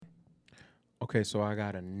Okay, so I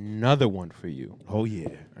got another one for you. Oh yeah.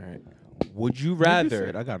 All right. Would you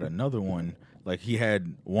rather? I got another one. Like he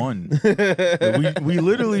had one. we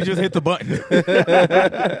literally just hit the button.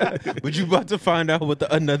 But you about to find out what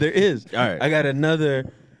the another is. All right. I got another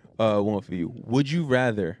one for you. Would you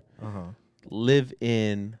rather live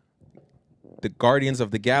in the Guardians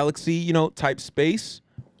of the Galaxy, type space,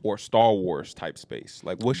 or Star Wars type space?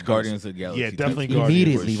 Like which Guardians of the Galaxy? Yeah, definitely type Guardians.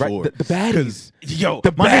 immediately, for right? sure. The baddies. Yo,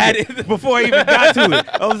 The my bad- nigga, before I even got to it,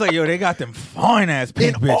 I was like, yo, they got them fine ass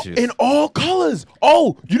pink bitches. In all colors.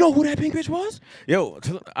 Oh, you know who that pink bitch was? Yo,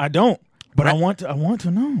 I don't, but I want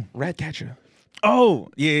to know. Ratcatcher. Oh,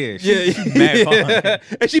 yeah. She's mad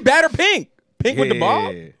fine. And she bad or pink? Pink with the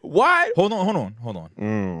ball? Yeah. Why? Hold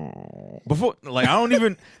on. Before, like, I don't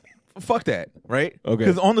even. Fuck that, right? Okay.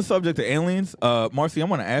 Because on the subject of aliens, Marcy, I'm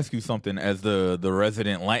going to ask you something as the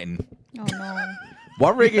resident Latin. Oh no.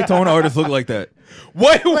 Why reggaeton artists look like that?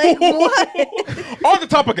 What? Like what? On the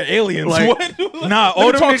topic of aliens. Like, what? nah, Let me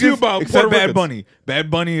all them talk to you niggas about except Puerto Bad Ricans. Bunny. Bad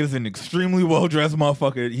Bunny is an extremely well-dressed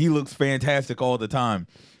motherfucker. He looks fantastic all the time.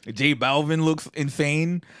 J Balvin looks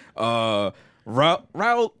insane.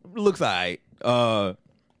 Raul looks alright.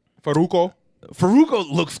 Faruko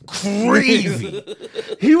looks crazy.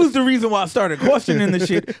 He was the reason why I started questioning the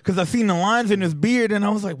shit, because I seen the lines in his beard and I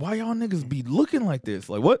was like, why y'all niggas be looking like this?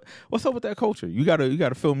 Like, what's up with that culture? You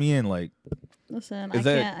gotta fill me in. Like, Listen, Is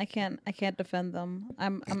I can't defend them.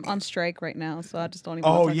 I'm on strike right now, so I just don't even.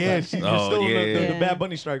 Oh wanna talk yeah, about it. you're still in the Yeah. Bad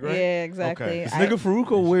Bunny strike, right? Yeah, exactly. Okay. this nigga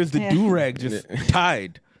Faruko wears the Yeah. do-rag just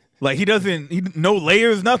tied. Like, he no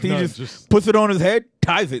layers, nothing. No, He just puts it on his head,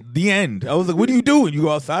 ties it. The end. I was like, what are you doing? You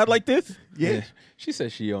go outside like this? Yeah. She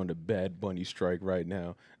said she on the Bad Bunny strike right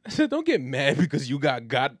now. I said, don't get mad because you got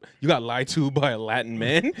lied to by a Latin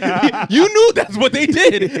man. You knew that's what they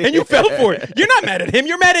did, and you fell for it. You're not mad at him.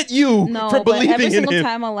 You're mad at you No, for but believing every in single him.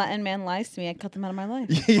 time a Latin man lies to me, I cut them out of my life.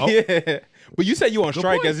 Yeah. But you said you on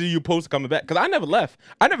strike point. as if you post coming back. Because I never left.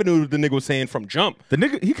 I never knew what the nigga was saying from jump. The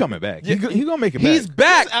nigga, he coming back. He gonna make it He's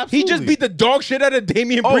back. back. He just absolutely. beat the dog shit out of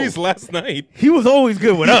Damian Priest last night. He was always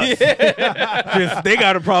good with us. Just, they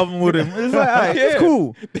got a problem with him. It's like, all right, it's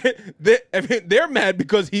cool. They're mad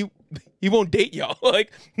because he won't date y'all.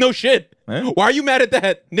 Like, no shit. Huh? Why are you mad at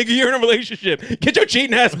that? Nigga, you're in a relationship. Get your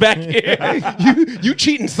cheating ass back here. you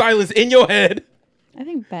cheating silence in your head. I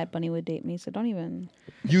think Bad Bunny would date me, so don't even.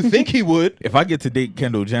 You think he would? If I get to date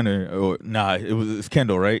Kendall Jenner, or it's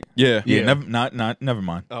Kendall, right? Yeah. Yeah. Never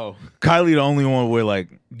mind. Oh. Kylie, the only one where like,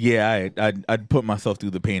 yeah, I'd put myself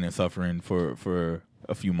through the pain and suffering for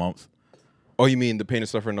a few months. Oh, you mean the pain and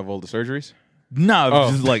suffering of all the surgeries? Nah,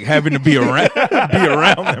 just like having to be around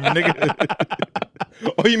them, nigga.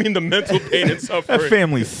 Oh, you mean the mental pain and That suffering?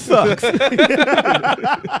 family sucks.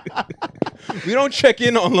 We don't check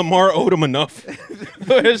in on Lamar Odom enough.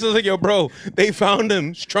 It's just like, yo, bro, they found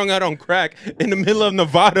him strung out on crack in the middle of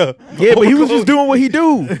Nevada. Yeah, but he was just doing what he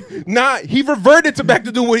do. Nah, he reverted to back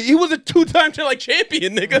to doing what he was a 2-time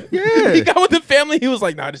champion, nigga. Yeah. He got with the family. He was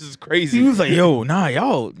like, nah, this is crazy. He was like, yo, nah,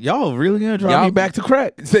 y'all really gonna drive me back to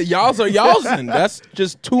crack? Said y'all's are y'all's, and that's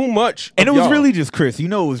just too much. And it of was y'all. really just Chris. You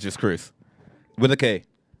know, it was just Chris. with a K.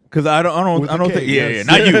 Because I don't a K, think. yes.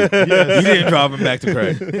 Not you. You didn't drive him back to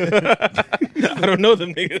crack. I don't know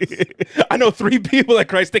them niggas. I know 3 people at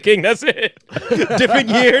Christ the King. That's it. Different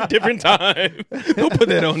year, different time. Don't put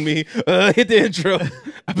that on me. Hit the intro.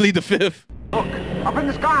 I bleed the 5th. Look, up in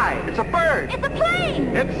the sky. It's a bird. It's a plane!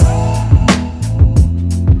 It's...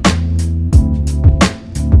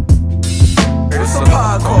 It's a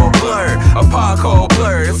pod called Blur, a pod called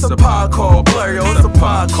Blur. It's a pod called Blur, yo, it's a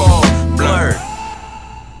pod called Blur.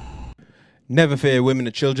 Never fear women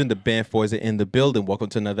and children. The band boys are in the building. Welcome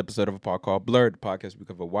to another episode of a pod called Blurred. The podcast we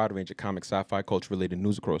cover a wide range of comic, sci-fi, culture-related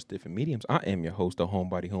news across different mediums. I am your host, the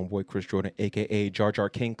homebody homeboy, Chris Jordan, a.k.a. Jar Jar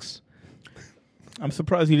Kinks. I'm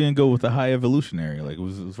surprised you didn't go with the high evolutionary. Like, it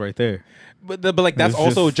was right there. But like that's It's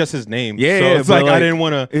also just- just his name. Yeah, so it's but like I like, didn't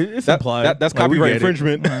want to. it's implied. That's Like, we copyright get it.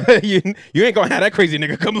 infringement. you ain't gonna have that crazy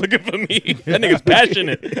nigga come looking for me. That nigga's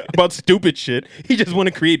passionate about stupid shit. He just want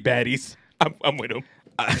to create baddies. I'm with him.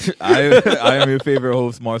 I am your favorite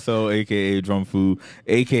host, Marcel, a.k.a. Drum Food,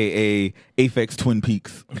 a.k.a. Aphex Twin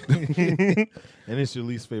Peaks. And it's your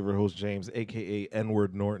least favorite host, James, a.k.a.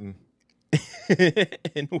 N-word Norton.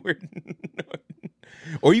 N-word.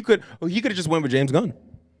 Or you could have just went with James Gunn.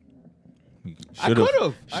 I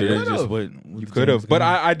could've. Should have just could've. went. You could have, but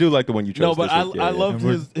I do like the one you chose. No, but this I week. Yeah, yeah. loved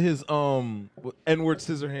his N-word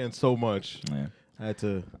Scissorhands so much. Yeah. I had to.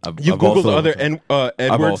 You I've googled also- other Edwards.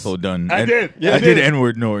 I've also done. I did. Yeah, I I did did.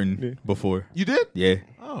 N-word Norton before. You did? Yeah.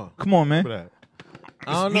 Oh, Come on, man. for that.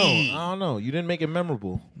 I don't know. You didn't make it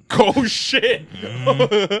memorable. Oh shit! Fair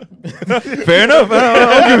enough.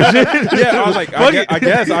 I don't give a shit. Yeah, I was like, I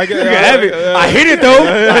guess. You can have it. I hit it though.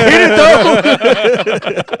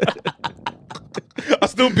 I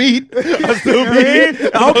still beat.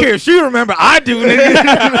 I don't care if she remember. I do,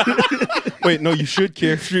 nigga. Wait, no, you should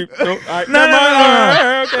care. No, all right, No, never no,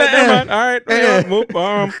 mind. no, All right, okay, never mind. All right, move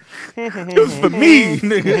on. It was for me,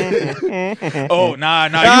 nigga. Oh, nah,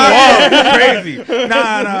 you are crazy.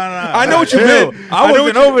 Nah. I know what you meant. I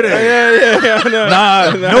wasn't over there.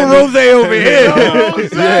 Yeah. No rose over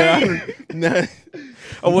here. Nah.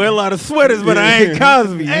 I wear a lot of sweaters, but I ain't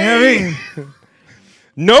Cosby. You know what I mean?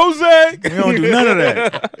 Nose. We don't do none of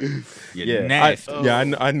that. Yeah, nasty.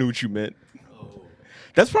 I knew what you meant.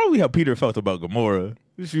 That's probably how Peter felt about Gamora.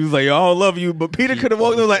 She was like, "Yo, I don't love you," but Peter could have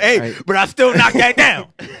walked in like, "Hey, but I still knocked that down.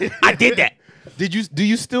 I did that." Do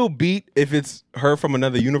you still beat if it's her from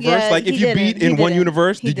another universe? Yeah, like if he you didn't. beat He in one didn't.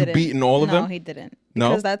 universe, He did you didn't. beat in all of them? No, he didn't. No?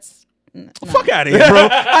 Because that's no. Fuck out of here, bro.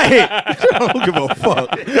 I don't give a fuck.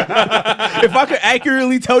 If I could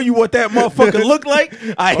accurately tell you what that motherfucker looked like,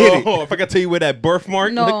 I hit it. Oh, if I could tell you where that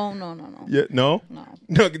birthmark. No. Yeah, no.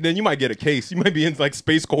 No, then you might get a case. You might be in like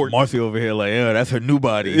space court. Marcy over here like, yeah, that's her new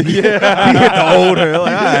body. Yeah. He hit the old her.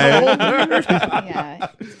 Like, all right. Yeah,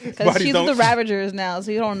 because she's the Ravagers now,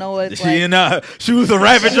 so you don't know what. She was a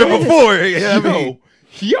Ravager before. Yeah,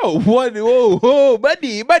 Yo, what? Whoa,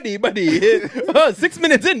 buddy. 6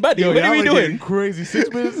 minutes in, buddy. What are we doing? Crazy 6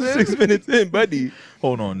 minutes in? 6 minutes in, buddy.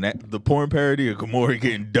 Hold on, the porn parody of Gamora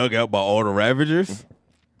getting dug out by all the Ravagers.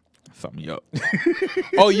 Something up.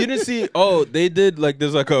 Oh, you didn't see? Oh, they did like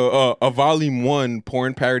there's like a volume 1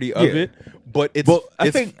 porn parody of it, but it's. But I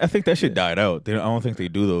think that shit died out. I don't think they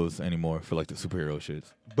do those anymore for like the superhero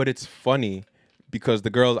shits. But it's funny because the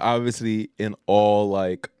girl's obviously in all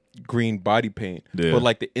like green body paint, but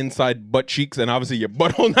like the inside butt cheeks and obviously your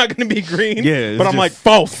butthole not gonna be green. Yeah, but I'm like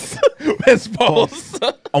false. It's false.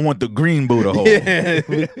 I want the green Buddha hole. Yeah,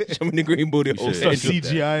 show me the green booty hole. Start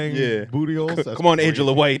CGIing booty holes. That's Come on, great.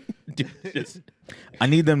 Angela White. I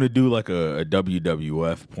need them to do like a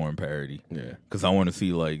WWF porn parody. Yeah, because I want to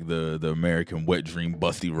see like the American Wet Dream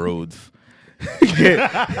Busty Rhodes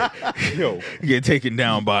get taken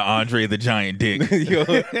down by Andre the Giant Dick. Yo.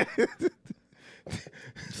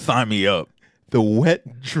 Sign me up. The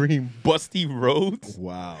Wet Dream Busty Rhodes.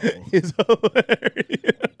 Wow. Is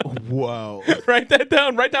hilarious. Wow. Write that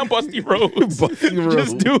down. Write down Busty Rhodes. Busty Rhodes.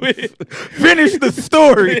 Just do it. Finish the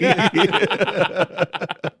story.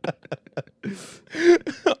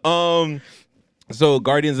 So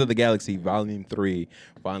Guardians of the Galaxy Volume 3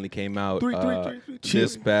 finally came out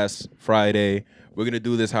this past Friday. We're going to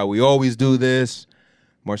do this how we always do this.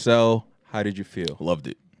 Marcel, how did you feel? Loved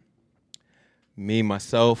it. Me,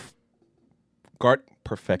 myself,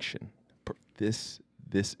 perfection. This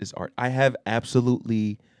is art. I have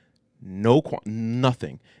absolutely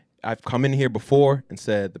nothing. I've come in here before and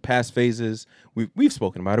said the past phases. We've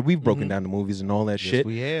spoken about it. We've broken down the movies and all that shit.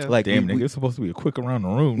 We have. Like, Damn, nigga, it's supposed to be a quick around the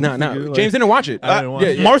room. No, James didn't watch it. I didn't watch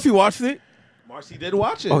it. Marcy watched it. Marcy did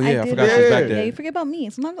watch it. Oh yeah, I did forgot she was back there. Yeah, you forget about me.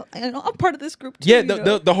 So I'm part of this group too. Yeah, you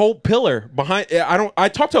know? the whole pillar behind. I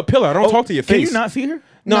talk to a pillar. I don't talk to your face. Can you not see her?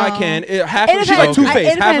 No, I No. can. Half It of she's like depends.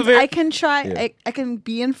 Two-Face. Half of it. I can try. Yeah. I can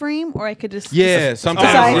be in frame, or I could just. Yeah, sometimes.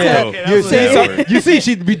 decide Yeah. to- You see, you see,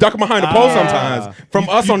 she'd be ducking behind the pole sometimes. From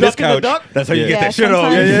us on this couch. That's how you get Yeah, that shit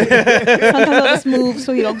off. sometimes- Sometimes I'll just move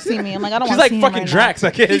so you don't see me. I'm like, I don't She's want like to see him fucking right Drax. now.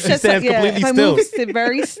 I can't. He's She just stands like, completely if I still. move, sit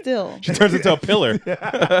very still. She turns into a pillar.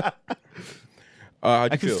 How'd I you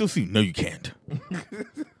can feel? still see. No, you can't.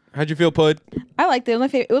 How'd you feel, Pud? I liked it.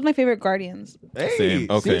 It was my favorite Guardians. Hey,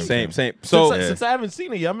 Same. Okay, Same. same. So since I haven't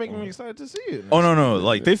seen it, y'all making me excited to see it. Oh no,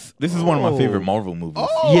 like this is one of my favorite Marvel movies.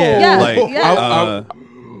 yeah, Like,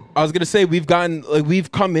 I was gonna say we've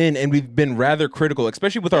come in and we've been rather critical,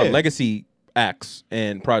 especially with our legacy acts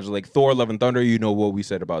and projects like Thor: Love and Thunder. You know what we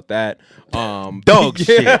said about that. Dog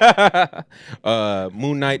shit.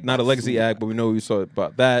 Moon Knight, not a legacy act, but we know what we saw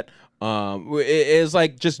about that. It's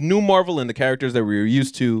like just new Marvel and the characters that we were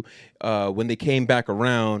used to when they came back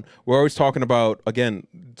around. We're always talking about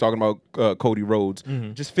Cody Rhodes.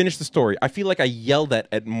 Just finish the story. I feel like I yell that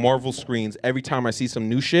at Marvel screens every time I see some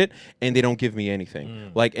new shit and they don't give me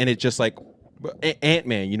anything. Like, and it's just like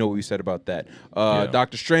Ant-Man, you know what we said about that.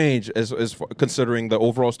 Doctor Strange, as considering the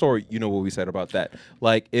overall story, you know what we said about that.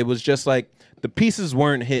 Like, it was just like the pieces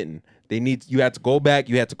weren't hitting. You had to go back.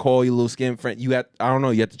 You had to call your little skin friend. You had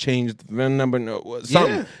to change the VIN number.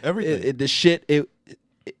 Something. Yeah, everything. The shit.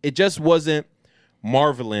 It just wasn't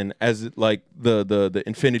marveling as like the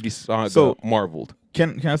Infinity Saga marveled.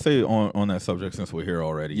 Can I say on that subject since we're here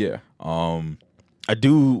already? Yeah. I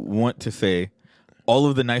do want to say all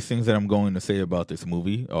of the nice things that I'm going to say about this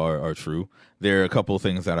movie are true. There are a couple of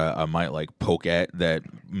things that I might like poke at that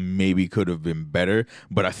maybe could have been better,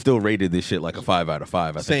 but I still rated this shit like a 5 out of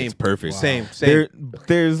 5. I think it's perfect. Same.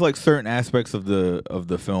 There's like certain aspects of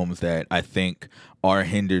the films that I think are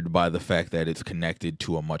hindered by the fact that it's connected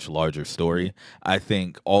to a much larger story. I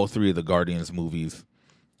think all three of the Guardians movies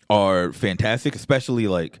are fantastic, especially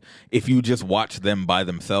like if you just watch them by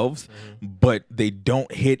themselves, but they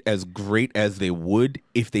don't hit as great as they would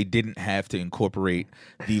if they didn't have to incorporate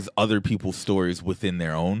these other people's stories within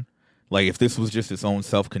their own. Like if this was just its own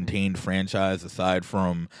self-contained franchise aside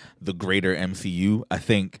from the greater MCU, I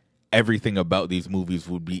think everything about these movies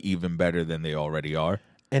would be even better than they already are.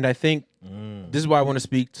 And I think this is why I want to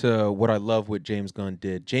speak to what I love what James Gunn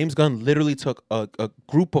did. James Gunn literally took a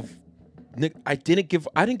group of I didn't give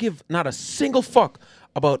not a single fuck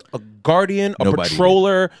about a guardian, a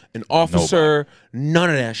patroller, an officer, none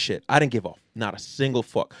of that shit. I didn't give off. Not a single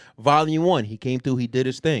fuck. Volume 1, he came through, he did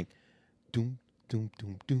his thing. Doom, doom,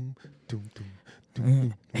 doom, doom, doom,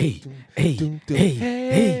 doom. Hey.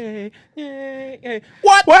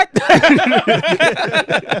 What?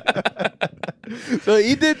 So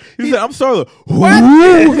he did. He said, "I'm sorry." What?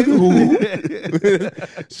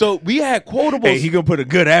 So we had quotables. Hey, he gonna put a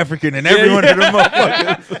good African in every one of them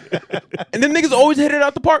motherfuckers. And then niggas always hit it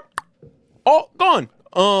out the park. All gone.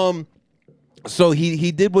 So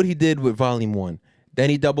he did what he did with Volume 1. Then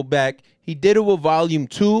he doubled back. He did it with Volume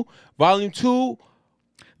 2. Volume 2,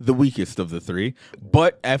 the weakest of the three.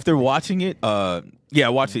 But after watching it, I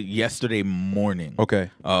watched it yesterday morning. Okay.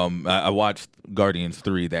 I watched Guardians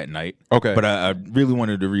 3 that night. Okay. But I really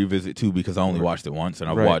wanted to revisit 2 because I only watched it once, and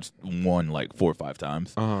I've watched 1 like 4 or 5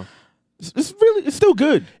 times. It's still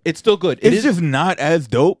good. It's still good. It's just not as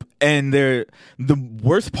dope. And the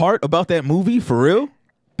worst part about that movie, for real,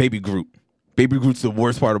 Baby Groot. Baby Groot's the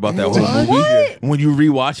worst part about that whole movie. What? When you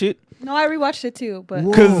rewatch it. No, I rewatched it too, but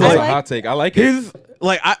Because That's a hot take. I like it.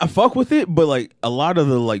 I fuck with it, but like a lot of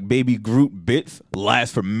the like Baby Groot bits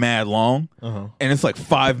last for mad long, and it's like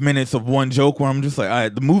 5 minutes of one joke where I'm just like, all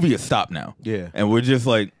right, the movie has stopped now. Yeah. And we're just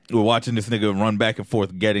like, we're watching this nigga run back and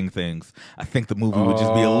forth getting things. I think the movie would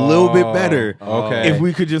just be a little bit better Okay. if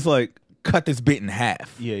we could just like cut this bit in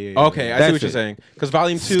half. Yeah. Okay, I see That's what you're it. saying. Because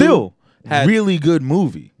Volume 2 Still, had really good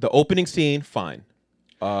movie. the opening scene, fine.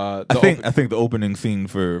 I think the opening scene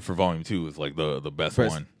for Volume 2 is like the best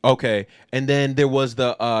one. Okay, and then there was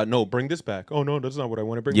the no, bring this back. Oh no, that's not what I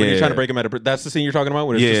want to bring. Yeah. When you're trying to break him out of. That's the scene you're talking about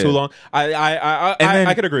when it's just too long.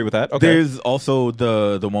 I could agree with that. Okay, There's also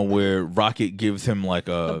the one where Rocket gives him like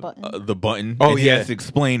the button. Oh, and he yeah. has to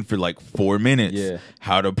explain for like 4 minutes Yeah.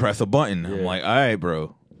 how to press a button. I'm like, all right,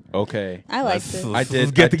 bro. okay. I liked it. I did.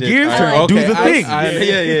 Let's get the gears I turned. like Do it. the thing.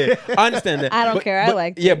 Yeah. I understand that. I don't But- care. I but-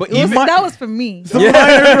 liked it. Yeah, but It was- even that was for me. Right.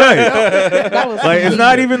 That was Like for it's me.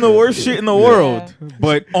 not even the worst shit in the world,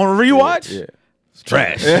 but on rewatch, Yeah. it's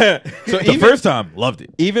trash. So The first time, loved it.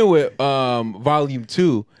 even with Volume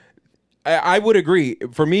 2, I would agree.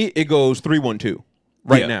 For me, it goes 3-1-2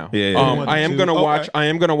 right Yeah. now. Yeah. I am 3-1-2. gonna Okay. watch. I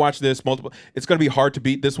am gonna watch this multiple. It's gonna be hard to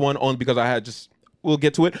beat this one only because I had just. We'll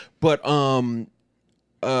get to it, but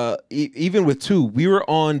even with 2, we were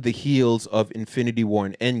on the heels of Infinity War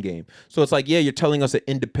and Endgame. So it's like, yeah, you're telling us an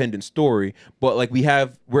independent story, but like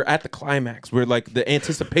we're at the climax. We're like the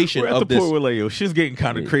anticipation We're at of the this. point where like, yo, shit's getting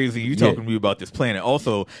kind of crazy. You Yeah. talking to me about this planet?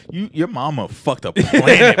 Also, your mama fucked up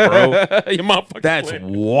planet, bro. Your mom fucking That's planet.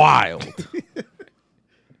 wild.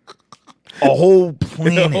 A whole The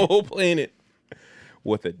planet. whole planet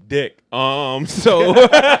with a dick. So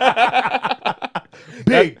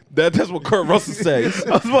Big. that's what Kurt Russell says.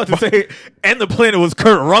 I was about to say, and the planet was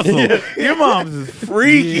Kurt Russell. Your mom's is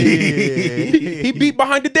freaky. He beat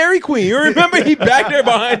behind the Dairy Queen. You remember he back there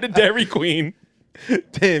behind the Dairy Queen.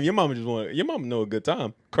 Damn, your mama know a good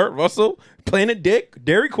time. Kurt Russell, Planet Dick,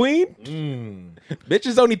 Dairy Queen. Bitch,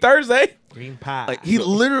 it's only Thursday. Green pie. Like he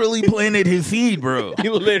literally planted his seed, bro. He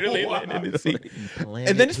literally landed in his seat.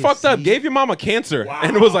 And then it's fucked up. Gave your mama cancer.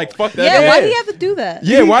 And it was like, fuck that. Yeah, why do you have to do that?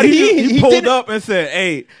 Yeah, why did He he pulled did it. up and said,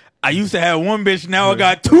 "Hey, I used to have one bitch, now I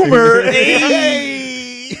got tumor."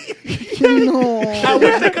 Hey. No. I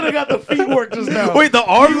wish they could have got the feet work just now. Wait, the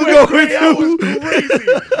arms are going That was too.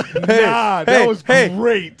 crazy. That was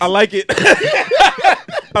great. I like it.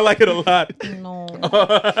 I like it a lot. No.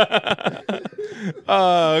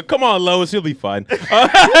 Come on, Lois. He'll be fine.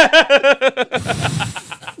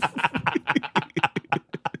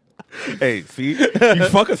 Hey, see, you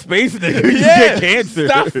fuck a space nigga, you Yeah, get cancer.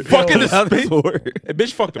 stop fucking the How this space- work? That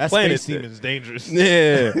bitch fucked the That planet. space semen is dangerous.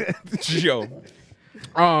 Yeah. Yo.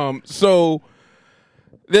 So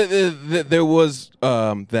there was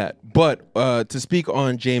that. But to speak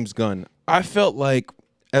on James Gunn, I felt like,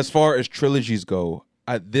 as far as trilogies go,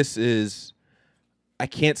 I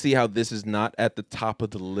can't see how this is not at the top of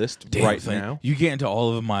the list right now. You get into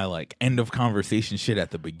all of my like end of conversation shit at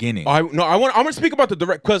the beginning. I want to speak about the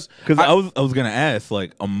direct because I was gonna ask,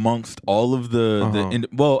 like, amongst all of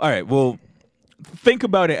all right, well, think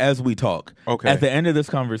about it as we talk. Okay. At the end of this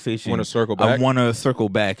conversation, Want to circle back? I want to circle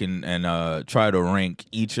back and try to rank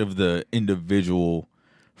each of the individual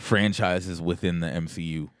franchises within the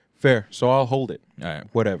MCU. Fair. So I'll hold it. All right.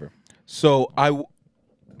 Whatever. So put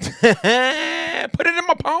it in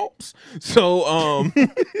my palms. So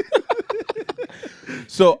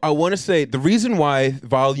so I want to say the reason why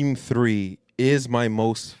Volume 3 is my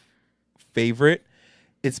most favorite,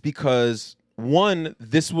 it's because one,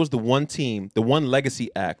 this was the one team, the one legacy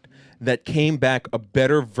act that came back a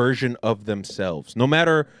better version of themselves. No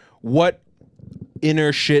matter what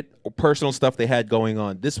inner shit or personal stuff they had going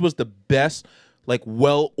on, this was the best, like,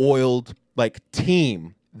 well-oiled, like,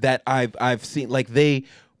 team that I've seen. Like, they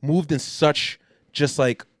moved in such just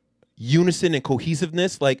like unison and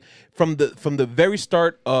cohesiveness. Like from the very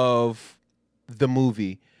start of the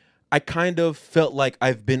movie, I kind of felt like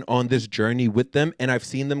I've been on this journey with them, and I've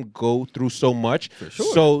seen them go through so much. For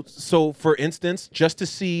sure. So for instance, just to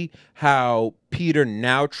see how Peter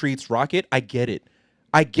now treats Rocket, I get it.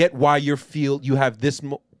 I get why you have this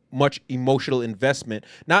much emotional investment,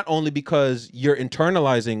 not only because you're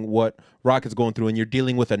internalizing what Rocket's going through and you're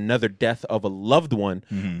dealing with another death of a loved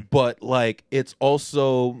one, but like it's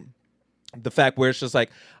also the fact where it's just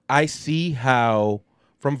like, I see how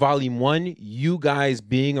from Volume 1, you guys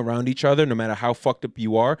being around each other, no matter how fucked up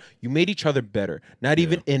you are, you made each other better. Not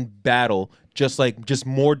even in battle, just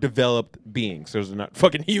more developed beings. Those are not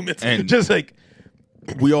fucking humans. And just like,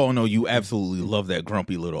 we all know you absolutely love that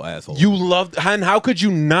grumpy little asshole. you loved, and how could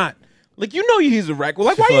you not? Like, you know he's a raccoon.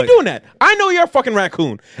 Like, why are you like- doing that? I know you're a fucking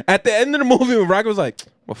raccoon. At the end of the movie, when Rocket was like,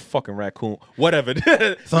 I'm a fucking raccoon. Whatever.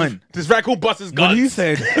 Son. This raccoon busts his guns. When he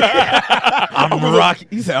said,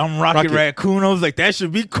 I'm Rocket Raccoon, I was like, that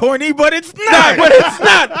should be corny, but it's not. But it's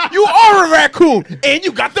not. You are a raccoon, and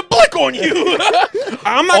you got the blick on you.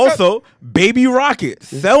 I'm not Also, Baby Rocket,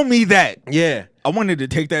 sell me that. yeah. I wanted to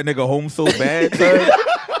take that nigga home so bad, son.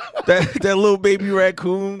 that little baby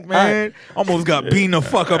raccoon, man, almost got beaten the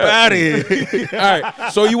fuck up out of here. All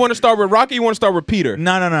right. So you want to start with Rocky? You want to start with Peter?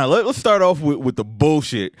 No. Let's start off with the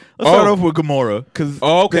bullshit. Let's start off with Gamora, because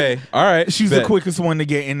Okay. All right. she's Bet. the quickest one to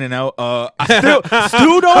get in and out. I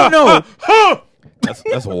still don't know.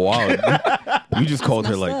 That's wild. You just called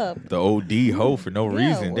her messed like up. the OD hoe for no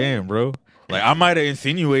reason. what? Damn, bro. Like, I might have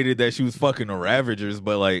insinuated that she was fucking the Ravagers,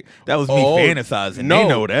 but like that was me Oh, fantasizing. no. They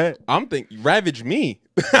know that. I'm thinking ravage me.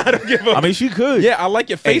 I don't give a. I mean, she could. yeah, I like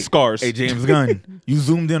your face scars. Hey, James Gunn, you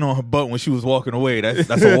zoomed in on her butt when she was walking away. That's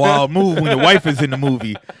a wild move when your wife is in the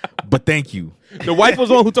movie. But thank you. The wife was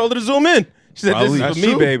the one who told her to zoom in. She said, Probably. "This is That's for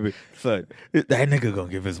me, true. baby." Son, that nigga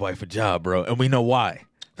gonna give his wife a job, bro, and we know why.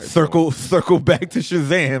 Circle back to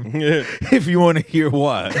Shazam if you want to hear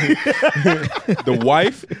why. The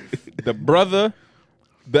wife, the brother,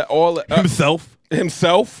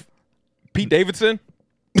 himself, Pete Davidson.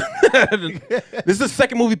 This is the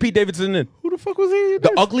second movie Pete Davidson in. Who the fuck was he?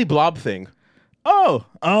 The ugly blob thing. All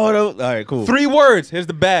right, cool. 3 words. Here's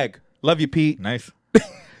the bag. Love you, Pete. Nice.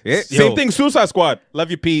 Yeah, Same thing. Suicide Squad. Love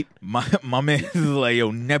you, Pete. My man is like, yo,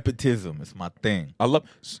 nepotism is my thing. I love.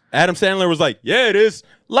 Adam Sandler was like, "Yeah, it is.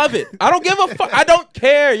 Love it. I don't give a fuck. I don't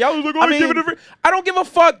care." Y'all was like, "Oh, give it a." I don't give a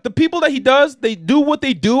fuck. The people that he does, they do what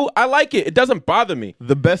they do. I like it. It doesn't bother me.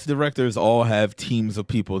 The best directors all have teams of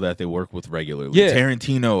people that they work with regularly. Yeah.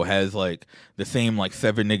 Tarantino has like the same like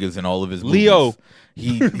 7 niggas in all of his movies. Leo.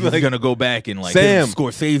 He's gonna go back and like Sam.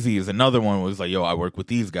 Scorsese is another one was like, yo, I work with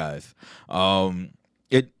these guys.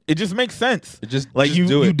 It just makes sense. It just like just you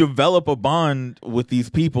do it. develop a bond with these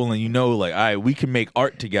people, and you know, like, all right, we can make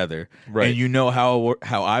art together. Right. And you know how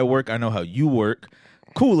I work. I know how you work.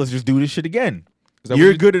 Cool. Let's just do this shit again. that You're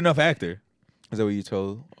what a good enough actor. Is that what you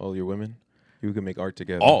told all your women? You can make art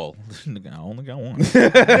together. All. I only got one.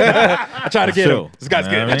 I try to get him. Chill. This guy's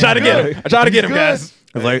good. Nah, I try to get him. I try to get him, good. guys.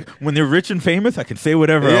 It's like when they're rich and famous, I can say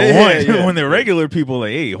whatever Yeah, I yeah, want. yeah. When they're regular people,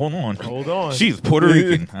 like, hey, hold on. She's She's Puerto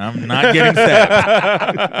Rican. I'm not getting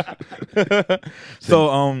stabbed.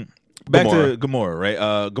 So, back to Gamora, right?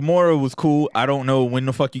 Gamora was cool. I don't know when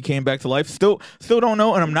the fuck you came back to life. Still don't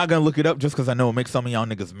know, and I'm not gonna look it up just because I know it makes some of y'all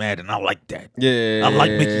niggas mad, and I like that. Yeah, I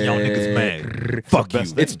like making y'all niggas mad. Fuck you.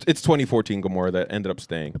 It's 2014 Gamora that ended up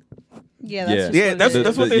staying. Yeah, Yeah. that's just Yeah, what it that's is.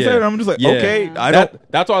 that's what they yeah. said. I'm just like, Yeah. okay, I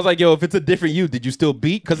don't. That's why I was like, yo, if it's a different you, did you still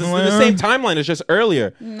beat? Because it's in the same timeline. It's just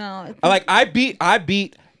earlier. No, I beat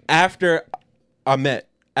after I met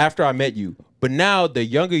you, But now the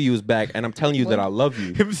younger you is back, and I'm telling you that I love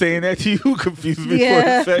you. Him saying that to you confused me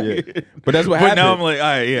Yeah. for a second. Yeah. But that's what But happened. now I'm like, all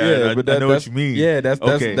right, yeah, I know what you mean. Yeah, that's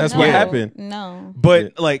Okay. that's No, what happened. No.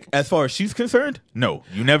 But like, as far as she's concerned, no,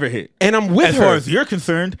 you never hit. And I'm with as her. far as you're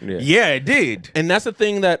concerned, Yeah. yeah, it did. And that's the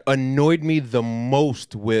thing that annoyed me the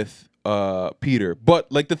most with Peter.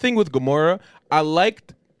 But like the thing with Gamora, I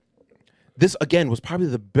liked this again was probably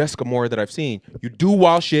the best Gamora that I've seen. You do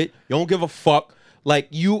wild shit. You don't give a fuck. Like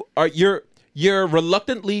you're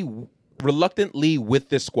reluctantly with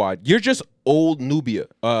this squad. You're just old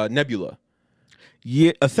Nebula.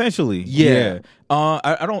 Yeah, essentially. Yeah.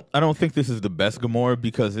 I don't think this is the best Gamora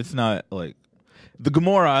because it's not like the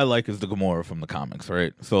Gamora I like is the Gamora from the comics,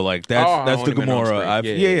 right? So like that's the only been on Gamora screen. I've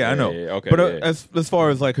Yeah, I know. yeah, okay, but yeah. as far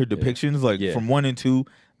as like her depictions, like Yeah. from 1 and 2,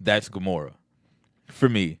 that's Gamora for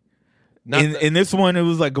me. Not In this one, it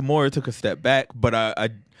was like Gamora took a step back, but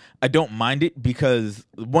I don't mind it because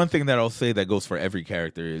one thing that I'll say that goes for every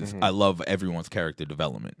character is I love everyone's character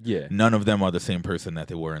development. Yeah. None of them are the same person that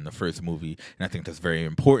they were in the first movie, and I think that's very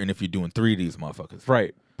important if you're doing 3 of these motherfuckers.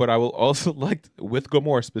 Right. But I will also like with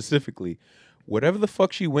Gamora specifically, whatever the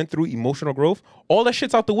fuck she went through, emotional growth, all that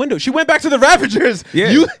shit's out the window. She went back to the Ravagers.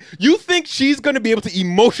 Yeah. You think she's gonna be able to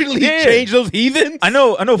emotionally Yeah. change those heathens? I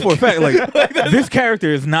know for a fact, like this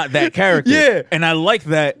character is not that character. Yeah. And I like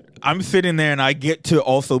that I'm sitting there and I get to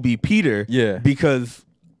also be Peter. Yeah. Because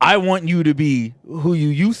I want you to be who you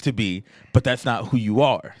used to be, but that's not who you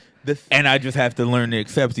are. And I just have to learn to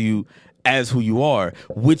accept you as who you are,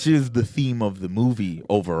 which is the theme of the movie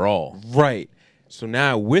overall. Right. So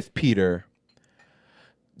now with Peter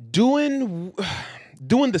doing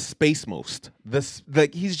the space most.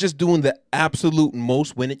 Like he's just doing the absolute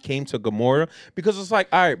most when it came to Gamora because it's like,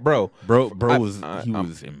 all right, bro. Bro I- was I-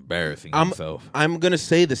 was embarrassing I'm, himself. I'm gonna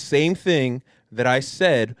say the same thing that I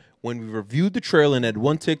said when we reviewed the trailer and that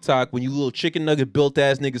one TikTok when you little chicken nugget built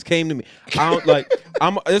ass niggas came to me. I don't like.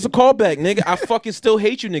 There's a callback, nigga. I fucking still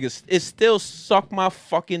hate you, niggas. It still suck my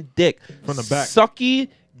fucking dick From the back. Sucky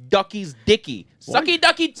ducky's dicky. Sucky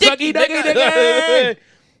ducky dicky. Sucky ducky nigga. dicky.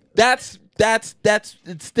 That's it's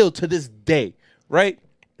still to this day, right?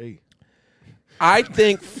 Hey. I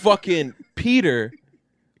think fucking Peter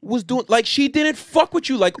was doing like she didn't fuck with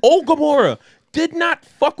you. Like old Gamora did not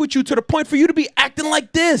fuck with you to the point for you to be acting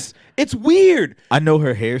like this. It's weird. I know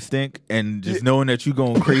her hair stink, and just knowing that you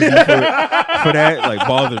going crazy for that like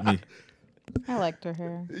bothered me. I liked her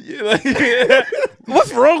hair.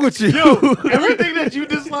 What's wrong with you? Everything that you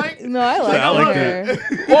dislike. No, I like I like her hair.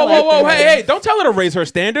 Whoa, hey, don't tell her to raise her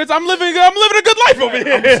standards. I'm living a good life over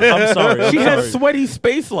here. I'm sorry. She had sweaty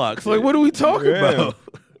space locks. Like, what are we talking about?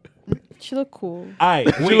 She looked cool. All right,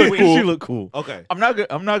 She looked cool. Okay. I'm not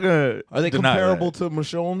gonna. Are they deny comparable that. to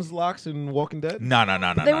Michonne's locks in Walking Dead? No.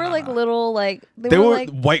 They were like little, like They were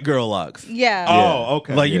like white girl locks. yeah. Oh,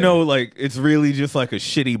 okay. Like you know, like it's really just like a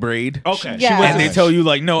shitty braid. Okay. Yeah. And they tell you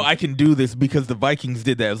like, no, I can do this because the Vikings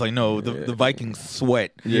did that. It's like, no, the Vikings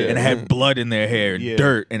sweat and had blood in their hair and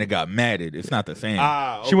dirt, and it got matted. It's not the same.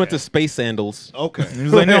 Ah, She went to space sandals. Okay.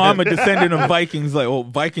 He's like, no, I'm a descendant of Vikings. Like, well,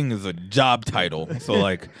 Viking is a job title, so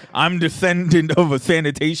like, I'm descendant of a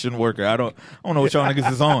sanitation worker. I don't know what y'all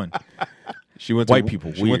niggas is on. She went to White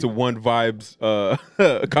people, She went to weird. One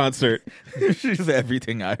Vibes concert. She's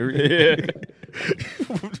everything I read.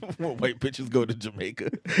 When white bitches go to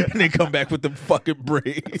Jamaica and they come back with the fucking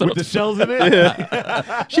braids. With the shells in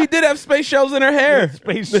it? She did have space shells in her hair.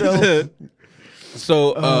 Space shells.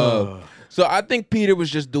 So I think Peter was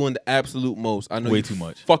just doing the absolute most. I know Way you too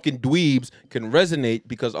much. fucking dweebs can resonate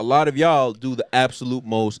because a lot of y'all do the absolute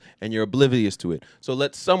most and you're oblivious to it. So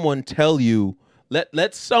let someone tell you.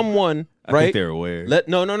 Let someone I right. think they're aware.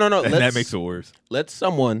 No. And that makes it worse. Let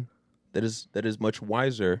someone that is much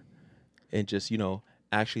wiser and just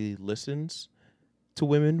actually listens to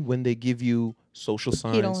women when they give you social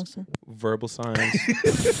He don't signs, listen. verbal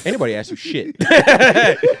signs. Anybody ask you shit?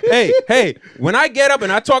 hey, when I get up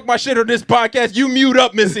and I talk my shit on this podcast, you mute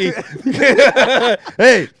up, Missy.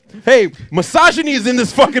 hey, misogyny is in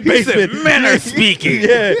this fucking basement. Men are speaking.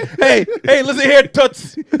 Yeah. Hey, listen here,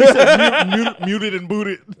 toots. Muted and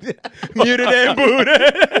booted. Muted and booted.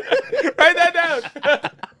 Write that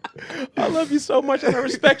down. I love you so much and I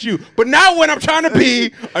respect you. But now when I'm trying to be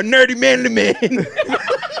a nerdy manly man,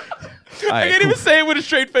 I can't even say it with a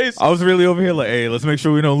straight face. I was really over here like, hey, let's make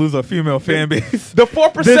sure we don't lose our female fan base. The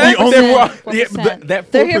 4%. They're the only 4%. yeah,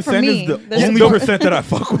 that They're here for 4% me. is the There's only 4%. percent that I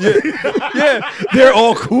fuck with. Yeah. They're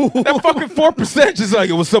all cool. That fucking 4% just like,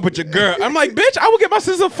 what's up with your girl? I'm like, bitch, I will get my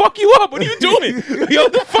sister to fuck you up. What are you doing? Yo,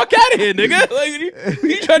 the fuck out of here, nigga. Like, what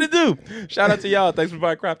you trying to do? Shout out to y'all. Thanks for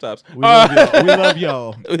buying crop tops. We love y'all. We love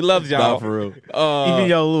y'all. We love y'all. Nah, for real. Even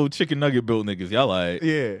y'all little chicken nugget built niggas, y'all like.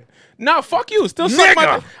 Yeah. Nah, fuck you. Still suck my.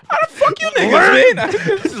 How the fuck you niggas,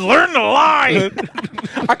 man? Learn to lie.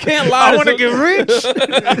 I can't lie. I want to get rich.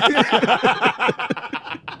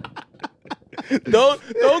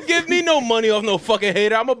 Don't give me no money off no fucking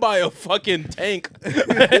hater. I'm gonna buy a fucking tank.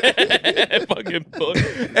 Fucking book.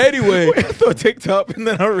 Anyway, I thought TikTok, and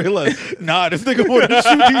then I realized, nah, this nigga want to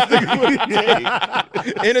shoot these niggas with a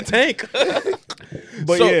tank. in a tank.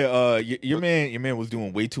 But So- yeah, your man was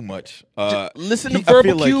doing way too much. Listen to I feel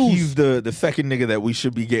verbal like cues. he's the second nigga that we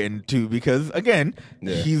should be getting to because again,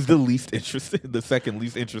 he's the least interested, the second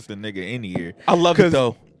least interested nigga in here. I love it 'Cause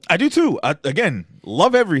though. I do too. Again,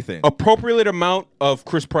 love everything. Appropriate amount of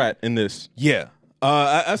Chris Pratt in this. Yeah.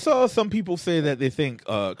 I saw some people say that they think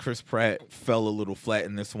Chris Pratt fell a little flat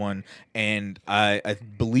in this one, and I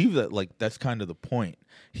believe that like that's kind of the point.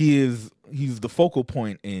 He's the focal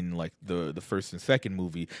point in like the first and second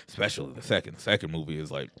movie, especially the second. The second movie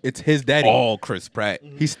is like It's his daddy. all Chris Pratt,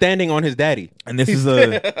 He's standing on his daddy. and this is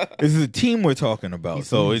a team we're talking about.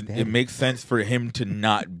 So it makes sense for him to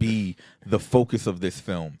not be the focus of this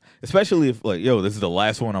film, especially if like this is the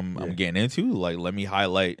last one I'm getting into. Like, let me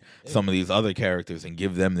highlight some of these other characters and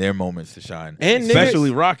give them their moments to shine. And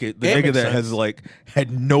especially Rocket, the it nigga makes that sense. has like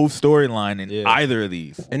had no storyline in either of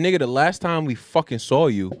these. And nigga, the last time we fucking saw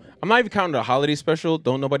you, I'm not even counting the holiday special.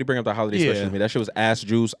 Don't nobody bring up the holiday special to me. That shit was ass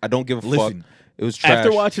juice. I don't give a Listen, fuck. It was trash.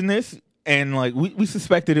 After watching this, and like we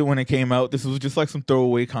suspected it when it came out, this was just like some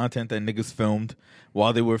throwaway content that niggas filmed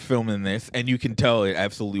while they were filming this, and you can tell it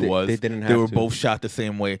absolutely was. They didn't They have were to. both shot the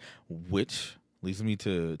same way, which leads me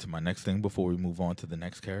to my next thing before we move on to the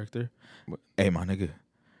next character. Hey, my nigga.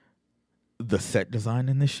 The set design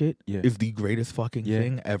in this shit is the greatest fucking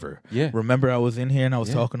thing ever. Yeah. Remember I was in here and I was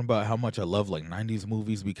talking about how much I love like 90s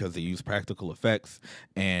movies because they use practical effects,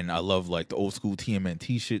 and I love like the old school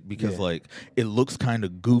TMNT shit because like it looks kind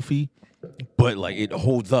of goofy, but like it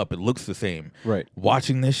holds up. It looks the same. Right.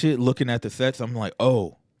 Watching this shit, looking at the sets, I'm like,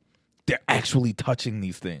 oh, they're actually touching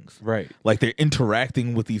these things. Right. Like they're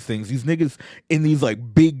interacting with these things. These niggas in these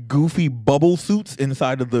like big goofy bubble suits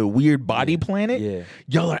inside of the weird body planet. Yeah.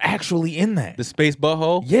 Y'all are actually in that. The space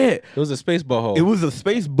butthole. Yeah. It was a space butthole. It was a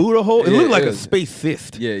space Buddha hole. It Yeah, looked like it a was- space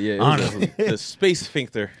cyst. Yeah. It was Honestly. the space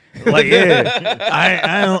sphincter. Like, yeah.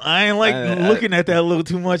 I ain't like looking at that a little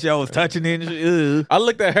too much. I was touching it and shit. Ugh. I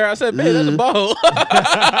looked at her. I said, "Man, that's a butthole.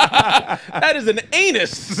 That is an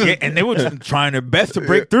anus." Yeah, and they were just trying their best to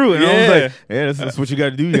break through. And I was like, yeah, that's what you got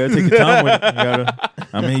to do. You got to take your time with it.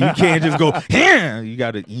 I mean, you can't just go, yeah. You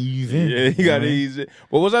got to ease in. Yeah, you gotta ease it.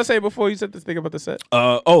 What was I saying before you said this thing about the set?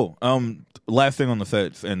 Last thing on the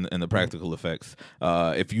sets and the practical effects.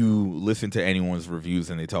 If you listen to anyone's reviews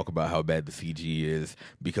and they talk about how bad the CG is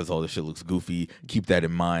because all the shit looks goofy, keep that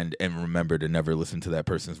in mind and remember to never listen to that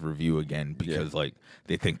person's review again because like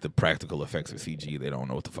they think the practical effects are CG. They don't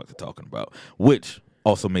know what the fuck they're talking about. Which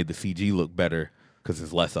also made the CG look better because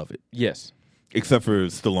there's less of it. Yes. Except for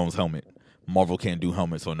Stallone's helmet. Marvel can't do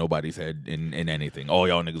helmets on nobody's head in anything. All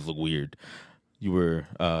y'all niggas look weird. You were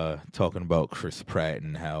talking about Chris Pratt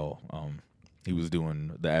and how he was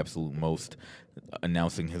doing the absolute most,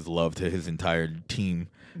 announcing his love to his entire team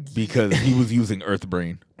because he was using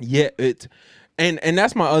Earthbrain. Yeah, and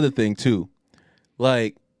that's my other thing too.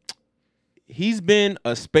 Like, he's been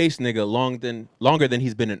a space nigga longer than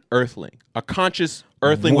he's been an Earthling, a conscious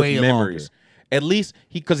Earthling Way with memories. longer. At least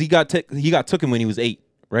because he got taken when he was 8,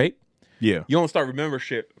 right? Yeah. You don't start remember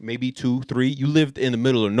shit maybe 2, 3. You lived in the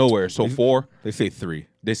middle of nowhere, so 4. They say 3.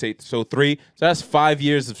 They say so 3. So that's 5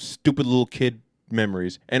 years of stupid little kid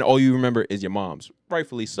memories, and all you remember is your mom's.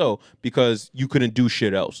 Rightfully so, because you couldn't do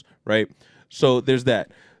shit else, right? So there's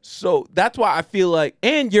that. So that's why I feel like,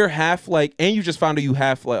 and you're half like, and you just found out you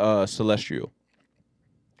half like celestial,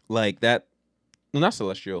 like that. No, not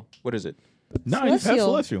celestial. What is it? No, he's half Celestial.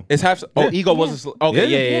 celestial. It's half. Oh, Ego wasn't.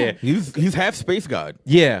 Okay, yeah. He's half space god.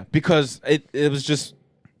 Yeah, because it was just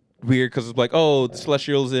weird because it's like, oh, the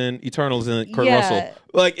Celestials and Eternals and Kurt Yeah. Russell.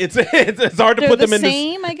 Like it's hard to They're put the them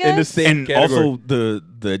same, I in the guess? same And category. also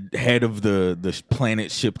the head of the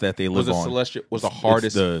planet ship that they live was a on celestial was the It's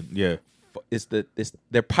hardest the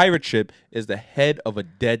their pirate ship is the head of a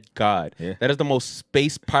dead god. Yeah. That is the most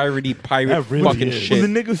space piratey pirate That really fucking is. shit.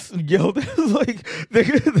 When the niggas yelled, it was like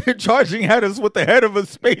they're charging at us with the head of a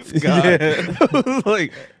space god. Yeah. I was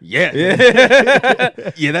like, yeah,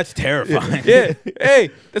 that's terrifying. Yeah, hey,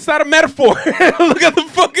 that's not a metaphor. Look at the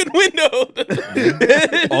fucking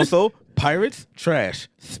window. Also, pirates, trash.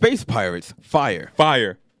 Space pirates, fire.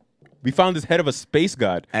 Fire. We found this head of a space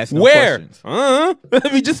god. Ask no Where?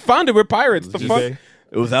 questions. We just found it. We're pirates. The fuck?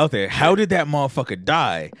 It was out there. How did that motherfucker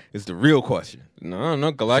die? Is the real question. No,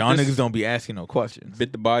 Y'all Galactus niggas don't be asking no questions.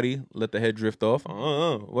 bit the body, let the head drift off.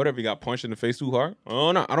 Whatever. He got punched in the face too hard.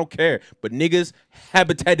 Oh no, I don't care. But niggas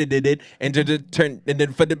habitated it and turned it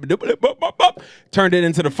into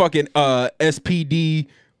the fucking SPD.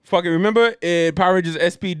 Fucking remember in Power Rangers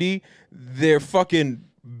SPD, their fucking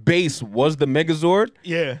base was the Megazord.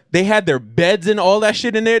 Yeah. They had their beds and all that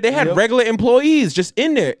shit in there. They had regular employees just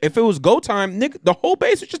in there. If it was go time, nigga, the whole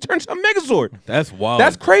base would just turn to a Megazord. That's wild.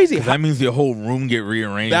 That's crazy. 'Cause that means your whole room get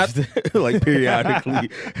rearranged like periodically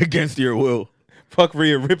against your will. Fuck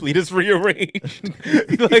Rhea Ripley, this rearranged.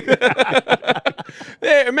 Like,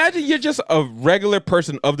 hey, imagine you're just a regular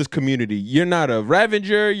person of this community. You're not a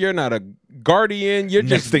Ravager. You're not a Guardian. You're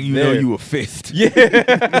Next just thing you there. know, you a fist. Yeah.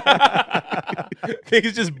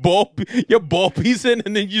 Niggas just you're ball piecing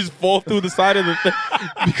and then you just fall through the side of the thing.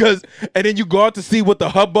 And then you go out to see what the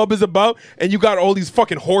hubbub is about and you got all these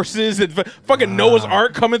fucking horses and fucking Noah's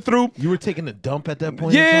Ark coming through. You were taking a dump at that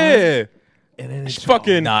point. In time? Yeah. And then it's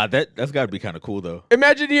Fucking. Nah, that's got to be kind of cool though.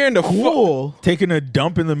 Imagine you're in the cool. Taking a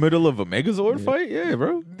dump in the middle of a Megazord fight? Yeah,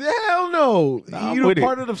 bro. Hell no. Nah, You with know it.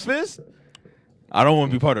 part of the fist? I don't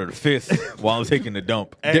want to be part of the fist while I'm taking the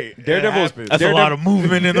dump. Hey, Daredevil was- That's a lot of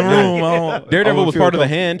movement in the room. Daredevil was part of the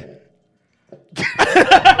hand.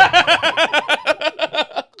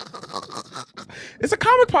 It's a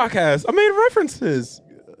comic podcast. I made references.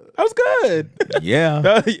 That was good.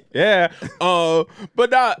 Yeah. Yeah.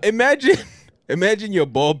 But imagine you're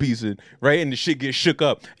ball piecing, right? And the shit gets shook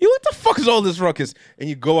up. You what the fuck is all this ruckus? And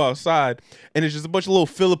you go outside and it's just a bunch of little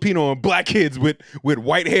Filipino and black kids with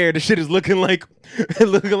white hair. The shit is looking like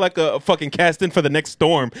a fucking casting for the next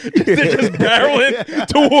storm. They're just barreling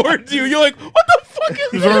towards you. You're like, what the fuck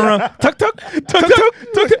is that? Tuck, tuck. Tuck, tuck,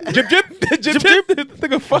 tuck, jip, jip, jip, jip.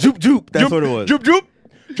 Joop, joop. That's what it was. Joop, joop.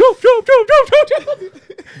 Joop, joop, joop, joop,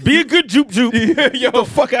 joop. Be a good joop, joop. Yo, Get the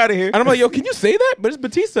fuck out of here. And I'm like, yo, can you say that? But it's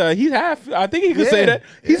Batista. He's half. I think he can say that.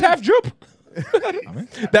 He's half droop.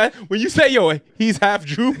 That when you say, yo, he's half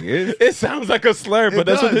droop, it sounds like a slur, but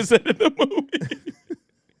that's what they said in the movie.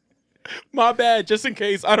 My bad, just in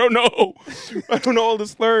case. I don't know. I don't know all the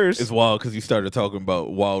slurs. It's wild because you started talking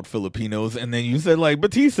about wild Filipinos, and then you said like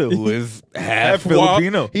Batista, who is half wild.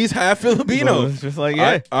 Filipino. He's half Filipino. So it's just like,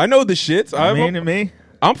 yeah. I know the shits. I mean to me.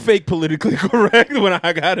 I'm fake politically correct when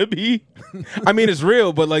I gotta be. I mean, it's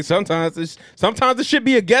real, but like sometimes it should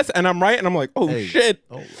be a guess, and I'm right, and I'm like, oh shit.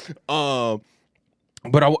 But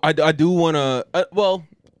I do want to. Well,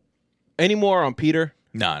 any more on Peter?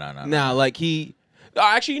 No. Nah, like he.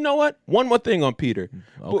 Actually, you know what? One more thing on Peter.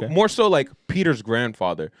 Okay. More so like Peter's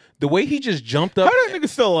grandfather. The way he just jumped up. How that nigga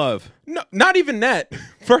still alive? No, not even that.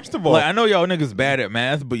 First of all, Like I know y'all niggas bad at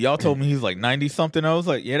math, but y'all told me he's like 90 something. I was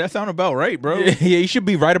like, yeah, that sound about right, bro. yeah, you should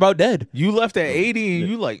be right about dead. You left at 80,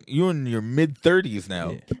 and you in your mid 30s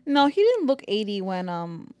now. No, he didn't look 80 when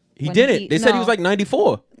He when didn't. They said he was like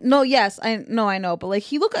 94. No, yes, I know, but like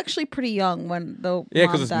he looked actually pretty young when the Yeah,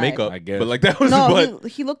 because because it's makeup. I guess. But like that was. No,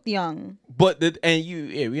 he looked young. And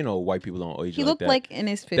you know white people don't age. He like looked that. like in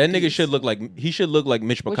his 50s. That nigga should look like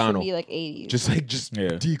Mitch which McConnell. would be like 80s. just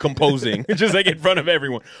decomposing, just like in front of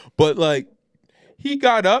everyone. But like he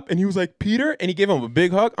got up and he was like Peter, and he gave him a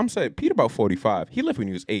big hug. I'm saying Peter about 45. He left when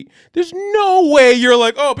he was 8. There's no way you're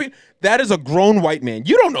like, oh, that is a grown white man.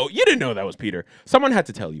 You don't know. You didn't know that was Peter. Someone had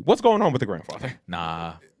to tell you what's going on with the grandfather.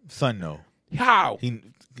 Nah, son, no. How?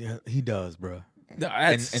 He does, bro.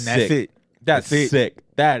 That's and sick. that's it. That's sick.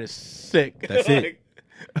 That is sick. That's it.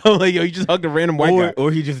 I'm like, yo, you just hugged a random white guy.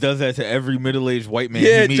 Or he just does that to every middle-aged white man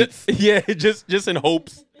Yeah, he meets. just in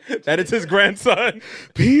hopes that it's his grandson.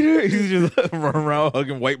 Peter, he's just running around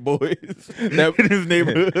hugging white boys in his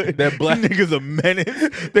neighborhood. That black nigga's a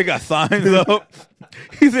menace. They got signs up.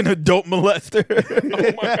 He's an adult molester.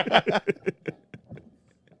 Oh my god.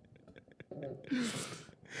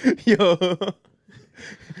 Yo.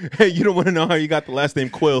 Hey, you don't want to know how you got the last name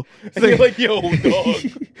Quill. And you're like, yo, dog.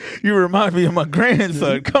 You remind me of my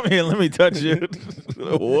grandson. Come here, let me touch you.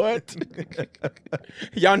 What?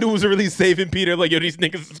 Y'all knew it was really saving Peter. Like, yo, these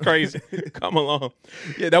niggas is crazy. Come along.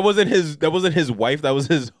 Yeah, that wasn't his wife. That was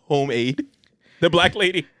his home aide. The black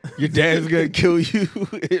lady. Your dad's gonna kill you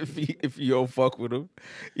if you don't fuck with him.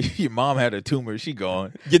 Your mom had a tumor, she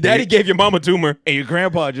gone. Your daddy gave your mom a tumor. And your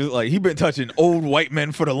grandpa just like he been touching old white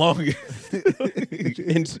men for the longest.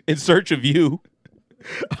 in search of you.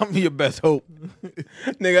 I'm your best hope.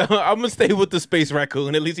 Nigga, I'm gonna stay with the space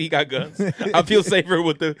raccoon. At least he got guns. I feel safer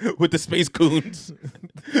with the space coons.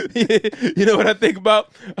 You know what I think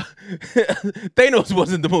about? Thanos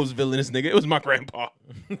wasn't the most villainous nigga. It was my grandpa.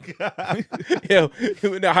 Yo,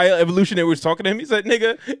 when the high evolutionary was talking to him, he said,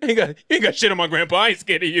 "Nigga, you ain't got shit on my grandpa. I ain't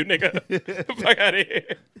scared of you, nigga. Fuck out of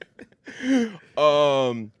here."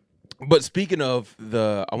 But speaking of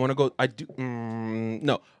I want to go. I do.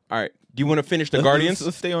 No. All right. Do you want to finish the Guardians?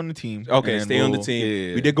 Let's stay on the team. Okay, stay on the team.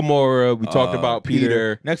 Yeah. We did Gamora. We talked about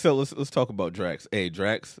Peter. Next up, let's talk about Drax. Hey,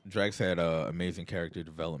 Drax had amazing character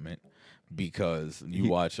development because you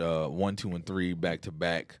watch 1, 2, and 3 back to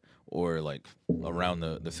back or like around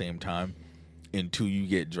the same time. In 2, you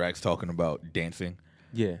get Drax talking about dancing.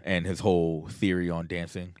 Yeah. And his whole theory on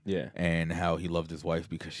dancing. Yeah. And how he loved his wife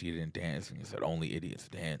because she didn't dance. And he said, only idiots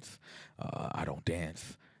dance. I don't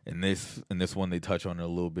dance. In this one, they touch on it a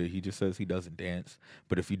little bit. He just says he doesn't dance.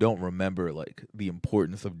 But if you don't remember, like, the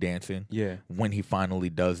importance of dancing, when he finally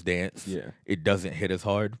does dance, it doesn't hit as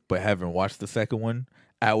hard. But having watched the second one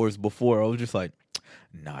hours before, I was just like,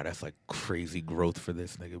 nah, that's like crazy growth for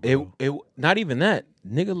this nigga, bro. It not even that.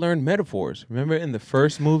 Nigga learned metaphors. Remember in the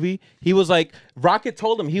first movie, he was like, Rocket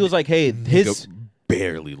told him, he was like, hey, his...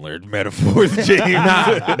 barely learned metaphors, James.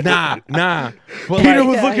 Nah. But Peter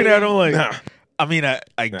was looking at him like, nah. I mean,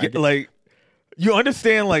 I get like, you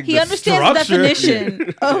understand like He the understands the structure.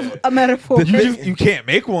 definition of a metaphor. You can't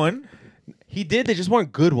make one. He did. They just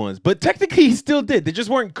weren't good ones. But technically, he still did. They just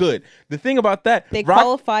weren't good. The thing about that, They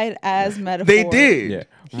qualified as metaphor. They did. Yeah.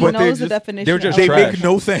 He knows the definition. They're just They trash. make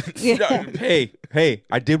no sense. Yeah. Hey,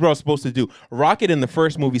 I did what I was supposed to do. Rocket in the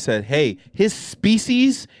first movie said, hey, his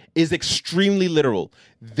species is extremely literal.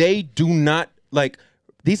 They do not, like,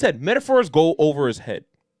 he said, metaphors go over his head.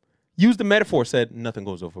 Used the metaphor, said, nothing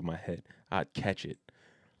goes over my head. I'd catch it.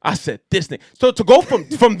 I said, this thing. So to go from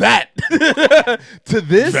that to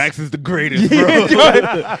this. Drax is the greatest, bro.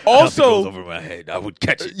 Also, nothing goes over my head. I would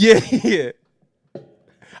catch it. Yeah.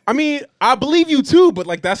 I mean, I believe you too, but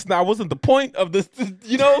like that wasn't the point of this,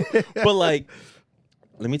 you know? But like,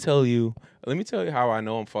 let me tell you how I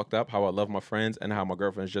know I'm fucked up, how I love my friends, and how my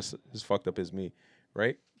girlfriend's just as fucked up as me,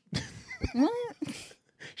 right?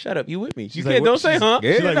 Shut up, you with me? You can't. Don't say, huh?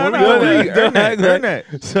 Yeah, like, no, where we no, going? earn that.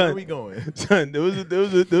 Where Son, are we going? son, there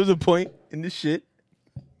was a point in this shit.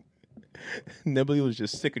 Nebula was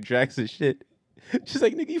just sick of Drax and shit. She's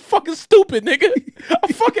like, nigga, you fucking stupid, nigga. I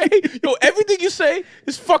fucking hate yo. Everything you say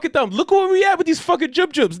is fucking dumb. Look where we at with these fucking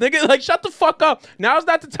jubs, nigga. Like, shut the fuck up. Now's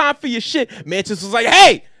not the time for your shit. Mantis was like,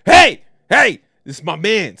 hey, this is my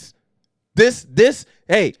man's. This,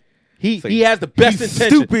 hey. He has the best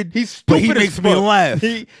intention. He's stupid. But he as makes me fuck. laugh.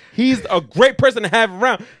 He's a great person to have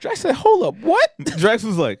around. Drax said, hold up, what? Drax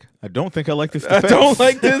was like, I don't think I like this. I don't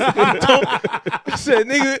like this. I said,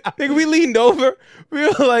 nigga, we leaned over. We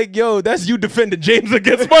were like, yo, that's you defending James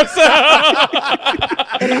against myself.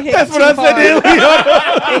 That's what I said.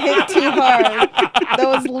 It hit too hard. That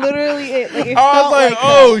was literally it. Like, it I was like, felt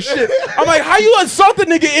oh, shit. I'm like, how you insult the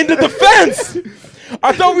nigga into defense?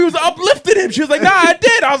 I thought we was uplifting him. She was like, nah, I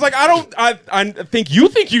did. I was like, I think you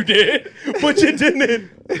did, but you didn't.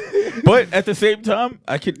 But at the same time,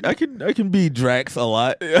 I can be Drax a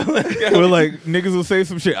lot. Where like niggas will say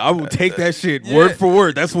some shit, I will take that shit word for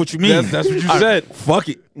word. That's what you mean. That's what you said. Fuck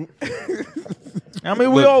it. I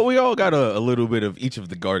mean, we all got a little bit of each of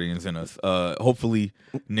the Guardians in us. Hopefully,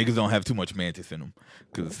 niggas don't have too much Mantis in them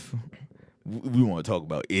because we want to talk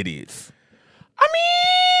about idiots. I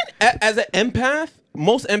mean, as an empath,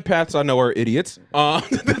 most empaths I know are idiots.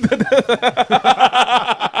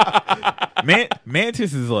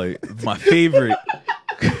 Mantis is like my favorite.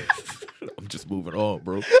 I'm just moving on,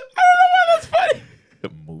 bro. I don't know why that's funny.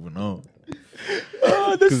 I'm moving on.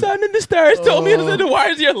 Oh, the sun and the stars told me, why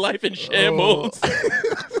is your life in shambles?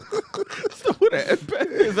 So what an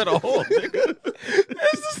empath is at a whole, nigga.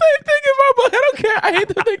 It's the same thing in my book. I don't care. I hate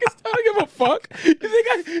the niggas. I don't give a fuck. You think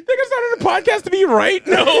I started a podcast to be right?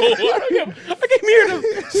 No. I came here to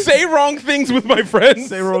say wrong things with my friends.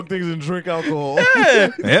 Say wrong things and drink alcohol.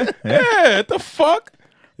 Yeah. Yeah. What the fuck?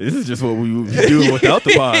 This is just what we would be doing without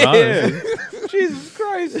the pod, honestly. Jesus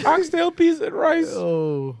Christ. Oxtail, peas, and rice.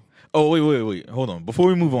 Oh. Oh, wait. Hold on. Before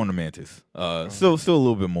we move on to Mantis, still a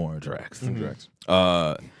little bit more on Drax. Drax.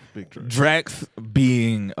 Big Drax. Drax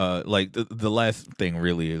being like the last thing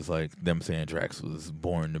really is like them saying Drax was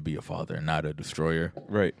born to be a father, not a destroyer.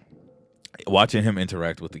 Right. watching him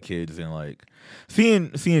interact with the kids and like seeing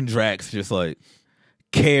Drax just like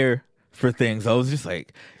care for things. I was just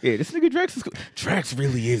like, yeah, this nigga Drax is cool. Drax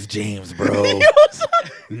really is James, bro.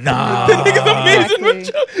 Nah, The nigga's amazing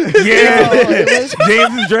with yeah,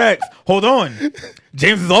 James is Drax. Hold on,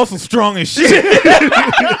 James is also strong as shit.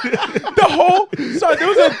 the whole. Sorry, there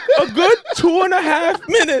was a good 2.5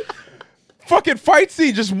 minute fucking fight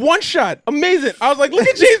scene, just one shot, amazing. I was like, look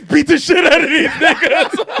at James beat the shit out of these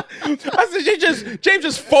niggas. I said, James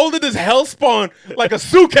just folded his hellspawn like a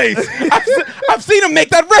suitcase. I've seen him make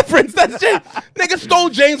that reference. That's James. Nigga stole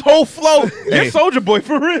James' whole flow. Hey. You're Soldier Boy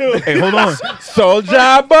for real. Hey, hold on.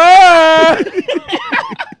 Soldier Boy.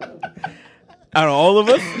 Out of all of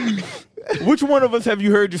us, which one of us have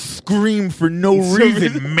you heard just scream for no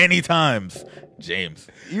reason many times? James.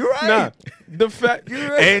 You're right. Nah, the fact.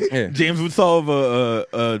 And Yeah. James would solve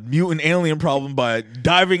a mutant alien problem by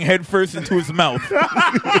diving headfirst into his mouth.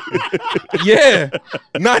 Yeah,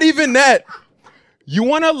 not even that. You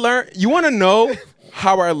want to learn? You want to know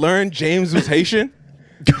how I learned James was Haitian?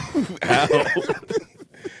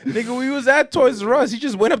 Nigga, we was at Toys R Us. He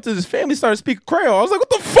just went up to his family, started speaking Creole. I was like, what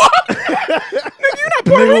the fuck? Nigga, you're not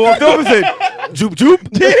Puerto Nigga Rican. walked over and said, "Joop joop,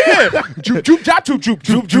 Yeah. Joop, joop, ja, joop, joop,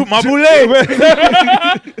 joop, joop my boule."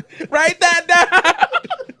 Write that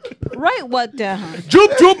down. Write what down?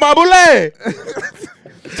 Joop, joop, my boule.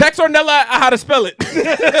 Text Ornella how to spell it.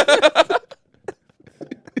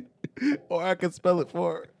 Or I can spell it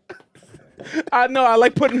for her. I know. I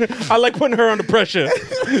like putting her under pressure.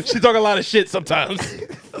 She talk a lot of shit sometimes.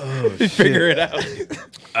 Figure it out.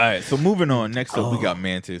 All right, so moving on. Next up, we got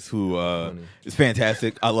Mantis, who is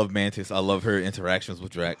fantastic. I love Mantis. I love her interactions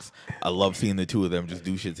with Drax. I love seeing the two of them just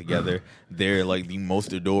do shit together. They're like the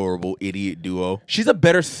most adorable idiot duo. She's a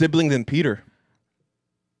better sibling than Peter.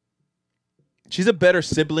 She's a better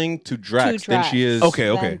sibling to Drax than she is. Okay.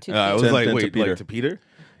 Than to I was Peter. like, Than to wait, Peter. like to Peter?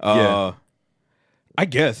 Yeah. I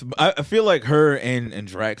guess. I feel like her and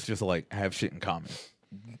Drax just like have shit in common.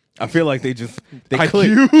 I feel like they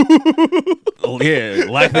click. Oh, yeah,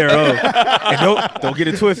 lack thereof. And don't get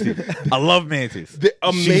it twisted. I love Mantis.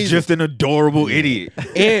 Amazing. She's just an adorable idiot.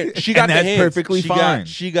 And she got And the that's hands. perfectly fine.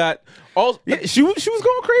 She got all. Yeah, she was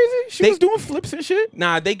going crazy. She was doing flips and shit.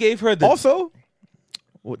 Nah, they gave her the. Also,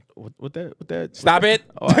 what that? Stop it.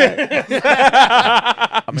 All right.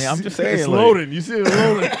 I mean, I'm just saying. It's like, loading. You see it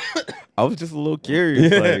loading. I was just a little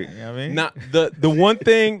curious. Like, you know what I mean? Not the one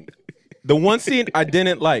thing, the one scene I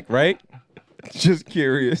didn't like. Right. Just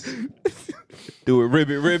curious. Do it,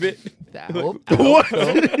 ribbit. I hope What?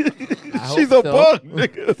 She's a so. bug,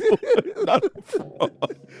 nigga. Not a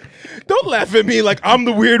frog. Don't laugh at me like I'm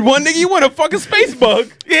the weird one, nigga. You want a fucking space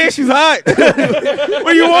bug? Yeah, she's hot.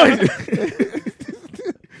 What do you want?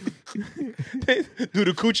 Do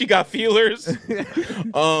the coochie got feelers?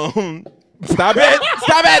 Stop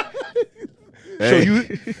it! So you,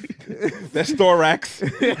 that's Thorax,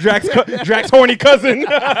 Drax horny cousin. We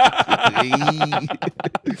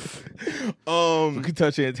can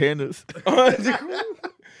touch antennas.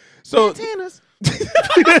 So Antennas.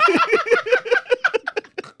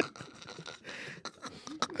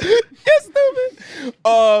 you're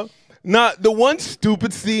stupid. Not the one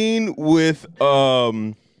stupid scene with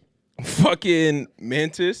fucking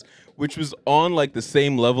Mantis, which was on like the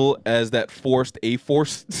same level as that forced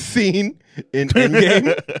A-Force scene in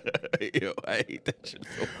Endgame. Yo, I hate that shit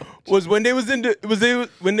so much. Was when they was in the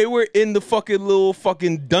when they were in the fucking little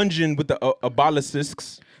fucking dungeon with the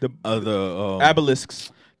obelisks, the abelisks.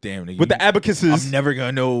 Damn, nigga, With the abacuses. I'm never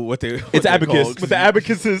gonna know what they. It's abacus. With the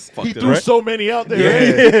abacuses. He threw so many out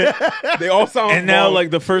there. Yeah. They all sound And now, wrong. like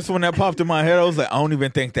the first one that popped in my head, I was like, I don't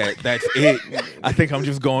even think that's it. I think I'm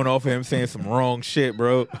just going off of him saying some wrong shit,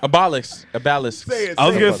 bro. Obelisk. I was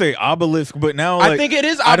gonna say obelisk, but now I like, think it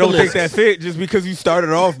is I don't think obelisk. that's it. Just because you started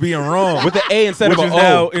off being wrong with the A instead which of is an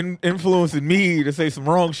now O. influencing me to say some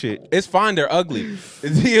wrong shit. It's fine. They're ugly.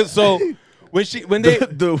 So when they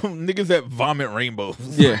The niggas that vomit rainbows.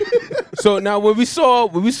 yeah. So now when we saw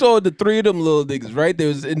the three of them little niggas, right? They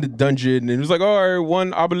was in the dungeon and it was like, all right,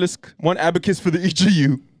 one obelisk, one abacus for the each of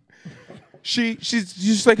you. She's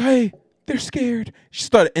just like, hey, they're scared.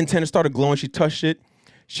 Antenna started glowing. She touched it.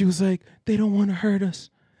 She was like, they don't want to hurt us.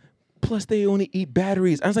 Plus, they only eat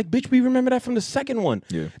batteries. I was like, bitch, we remember that from the second one.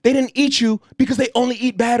 Yeah. They didn't eat you because they only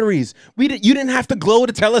eat batteries. You didn't have to glow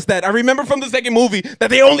to tell us that. I remember from the second movie that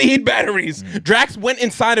they only eat batteries. Drax went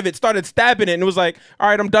inside of it, started stabbing it, and it was like, all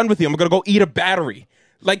right, I'm done with you. I'm going to go eat a battery.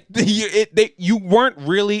 Like, you weren't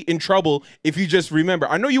really in trouble if you just remember.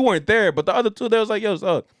 I know you weren't there, but the other two, they was like, yo,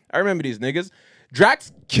 so I remember these niggas.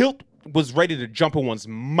 Drax was ready to jump in one's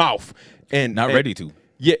mouth. Not ready to.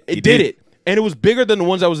 Yeah, He it did did. it. and it was bigger than the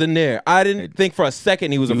ones that was in there. I didn't think for a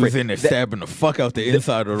second he was He afraid. was in there stabbing the fuck out the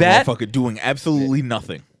inside of the that- motherfucker, doing absolutely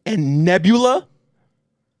nothing. And Nebula,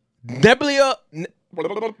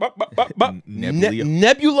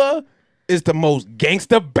 Nebula is the most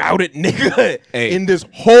gangsta about it nigga Hey. in this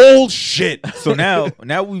whole shit. So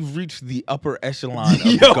now we've reached the upper echelon of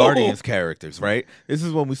the Yo. Guardians characters, right? This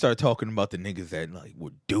is when we start talking about the niggas that like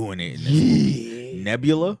were doing it. In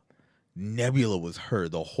this Nebula was her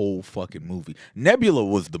the whole fucking movie. Nebula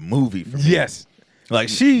was the movie for me. Yes. Like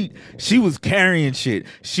she was carrying shit.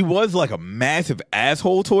 She was like a massive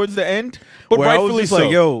asshole towards the end. But where I was rightfully just like, so.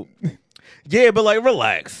 yo, yeah, but like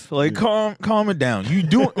relax. Like calm it down. You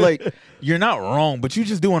do like you're not wrong, but you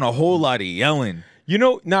just doing a whole lot of yelling. You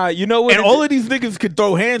know what? And all of these niggas could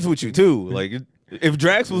throw hands with you too. Like if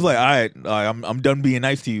Drax was like, all right, I'm done being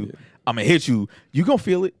nice to you. I'm gonna hit you. You gonna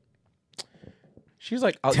feel it. She's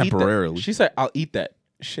like, I'll Temporarily. eat that. She said, I'll eat that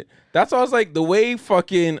shit. That's why I was like, the way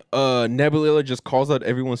fucking Nebula just calls out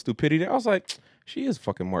everyone's stupidity. I was like, she is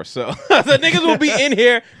fucking Marcel. The niggas will be in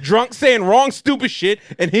here drunk saying wrong stupid shit,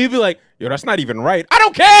 and he'd be like, yo, that's not even right. I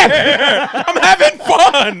don't care. I'm having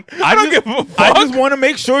fun. I don't give a fuck. I just want to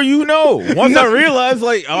make sure you know. Once I realize,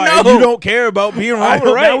 like, all right, No. you don't care about being wrong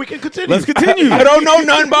or right. Now we can continue. Let's continue. I don't know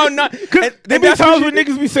nothing about nothing. There be times when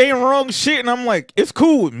niggas be saying wrong shit, and I'm like, it's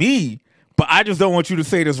cool with me, but I just don't want you to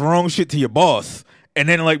say this wrong shit to your boss, and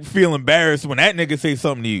then like feel embarrassed when that nigga say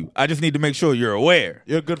something to you. I just need to make sure you're aware.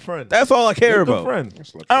 You're a good friend. That's all I care You're a about. good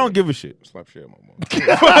friend. I don't give a shit. Slap shit, my mom.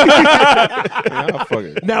 Nah, fuck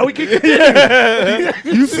it. Now we can continue.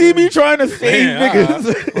 You see me trying to save Man, niggas.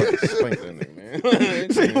 Spank that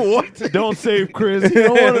nigga, man. What? Don't save Chris. You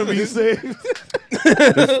don't want to be saved.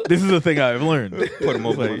 This is the thing I've learned. Put him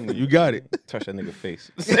over. Like, you got it. Touch that nigga face.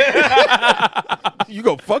 You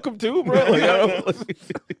go fuck him too, bro. Like, I don't,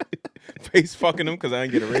 Face fucking him because I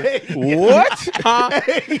didn't get a ring. what?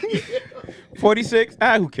 46?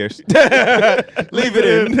 Who cares? Leave it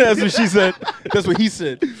in. That's what she said. That's what he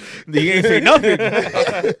said. He ain't say nothing.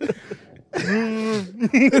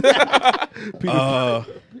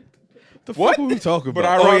 The What? fuck were we talking But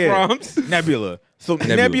about? I rock Roms. Nebula. So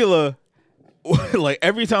Nebula, like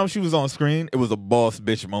every time she was on screen, it was a boss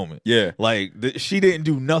bitch moment. Yeah. Like she didn't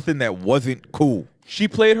do nothing that wasn't cool. She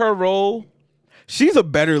played her role. She's a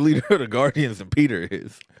better leader of the Guardians than Peter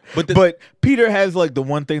is. But But Peter has like the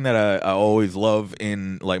one thing that I always love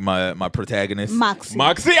in like my protagonist. Moxie.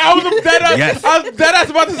 Moxie, I was dead. Yes. I was dead ass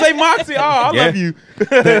about to say Moxie. Oh, I Yeah. love you.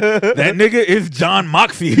 That nigga is John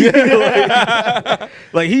Moxie.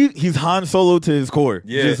 like he's Han Solo to his core.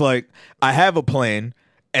 Yeah. Just like I have a plan,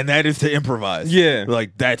 and that is to improvise. Yeah.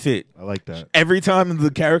 Like that's it. I like that. Every time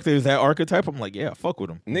the character is that archetype, I'm like, yeah, fuck with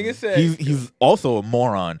him. Nigga said He's also a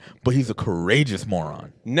moron, but he's a courageous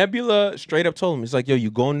moron. Nebula straight up told him, he's like, yo, you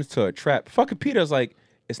going into a trap. Fucking Peter's like,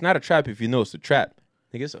 it's not a trap if you know it's a trap.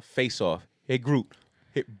 Nigga, it's a face off. Hey, Groot,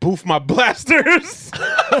 hit Boof my blasters.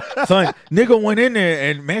 Son, nigga went in there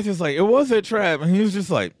and man just like, it was a trap. And he was just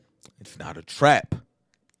like, it's not a trap.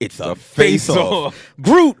 It's a face off.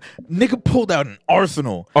 Groot, nigga pulled out an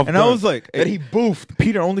arsenal. Of And I guns was like, that he boofed.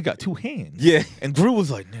 Peter only got 2 hands. Yeah. And Groot was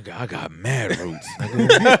like, nigga, I got mad roots.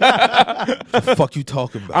 Nigga. The fuck you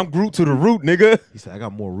talking about? I'm Groot to the root, nigga. He said, I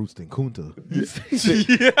got more roots than Kunta.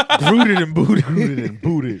 Grooted and booted. Rooted and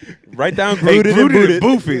booted. Write down Hey, Grooted and Grooted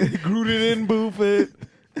booted. and boofing. Rooted and boofed.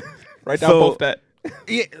 Write down So- both that.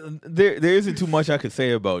 Yeah, there isn't too much I could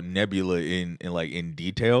say about Nebula in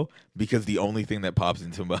detail because the only thing that pops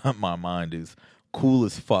into my mind is cool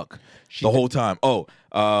as fuck the whole time.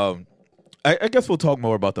 I guess we'll talk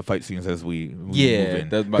more about the fight scenes as we move in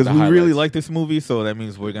that's about because the we really highlights. like this movie, so that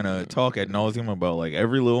means we're gonna talk ad nauseum about like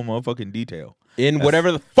every little motherfucking detail. In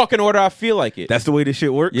whatever the fucking order I feel like it. That's the way this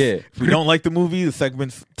shit works. Yeah. If we don't like the movie, the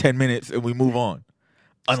segment's 10 minutes and we move on.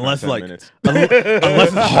 Unless 10 like minutes. unless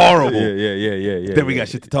it's horrible. Yeah. Then we got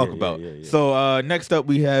shit to talk about. So next up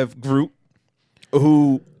we have Groot,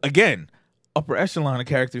 who again, upper echelon of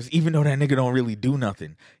characters, even though that nigga don't really do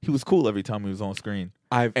nothing. He was cool every time he was on screen.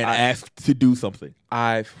 Asked to do something.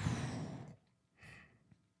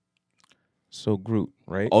 So Groot,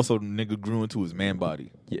 right? Also, nigga grew into his man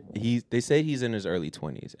body. Yeah, they say he's in his early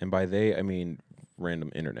 20s, and by they I mean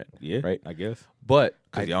random internet. Yeah, right. I guess. But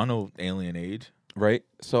Because y'all know alien age. right.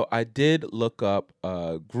 So I did look up.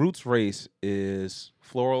 Groot's race is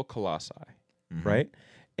floral colossi, right?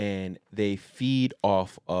 And they feed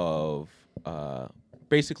off of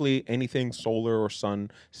basically anything solar or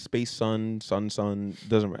sun, space, sun,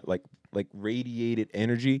 doesn't matter. Like radiated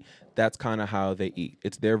energy. That's kind of how they eat.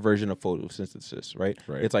 It's their version of photosynthesis, right?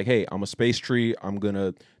 It's like, hey, I'm a space tree. I'm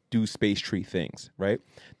gonna do space tree things, right?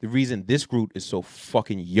 The reason this Groot is so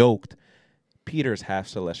fucking yoked Peter's half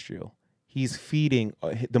celestial. He's feeding.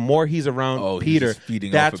 The more he's around Oh, he's Peter, just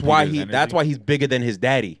feeding that's off of why Peter's he. energy? That's why he's bigger than his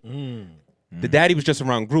daddy. The daddy was just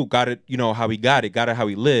around Groot. Got it. You know how he got it. Got it how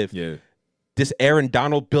he lived. Yeah. This Aaron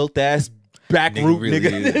Donald built ass back Nigga root really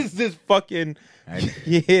nigga. is. This fucking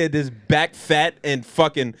this back fat and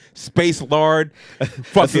fucking space lard.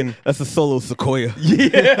 Fucking That's a solo Sequoia. yeah.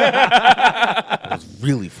 That was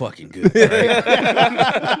really fucking good.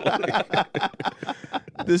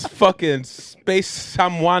 This fucking space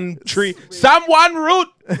someone tree. Someone root.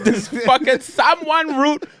 This fucking someone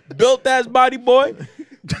root built ass body boy.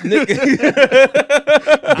 Nigga.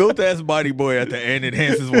 Built ass body boy at the end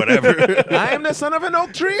enhances whatever. I am the son of an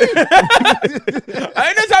oak tree.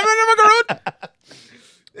 I know someone of a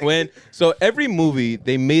Groot. So every movie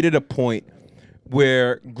they made it a point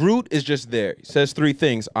where Groot is just there. He says three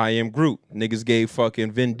things. I am Groot. Niggas gave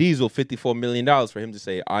fucking Vin Diesel $54 million for him to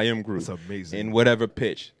say I am Groot. That's amazing. In whatever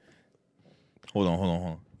pitch. Hold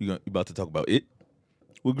on. You about to talk about it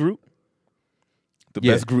with Groot? The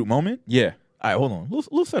Yeah. best Groot moment? Yeah. All right, hold on.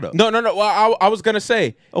 Little setup. No. Well, I was gonna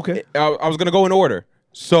say. Okay. I was gonna go in order.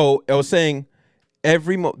 So I was saying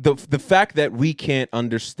the fact that we can't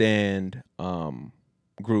understand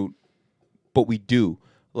Groot, but we do.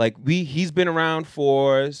 Like he's been around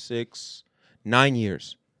for 9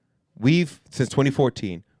 years. Since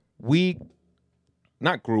 2014. We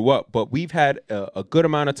not grew up, but we've had a good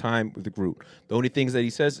amount of time with the Groot. The only things that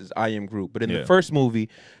he says is I am Groot. But in the first movie,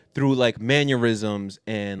 through like mannerisms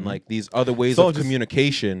and like these other ways of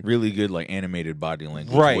communication. Really good like animated body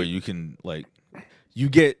language. Right. Where you can like you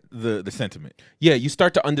get the sentiment. Yeah, you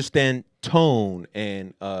start to understand tone,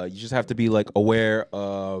 and you just have to be like aware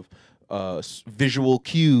of visual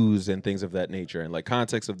cues and things of that nature, and like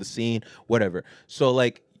context of the scene, whatever. So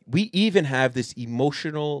like we even have this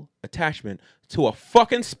emotional attachment to a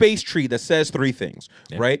fucking space tree that says three things,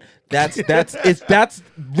 right? That's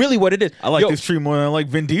really what it is. I like this tree more than I like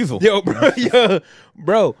Vin Diesel.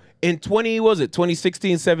 Bro, in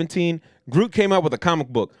 2016, 17, Groot came out with a comic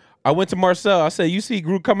book. I went to Marcel. I said, "You see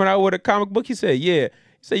Groot coming out with a comic book?" He said, "Yeah." He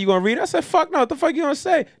said, "You gonna read it?" I said, "Fuck no, what the fuck you gonna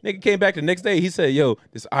say?" Nigga came back the next day. He said, "Yo,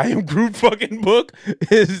 this I Am Groot fucking book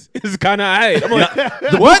is kind of aight." I'm like,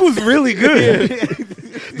 The book was really good.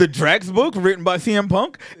 The Drax book written by CM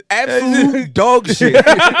Punk, absolute dog shit.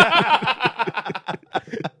 But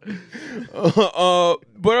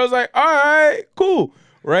I was like, all right, cool,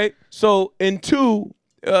 right? So in two,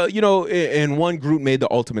 in one, Groot made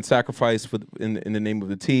the ultimate sacrifice in the name of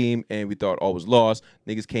the team, and we thought all was lost.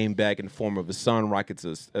 Niggas came back in the form of his son. Rocket's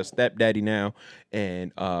a stepdaddy now,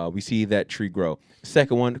 and we see that tree grow.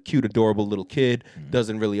 Second one, cute, adorable little kid,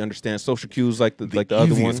 doesn't really understand social cues like the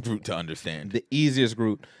other one. Groot to understand. The easiest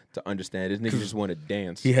Groot to understand. This nigga just want to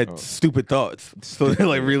dance. He had stupid thoughts, so they're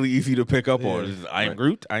like really easy to pick up on. I am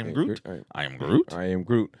Groot. I am Groot. I am Groot. I am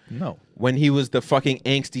Groot. No. When he was the fucking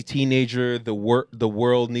angsty teenager, the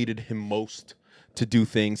world needed him most to do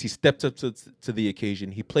things. He stepped up to the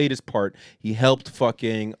occasion. He played his part. He helped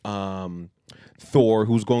fucking Thor,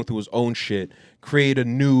 who's going through his own shit, create a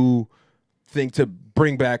new thing to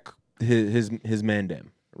bring back his mandem,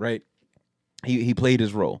 right? He played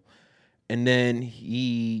his role. And then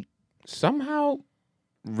he somehow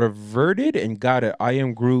reverted and got a I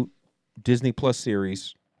Am Groot Disney Plus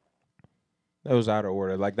series. That was out of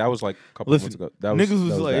order. Like that was like a couple months ago. Niggas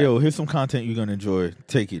was like, "Yo, here's some content you're gonna enjoy.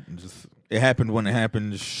 Take it." And just it happened when it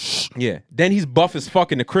happened. Yeah. Then he's buff as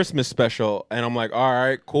fuck in the Christmas special, and I'm like, all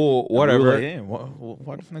right, cool, whatever. Like, damn,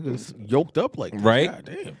 why this nigga's yoked up like this? Right? God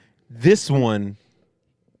damn. This one,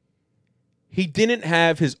 he didn't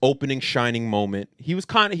have his opening shining moment. He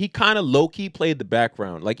kind of low key played the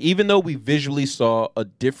background. Like even though we visually saw a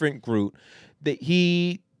different Groot,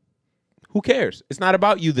 who cares? It's not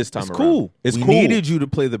about you this time around. Cool. It's we cool. needed you to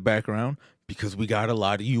play the background because we got a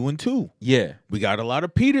lot of you in 2. Yeah. We got a lot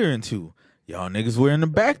of Peter in 2. Y'all niggas were in the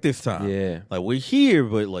back this time. Yeah. Like we're here,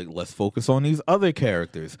 but like let's focus on these other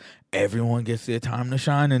characters. Everyone gets their time to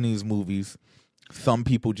shine in these movies. Some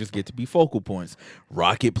people just get to be focal points.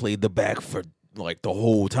 Rocket played the back for like the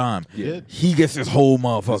whole time. Yeah. He gets his whole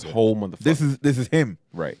motherfucker. His whole motherfucker. This is him.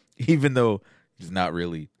 Right. Even though he's not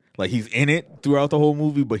really like he's in it throughout the whole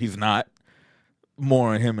movie, but he's not.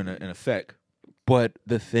 More on him in a sec. But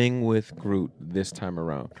the thing with Groot this time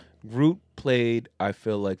around, Groot played, I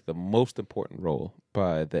feel like, the most important role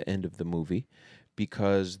by the end of the movie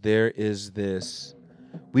because there is this.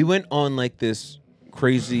 We went on like this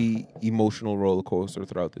crazy emotional roller coaster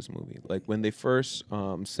throughout this movie. Like when they first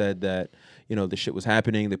said that, the shit was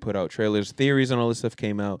happening, they put out trailers, theories, and all this stuff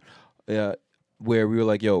came out. where we were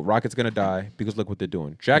like, yo, Rocket's gonna die because look what they're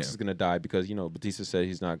doing. Jax Yeah. is gonna die because Batista said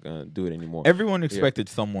he's not gonna do it anymore. Everyone expected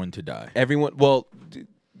someone to die. Everyone, well,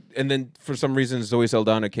 and then for some reason Zoe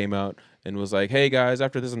Saldana came out and was like, "Hey guys,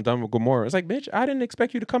 after this I'm done with Gamora." It's like, bitch, I didn't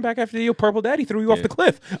expect you to come back after your purple daddy threw you off the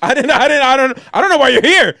cliff. I don't know why you're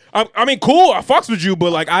here. I mean, cool, I fucks with you,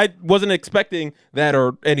 but like I wasn't expecting that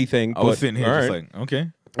or anything. I was sitting here just like, okay,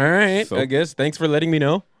 all right, So- I guess thanks for letting me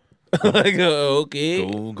know. Like, okay,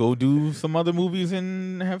 go do some other movies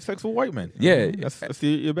and have sex with white men. Yeah. That's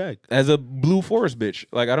your bag. as a Blue Forest bitch,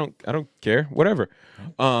 like I don't care, whatever.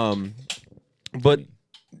 But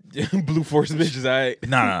Blue Forest bitch is I.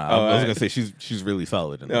 No. I was I- gonna say she's really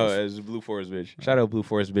solid in No, those. as a Blue Forest bitch. Shout out Blue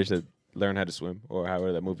Forest bitch that learned how to swim or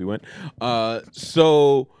however that movie went.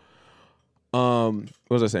 What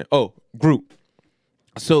was I saying? Oh, Groot.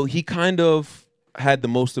 So he kind of had the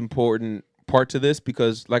most important part to this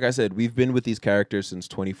because, like I said, we've been with these characters since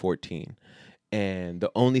 2014. And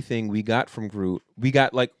the only thing we got from Groot, we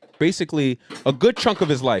got like basically a good chunk of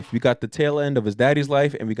his life. We got the tail end of his daddy's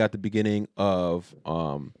life, and we got the beginning of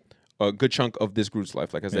a good chunk of this Groot's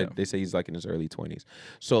life. Like I said, they say he's like in his early 20s.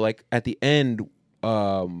 So like at the end,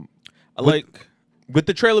 with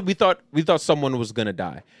the trailer, we thought someone was gonna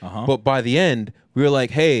die, but by the end, we were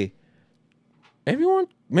like, hey, everyone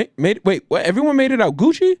everyone made it out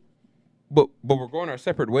Gucci. But we're going our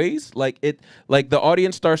separate ways. Like the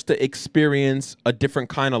audience starts to experience a different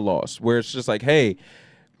kind of loss, where it's just like, hey,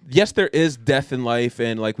 yes, there is death in life,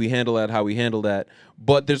 and like we handle that how we handle that.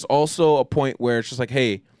 But there's also a point where it's just like,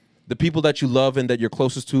 hey, the people that you love and that you're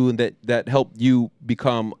closest to and that help you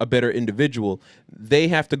become a better individual, they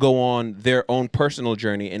have to go on their own personal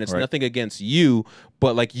journey, and it's nothing against you,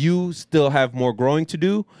 but like you still have more growing to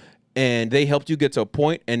do, and they helped you get to a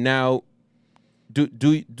point, and now. Do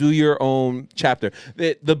your own chapter.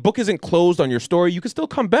 The book isn't closed on your story. You can still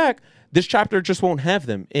come back. This chapter just won't have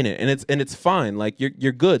them in it, and it's fine. Like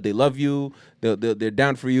you're good. They love you. They're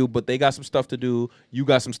down for you, but they got some stuff to do. You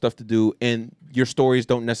got some stuff to do, and your stories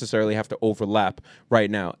don't necessarily have to overlap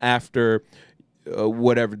right now. After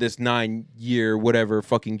whatever this 9-year whatever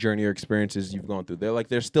fucking journey or experiences you've gone through,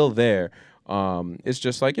 they're still there. It's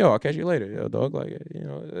just like, yo, I'll catch you later, yo, dog. Like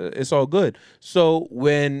it's all good. So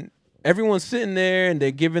when everyone's sitting there and they're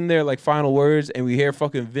giving their like final words, and we hear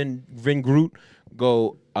fucking Vin Groot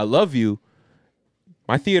go, "I love you."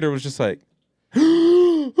 My theater was just like,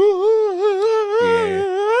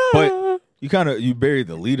 But you buried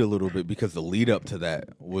the lead a little bit because the lead up to that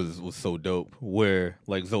was so dope. Where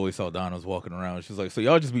like Zoe Saldana's walking around, she's like, "So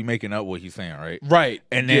y'all just be making up what he's saying, right?" right.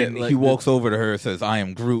 And then Yeah, like he walks over to her and says, "I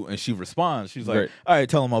am Groot," and she responds. She's like, Right. "All right,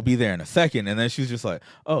 tell him I'll be there in a second." And then she's just like,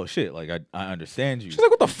 "Oh shit, like I understand you." She's like,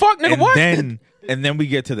 "What the fuck, nigga? and What?" then we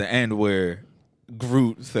get to the end where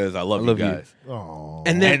Groot says, "I love love you you." guys,"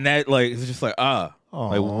 And then and that like it's just like like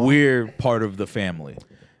we're part of the family.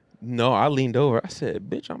 no, I leaned over. I said,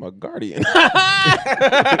 "Bitch, I'm a guardian.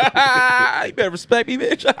 You better respect me,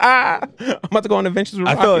 bitch. I'm about to go on adventures with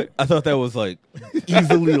Rocket." I thought that was like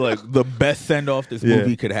easily like the best send off this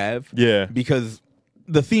movie could have. Yeah. Because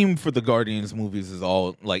the theme for the Guardians movies is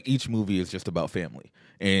all like each movie is just about family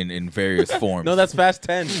in various forms. No, that's Fast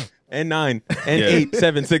 10 and 9 and 8,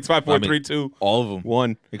 7, 6, 5, 4, 3, 2, all of them.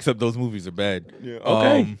 1. Except those movies are bad. Yeah,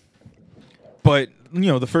 okay. But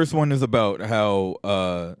the first one is about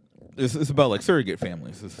how it's about like surrogate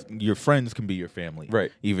families. Your friends can be your family, Right.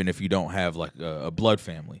 Even if you don't have like a blood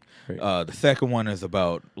family. Right. The second one is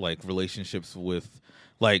about like relationships with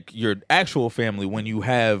like your actual family when you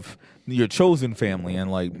have your chosen family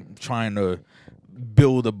and like trying to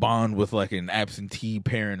build a bond with like an absentee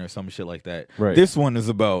parent or some shit like that. Right. This one is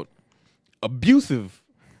about abusive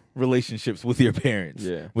relationships with your parents,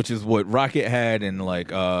 Yeah. which is what Rocket had, and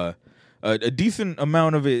like a decent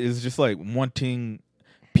amount of it is just like wanting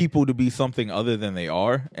people to be something other than they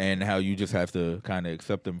are, and how you just have to kind of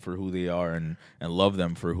accept them for who they are and love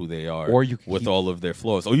them for who they are, Or you can with keep- all of their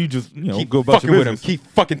flaws, or you just Keep go about fucking your with him. business. Keep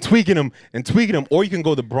fucking tweaking him and tweaking him. Or you can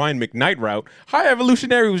go the Brian McKnight route. High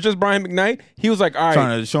Evolutionary was just Brian McKnight. He was like, all right.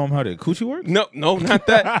 Trying to show them how the coochie works. No, not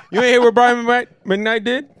that. You ain't hear what Brian McKnight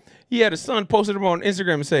did? He had a son, posted him on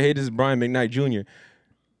Instagram and said, "Hey, this is Brian McKnight Jr."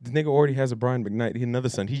 The nigga already has a Brian McKnight. He had another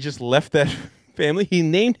son. He just left that family. He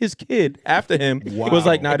named his kid after him. Wow. Was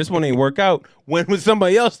like, nah, this one ain't work out. When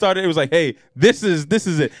somebody else started, it was like, hey, this is it.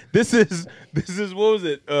 This is what was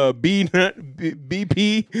it?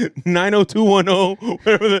 BP 90210,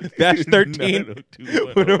 whatever the dash 13,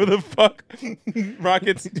 whatever the fuck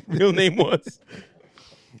Rocket's real name was.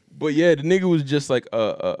 But yeah, the nigga was just like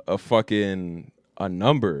a fucking a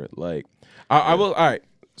number. Like I will. All right.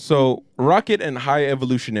 So Rocket and High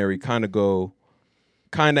Evolutionary kind of go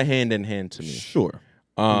kind of hand in hand to me. Sure.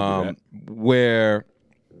 Where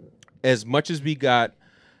as much as we got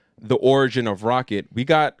the origin of Rocket, we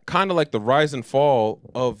got kind of like the rise and fall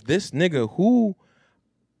of this nigga who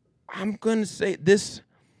I'm going to say this.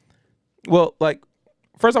 Well, like,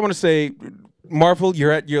 first I want to say, Marvel,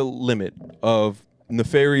 you're at your limit of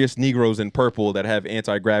nefarious Negroes in purple that have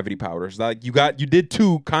anti-gravity powders. Like, you did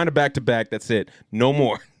 2 kind of back to back. That's it. No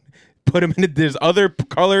more. Put them in. There's other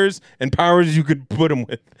colors and powers you could put them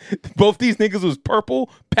with. Both these niggas was purple,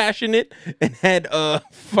 passionate, and had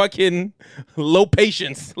fucking low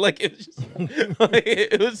patience. Like it was, just, like,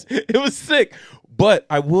 it was sick. But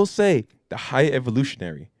I will say the High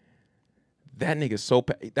Evolutionary. That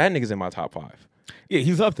nigga's in my top 5. Yeah,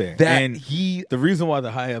 he's up there. And the reason why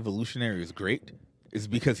the High Evolutionary is great is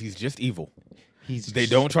because he's just evil. They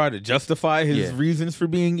don't try to justify his reasons for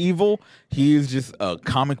being evil. He is just a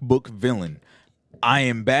comic book villain. I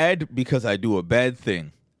am bad because I do a bad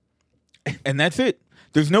thing. And that's it.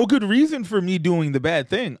 There's no good reason for me doing the bad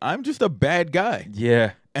thing. I'm just a bad guy.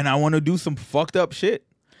 Yeah. And I want to do some fucked up shit.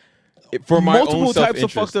 For my multiple own types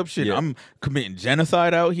of fucked up shit. Yeah. I'm committing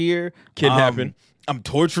genocide out here. Kidnapping. I'm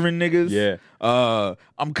torturing niggas. Yeah.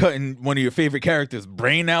 I'm cutting one of your favorite characters'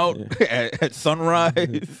 brain out at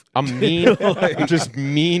sunrise. I'm mean. I'm just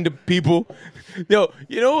mean to people. Yo,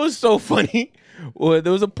 you know what's so funny? Well,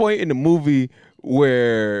 there was a point in the movie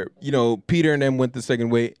where, you know, Peter and them went the second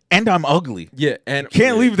way. And I'm ugly. Yeah. And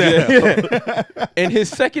Can't leave that out. And his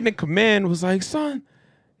second in command was like, son,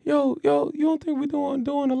 yo, you don't think we're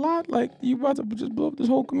doing a lot? Like, you about to just blow up this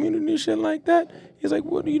whole community and shit like that? He's like,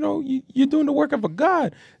 what, you're doing the work of a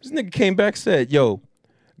god. This nigga came back, said, yo,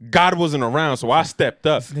 God wasn't around, so I stepped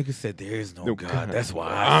up. This nigga said, there is no God. That's why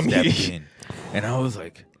I stepped in. And I was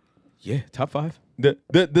like, yeah, top 5.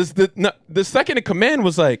 The second in command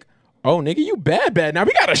was like, oh, nigga, you bad. Now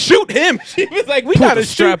we gotta shoot him. She was like, we gotta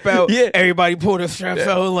strap out. Yeah. Everybody pulled the straps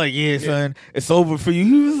out. Like, yeah, son, it's over for you.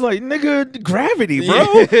 He was like, nigga, gravity,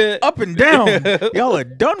 bro. Yeah. Up and down. Y'all are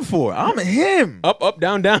done for. I'm him. Up,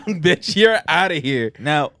 down, bitch. You're out of here.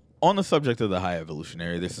 Now, on the subject of the High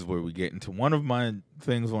Evolutionary, this is where we get into one of my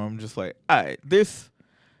things where I'm just like, all right, this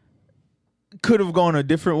could have gone a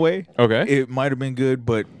different way. Okay. It might have been good,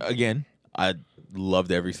 but again, I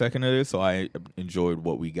loved every second of this, so I enjoyed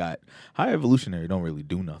what we got. High Evolutionary don't really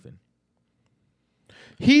do nothing.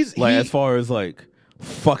 As far as like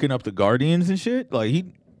fucking up the Guardians and shit, like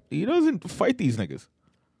he doesn't fight these niggas.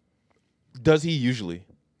 Does he usually?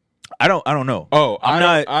 I don't know. Oh,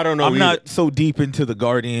 I don't know. I'm not so deep into the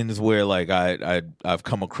Guardians where like I've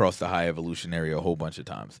come across the High Evolutionary a whole bunch of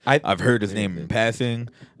times. I've heard his name in passing.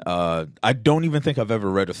 I don't even think I've ever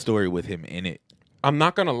read a story with him in it. I'm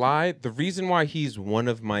not gonna lie. The reason why he's one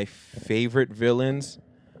of my favorite villains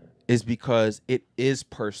is because it is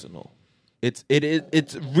personal. It's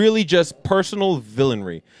really just personal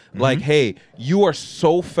villainry. Mm-hmm. Like, hey, you are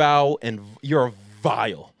so foul and you're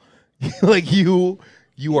vile. Like you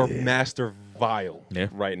are master vile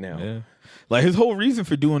right now. Yeah. Like his whole reason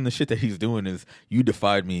for doing the shit that he's doing is you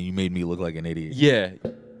defied me and you made me look like an idiot. Yeah.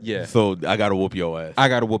 Yeah. So I gotta whoop your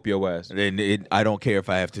ass. And I don't care if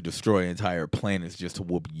I have to destroy entire planets just to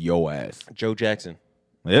whoop your ass. Joe Jackson.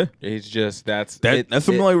 Yeah. It's just that's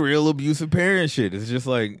some like real abusive parent shit. It's just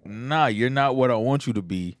like, nah, you're not what I want you to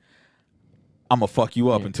be. I'm gonna fuck you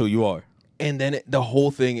up until you are. And then the whole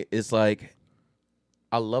thing is like,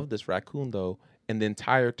 I love this raccoon though, and the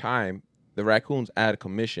entire time the raccoon's out of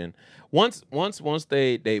commission. Once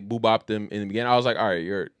they boobopped them in the beginning, I was like, all right,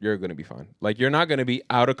 you're gonna be fine. Like you're not gonna be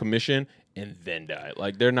out of commission and then die.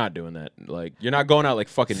 Like they're not doing that. Like you're not going out like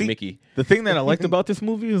fucking Mickey. The thing that I liked about this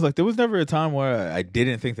movie is like there was never a time where I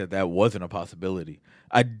didn't think that wasn't a possibility.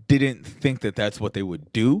 I didn't think that that's what they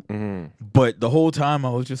would do. Mm-hmm. But the whole time I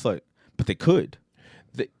was just like, but they could.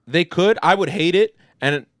 They could. I would hate it.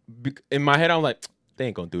 And in my head, I'm like, they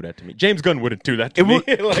ain't gonna do that to me. James Gunn wouldn't do that to me.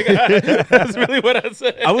 That's really what I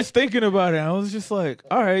said. I was thinking about it. I was just like,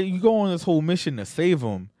 all right, you go on this whole mission to save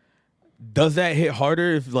him. Does that hit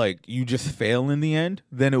harder if like you just fail in the end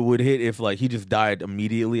than it would hit if like he just died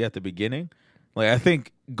immediately at the beginning? Like I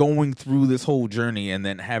think going through this whole journey and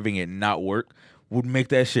then having it not work would make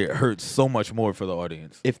that shit hurt so much more for the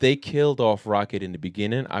audience. If they killed off Rocket in the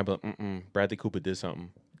beginning, I'd be like, Bradley Cooper did something.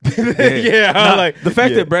 Like the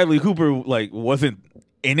fact that Bradley Cooper like wasn't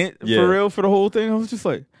in it for real for the whole thing, I was just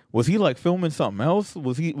like, was he like filming something else?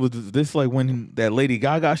 Was this like when that Lady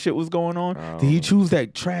Gaga shit was going on? Did he choose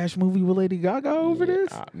that trash movie with Lady Gaga over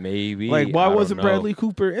this? Maybe. Like why wasn't Bradley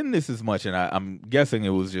Cooper in this as much? And I'm guessing it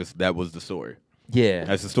was just that was the story. Yeah.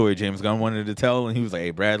 That's the story James Gunn wanted to tell, and he was like,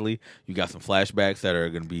 hey, Bradley, you got some flashbacks that are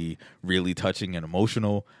going to be really touching and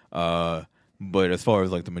emotional. But as far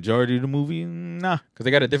as like the majority of the movie, nah. Because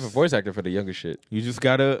they got a different voice actor for the younger shit. You just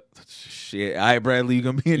gotta shit. All right, Bradley, you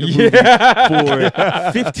gonna be in the movie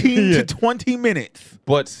for 15 to 20 minutes.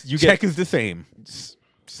 But you Check get is the same.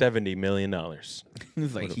 $70 million.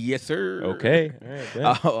 He's like, yes, sir. Okay. All right,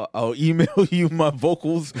 bet. I'll email you my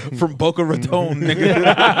vocals from Boca Raton,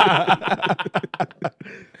 nigga.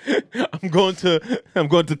 I'm going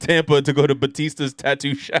to Tampa to go to Batista's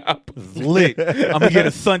tattoo shop. Lit. I'm gonna get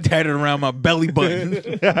a sun tatted around my belly button.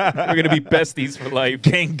 We're gonna be besties for life.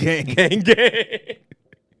 Gang, gang. Gang, gang.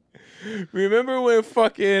 Remember when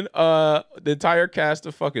fucking the entire cast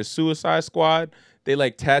of fucking Suicide Squad, they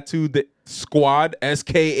like tattooed the squad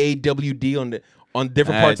SKAWD on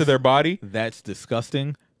different parts of their body? That's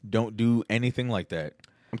disgusting. Don't do anything like that.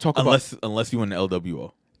 I'm talking unless you in the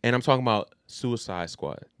LWO. And I'm talking about Suicide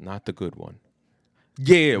Squad, not the good one.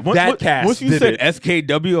 Yeah, cast. Once you did said it.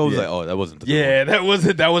 SKW, I was like, oh, that wasn't the good one.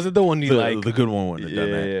 That wasn't the one you like. The good one wouldn't have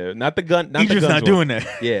done that. Yeah, not the gun. Not He's the just guns not one. doing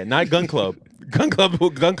that. Yeah, not Gun Club. Gun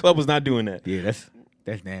Club was not doing that. Yeah, that's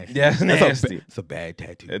nasty. Yeah, that's nasty. It's a bad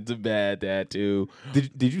tattoo. It's a bad tattoo.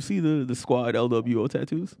 Did you see the squad LWO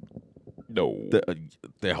tattoos? No.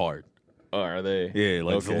 They're hard. Oh, are they? Yeah,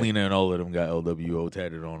 like Okay. Selena and all of them got LWO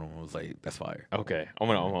tatted on them. I was like, that's fire. Okay, I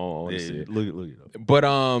want to see it. Look it up. But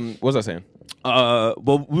what was I saying?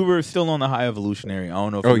 Well, we were still on the High Evolutionary. I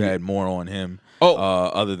don't know if we had more on him.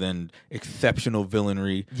 Other than exceptional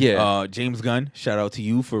villainry. Yeah. James Gunn, shout out to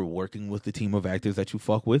you for working with the team of actors that you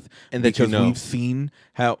fuck with, and that because we've seen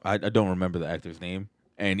how I don't remember the actor's name,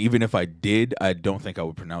 and even if I did, I don't think I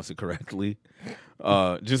would pronounce it correctly.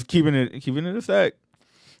 Just keeping it a sec.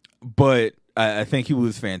 But I think he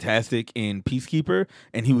was fantastic in Peacekeeper,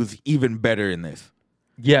 and he was even better in this.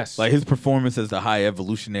 Yes. Like, his performance as the High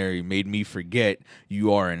Evolutionary made me forget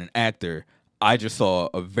you are an actor. I just saw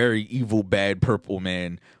a very evil, bad purple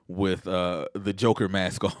man with the Joker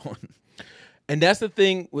mask on. And that's the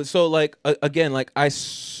thing. So, like, again, like, I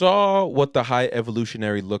saw what the High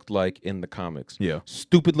Evolutionary looked like in the comics. Yeah.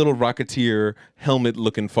 Stupid little Rocketeer,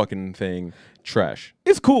 helmet-looking fucking thing. Trash.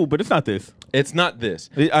 It's cool, but it's not this. It's not this.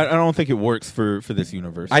 I don't think it works for this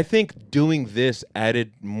universe. I think doing this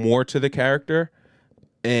added more to the character,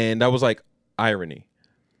 and that was, like, irony.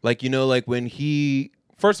 Like, you know, like, when he...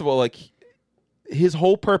 First of all, like, his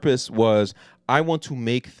whole purpose was, I want to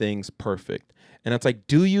make things perfect. And it's like,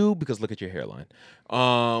 do you? Because look at your hairline.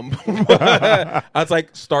 I was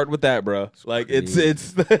like, start with that, bro. Like, it's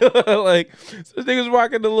like, this nigga's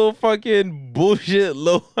rocking the little fucking bullshit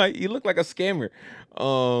low. He looked like a scammer.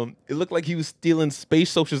 It looked like he was stealing space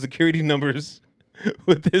social security numbers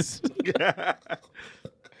with this.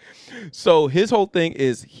 So his whole thing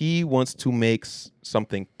is he wants to make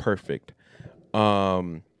something perfect.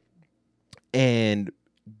 And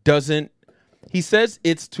doesn't. He says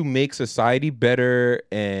it's to make society better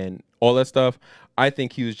and all that stuff. I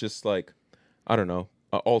think he was just like, I don't know,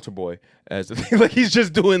 an altar boy as the thing. Like, he's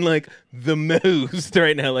just doing like the moves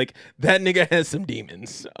right now. Like, that nigga has some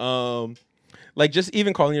demons. Like, just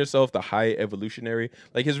even calling yourself the High Evolutionary.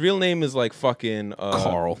 Like, his real name is like fucking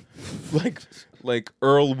Carl. Like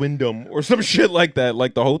Earl Wyndham or some shit like that.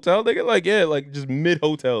 Like the hotel nigga. Like, yeah, like just mid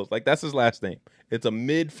hotels. Like, that's his last name. It's a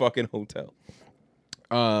mid fucking hotel.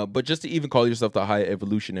 But just to even call yourself the High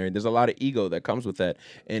Evolutionary, there's a lot of ego that comes with that.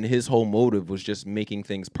 And his whole motive was just making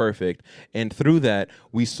things perfect. And through that,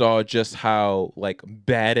 we saw just how like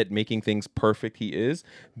bad at making things perfect he is.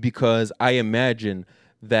 Because I imagine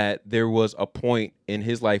that there was a point in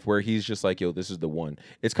his life where he's just like, yo, this is the one.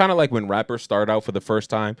 It's kind of like when rappers start out for the first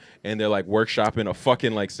time and they're like workshopping a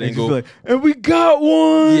fucking like single. Like, and we got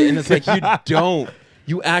one. Yeah, and it's like, you don't.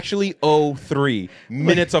 You actually owe 3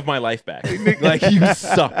 minutes of my life back. Like, you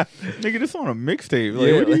suck. Nigga, this on a mixtape. Like,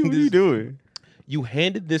 Yeah, what are you doing? You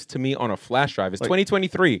handed this to me on a flash drive. It's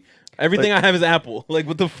 2023. Everything I have is Apple. Like,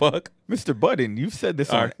 what the fuck? Mr. Button, you've said this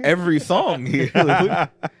on every song here.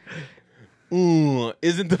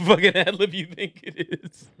 Isn't the fucking ad-lib you think it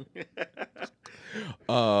is?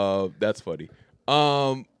 That's funny.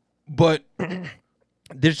 But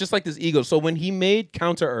there's just like this ego. So when he made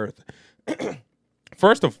Counter-Earth...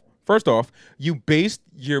 First off, you based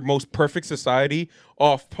your most perfect society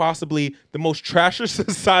off possibly the most trasher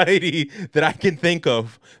society that I can think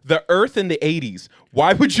of. The Earth in the 80s.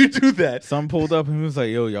 Why would you do that? Some pulled up and he was like,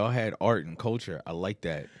 yo, y'all had art and culture. I like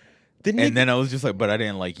that. Then I was just like, but I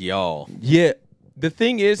didn't like y'all. Yeah. The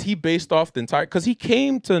thing is, he based off the entire... Because he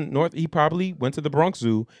came to he probably went to the Bronx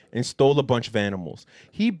Zoo and stole a bunch of animals.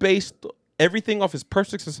 He based everything off his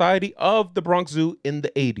perfect society of the Bronx Zoo in the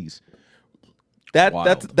 80s.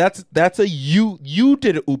 That's a you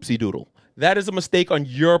did an oopsie doodle. That is a mistake on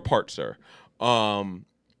your part, sir.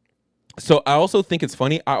 So I also think it's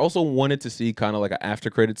funny. I also wanted to see kind of like an after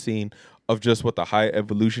credit scene of just what the High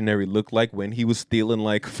Evolutionary looked like when he was stealing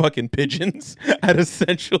like fucking pigeons at a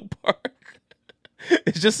Central Park.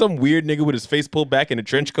 It's just some weird nigga with his face pulled back in a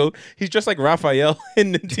trench coat. He's just like Raphael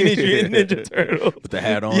in the Teenage Mutant Ninja Turtles. With the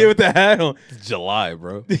hat on. Yeah, with the hat on. It's July,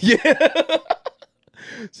 bro. Yeah.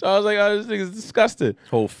 So I was like, oh, this thing is disgusting.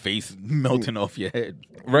 Whole face melting off your head.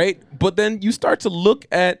 Right? But then you start to look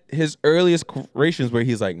at his earliest creations where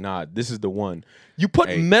he's like, nah, this is the one. You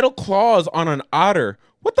put metal claws on an otter.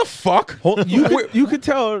 What the fuck? You could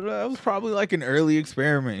tell that was probably like an early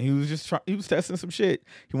experiment. He was just he was testing some shit.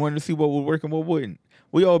 He wanted to see what would work and what wouldn't.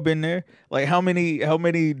 We all been there. Like how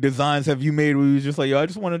many designs have you made where you was just like, yo, I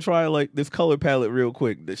just want to try like this color palette real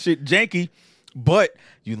quick. The shit janky, but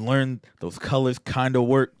you learn those colors kind of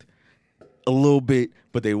worked a little bit,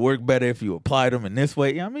 but they work better if you apply them in this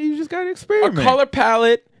way. I mean, you just got to experiment. A color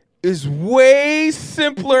palette is way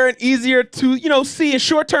simpler and easier to, see in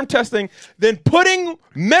short-term testing than putting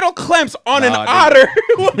metal clamps on an otter.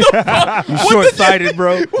 What the fuck? You short-sighted,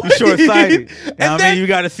 bro. You short-sighted. I mean, you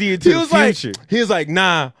got to see it to the future. He was like,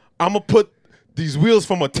 nah, I'm going to put these wheels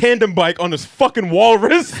from a tandem bike on this fucking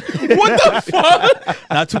walrus. What the fuck?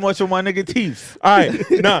 Not too much on my nigga teeth. All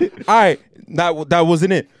right. That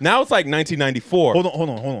wasn't it. Now it's like 1994. Hold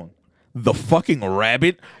on. The fucking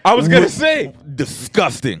rabbit. I was gonna say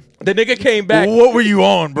disgusting. The nigga came back. What were you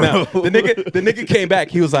on, bro? No, the nigga came back.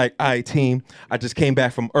 He was like, "All right, team. I just came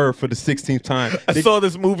back from Earth for the 16th time. I saw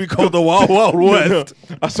this movie called The Wild Wild West.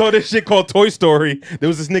 I saw this shit called Toy Story. There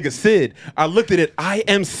was this nigga Sid. I looked at it. I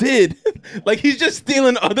am Sid. Like he's just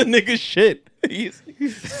stealing other niggas' shit. He's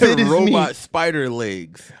Sid is robot me. Spider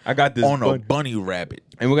legs. I got this on a bunny rabbit.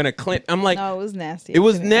 And we're gonna clamp. I'm like, no, it was nasty. It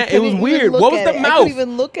was it was weird. What was the mouth? I couldn't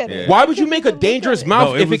even look at it. Why would you make a dangerous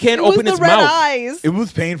mouth if it can't open its mouth? Eyes. It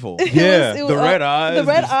was painful. Yeah, the red eyes. The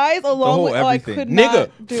red eyes along with I could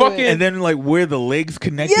not do fucking it. And then like where the legs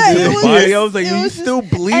connected to the body, I was like, you still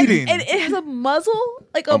bleeding. And it has a muzzle,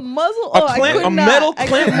 like a muzzle. A metal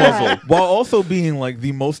clamp muzzle, while also being like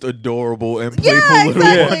the most adorable and playful little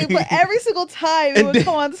exactly. But every single time it would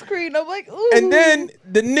come on screen, I'm like, ooh. And then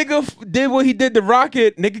the nigga did what he did to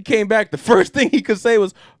Rocket. Nigga came back. The first thing he could say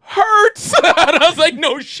was hurts. And I was like,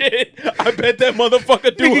 no shit. I bet that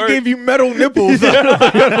motherfucker do hurt. He gave you metal nipples.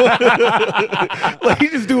 Like he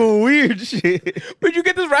just doing weird shit. Where'd you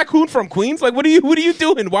get this raccoon from, Queens? Like what are you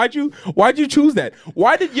doing? Why'd you choose that?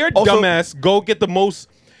 Why did your dumbass go get the most?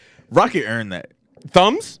 Rocket earned that.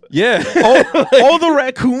 Thumbs? Yeah. All the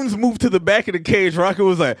raccoons moved to the back of the cage. Rocket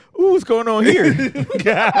was like, ooh, what's going on here? This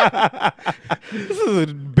is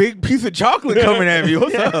a big piece of chocolate coming at me.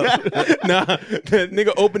 What's up? Nah, the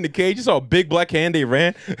nigga opened the cage. He saw a big black hand. They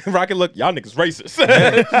ran. Rocket looked, y'all niggas racist. He's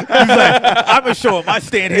like, I've been showing my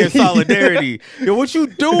stand here solidarity. Yo, what you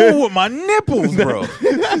doing with my nipples, bro?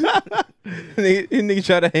 He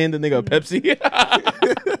tried to hand the nigga a Pepsi.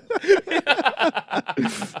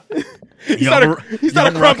 He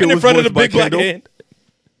started crumping in front of the big black hand.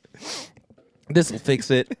 This will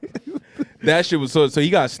fix it. That shit was so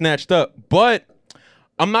he got snatched up. But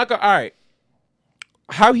I'm not gonna. All right,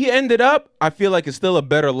 how he ended up, I feel like it's still a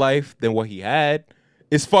better life than what he had.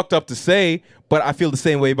 It's fucked up to say, but I feel the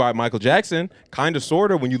same way about Michael Jackson. Kind of,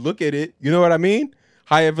 sort of, when you look at it. You know what I mean?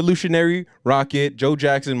 High Evolutionary, Rocket, Joe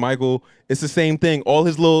Jackson, Michael. It's the same thing. All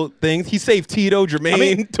his little things. He saved Tito,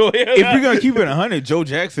 Jermaine, Toya. If you're going to keep it 100, Joe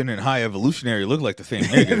Jackson and High Evolutionary look like the same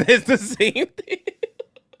nigga. It's the same thing.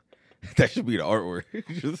 That should be the artwork.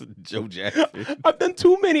 Just Joe Jackson. I've done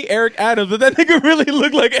too many Eric Adams, but that nigga really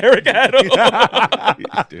looked like Eric Adams.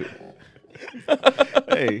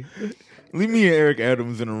 Hey. Leave me and Eric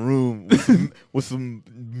Adams in a room with some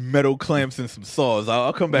metal clamps and some saws.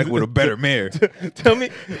 I'll come back with a better mare. Tell me.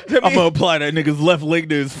 I'm going to apply that nigga's left leg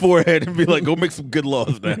to his forehead and be like, go make some good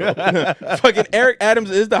laws now. Fucking Eric Adams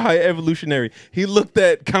is the High Evolutionary. He looked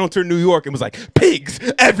at Counter New York and was like, pigs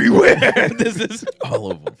everywhere. This is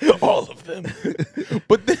all of them. All of them.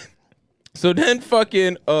 But then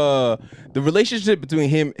fucking the relationship between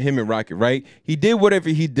him and Rocket, right? He did whatever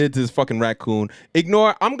he did to this fucking raccoon.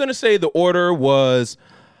 I'm gonna say the order was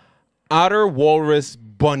otter, walrus,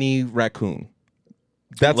 bunny, raccoon.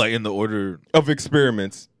 That's like in the order of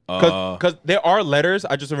experiments. Because there are letters.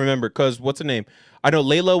 I just remember because what's the name? I know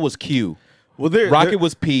Layla was Q. Well, Rocket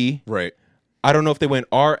was P. Right. I don't know if they went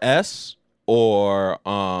RS or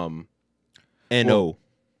NO. Well,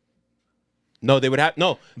 no, they would have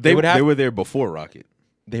They were there before Rocket.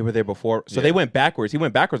 They were there before, so they went backwards. He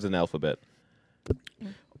went backwards in the alphabet.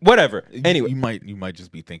 Whatever. Anyway, you might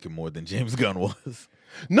just be thinking more than James Gunn was.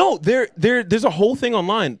 no, there's a whole thing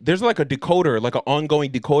online. There's like a decoder, like an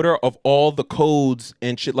ongoing decoder of all the codes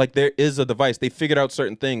and shit. Like there is a device. They figured out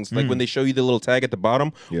certain things. Like when they show you the little tag at the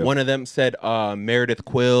bottom, one of them said Meredith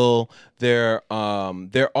Quill. There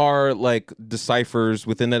are like deciphers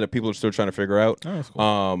within that people are still trying to figure out. Oh, that's cool.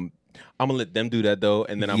 I'm gonna let them do that though,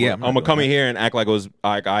 and then I'm Yeah, gonna come in here and act like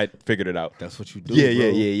I figured it out. That's what you do.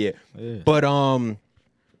 Yeah. But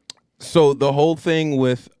so the whole thing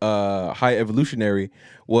with High Evolutionary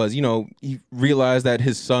was, he realized that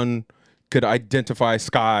his son could identify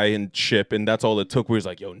sky and ship, and that's all it took. Where he's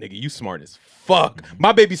like, "Yo, nigga, you smart as fuck.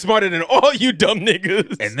 My baby's smarter than all you dumb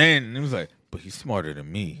niggas." And then it was like, but he's smarter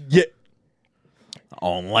than me. Yeah. I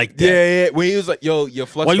don't like that. Yeah. When he was like, "Yo, your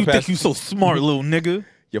flux Why you capacitor, think you so smart, little nigga?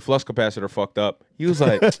 your flux capacitor fucked up." He was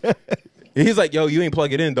like, "He's like, yo, you ain't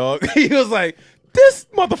plug it in, dog." He was like, "This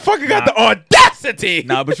motherfucker got the audacity."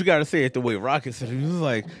 Nah, but you gotta say it the way Rocket said it. He was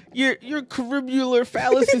like, your cerebellar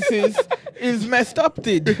phallus is messed up,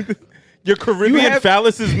 dude. Your Caribbean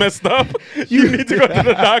phallus is messed up. You need to go to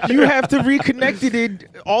the doctor. You have to reconnect it.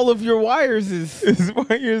 All of your wires is. His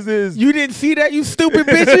wires is. You didn't see that, you stupid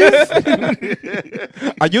bitches.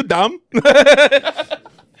 Are you dumb?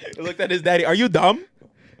 He looked at his daddy. Are you dumb?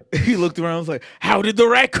 He looked around and was like, how did the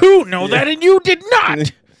raccoon know that and you did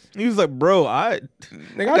not? He was like, bro, I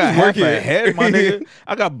got half a head, my nigga.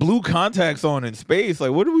 I got blue contacts on in space.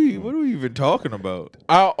 Like, what are we even talking about?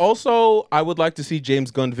 I would like to see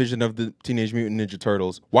James Gunn's vision of the Teenage Mutant Ninja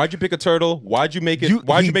Turtles. Why'd you pick a turtle? Why'd you make it?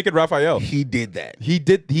 Why'd you make it Raphael? He did that. He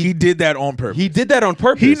did that on purpose. He did that on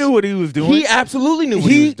purpose. He knew what he was doing. He absolutely knew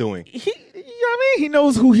what he was doing. You know what I mean? He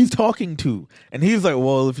knows who he's talking to. And he's like,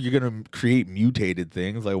 well, if you're going to create mutated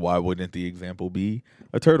things, like, why wouldn't the example be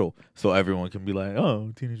a turtle? So everyone can be like,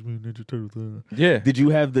 oh, Teenage Mutant Ninja Turtles. Yeah. Did you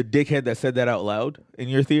have the dickhead that said that out loud in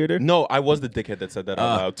your theater? No, I was the dickhead that said that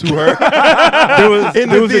out loud to her. there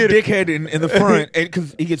was a dickhead in the front, and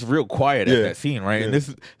because he gets real quiet at that scene, right? And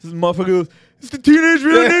this motherfucker goes, it's the Teenage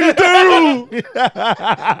Mutant Ninja Turtle.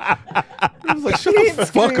 He was like, shut the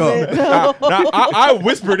fuck up. No. I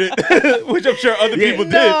whispered it, which I'm sure other people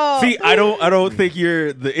did. See, I don't think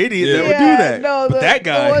you're the idiot that would do that. No, but that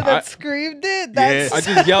guy, the one that screamed it. That's I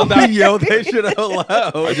just yelled out. he yelled that shit out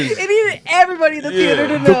loud. it needed everybody in the theater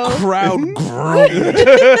to know. The crowd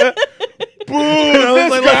groaned. Boo! I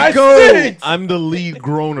was like, This guy let's go. stinks. I'm the lead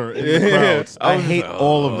groaner in the crowds. I hate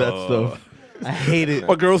all of that stuff. I hate it.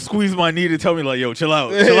 My girl squeezed my knee to tell me, like, yo, chill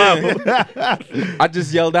out, chill out. I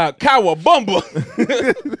just yelled out, "Cowabunga!"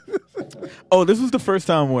 Oh, this was the first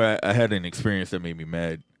time where I had an experience that made me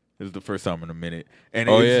mad. This is the first time in a minute. And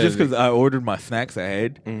it's just because I ordered my snacks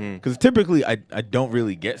ahead. Because typically I don't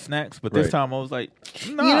really get snacks, but this time I was like,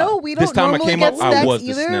 nah. We This don't time I normally came get up, I snacks was the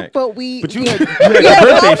either, snack. but we But you we had had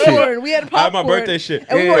birthday shit. popcorn. We had popcorn. I had my birthday shit.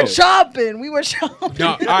 And we Yeah. were chopping. We were chopping. No,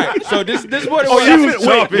 all right. So this is what it Oh, was. you was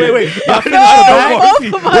chopping. Wait. No,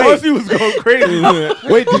 both of us. Marcy was going crazy.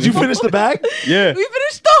 Wait, did you finish the bag? Yeah. We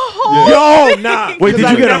finished the whole Yo, thing. nah. Wait, did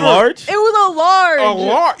you get a large? It was a large. A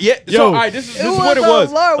large. Yeah. Yo, So all right, this is what it a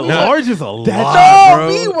was. large. Large is a lot, No, bro.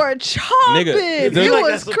 we were chopping. Nigga, It like,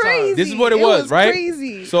 was that's the crazy. This is what it was, right?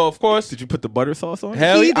 Crazy. So of course, Did you put the butter sauce on it?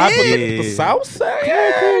 hell, He I put did. the sauce.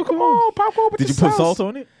 Yeah, cool. Come on, popcorn. With Did the you put sauce. salt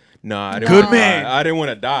on it? No, I didn't. Good wanna man. die. I didn't want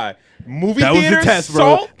to die. Movie That was the theater, test,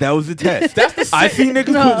 bro. salt? That was the test. That's the I same. seen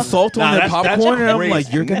niggas put salt on their that's popcorn, and I'm crazy.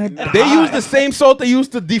 like, you're gonna die. They use the same salt they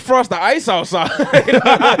used to defrost the ice outside.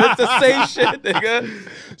 It's the same shit, nigga.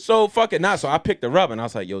 So fuck it. So I picked her up and I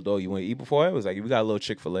was like, yo, dog, you want to eat before? I was like, we got a little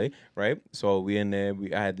Chick-fil-A, right? So we in there.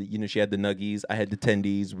 I had she had the nuggies. I had the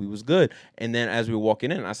tendies. We was good. And then as we were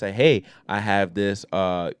walking in, I said, hey, I have this.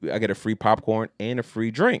 I get a free popcorn and a free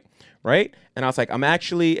drink. Right? And I was like, I'm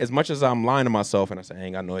actually, as much as I'm lying to myself, and I said, I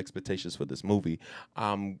ain't got no expectations for this movie.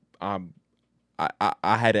 I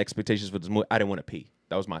had expectations for this movie. I didn't want to pee.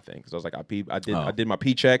 That was my thing. Because I was like, I did my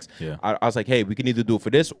pee checks. Yeah. I was like, hey, we can either do it for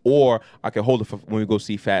this or I can hold it for when we go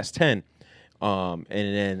see Fast 10. And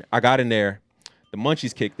then I got in there, the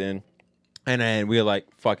munchies kicked in, and then we were like,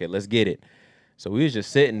 fuck it, let's get it. So we was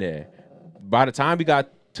just sitting there. By the time we got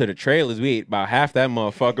to the trailers, we ate about half that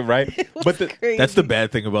motherfucker, right? But That's the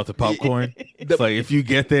bad thing about the popcorn. It's like if you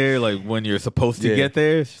get there, like when you're supposed to get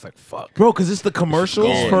there, it's just like fuck. Bro, because it's the commercials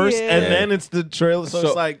Yeah. first, Yeah. and then it's the trailer. So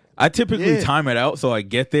it's like, I typically Yeah. time it out so I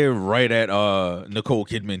get there right at Nicole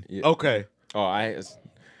Kidman. okay.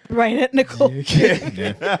 Right at Nicole.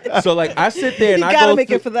 So like I sit there and You I gotta go make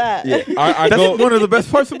through- it for that. Yeah, I That's go. one of the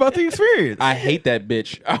best parts about the experience. I hate that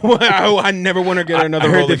bitch. I never want to get her another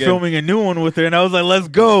I heard role they're again. filming a new one with her, and I was like, let's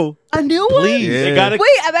go. A new Please, one? they gotta. Wait,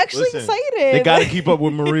 I'm actually Listen, excited. They gotta keep up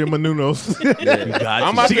with Maria Menounos.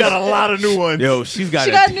 She got a lot of new ones. Yo, she's got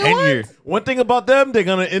She a got new 10-year. One thing about them, they're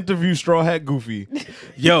gonna interview Straw Hat Goofy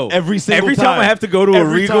Yo, every single time I have to go to a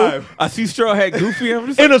Every Regal, time. I see Straw Hat Goofy. I'm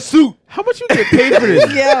just in like, a suit. how much you get paid for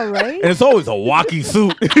this? Yeah, right? And it's always a walkie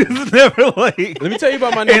suit. It's never like. Let me tell you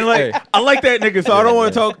about my nigga. And like, Hey, I like that nigga, so I don't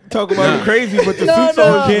want to talk about him crazy, but the No, suit's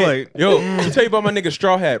no. always like. yo, let me tell you about my nigga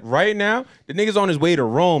Straw Hat. Right now, the nigga's on his way to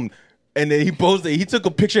Rome. And then he posted. He took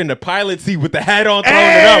a picture in the pilot seat with the hat on, throwing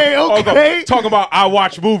Hey, it up. okay. Talking about I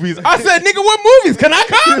watch movies. I said, nigga, what movies? Can I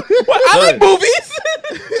come? What, I like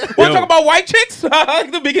movies. Want to talk about white chicks? I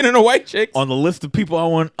like the beginning of white chicks. On the list of people I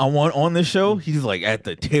want on this show, he's like at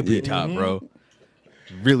the tippy top, bro.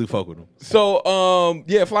 Really fuck with him. So,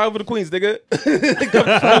 yeah, fly over to Queens, nigga.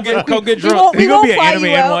 come get We drunk. won't- He gonna be fly at Anime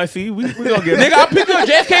you out. NYC. We gonna get Nigga, I'll pick you up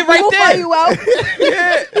JFK right We'll fly there. you out.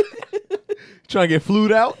 Yeah. Trying to get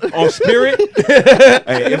flued out. On Spirit.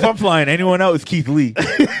 Hey, if I'm flying anyone out, it's Keith Lee.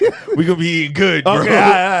 We gonna be eating good, bro. Okay, all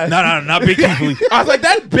right. No, not big Keith Lee. I was like,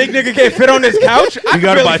 that big nigga can't fit on this couch. I You can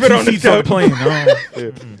gotta barely buy fit 2 on this seats on the couch. plane.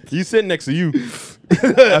 No. He's sitting next to you.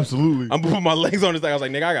 Absolutely. I'm putting my legs on his thing. I was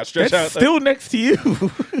like, nigga, I got stretched That's out. still next to you.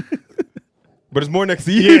 But it's more next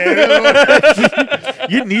to you.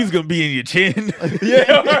 Your knee's gonna be in your chin.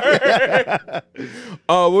 Yeah.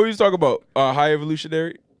 What were you talking about? High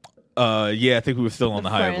evolutionary? Yeah, I think we were still on the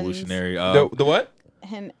high Friends. evolutionary. The what?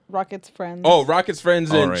 And Rocket's friends. Oh, Rocket's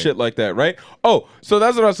friends and right. shit like that, right? Oh, so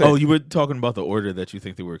that's what I was saying. Oh, you were talking about the order that you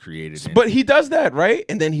think they were created in. But he does that, right?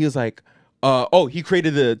 And then he was like, he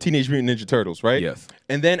created the Teenage Mutant Ninja Turtles, right? Yes.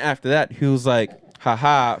 And then after that, he was like,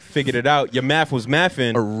 haha, figured it out. Your math was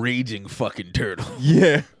mathing. a raging fucking turtle.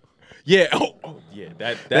 Yeah. Yeah. Oh, yeah.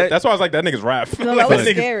 That's why I was like, that nigga's rap. No, Like, that was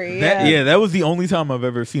nigga's- scary. That, yeah. that was the only time I've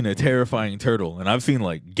ever seen a terrifying turtle, and I've seen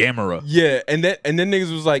like Gamera. Yeah, and then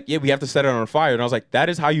niggas was like, yeah, we have to set it on fire, and I was like, that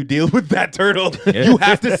is how you deal with that turtle. You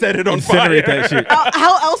have to set it on fire. Incinerate that shit.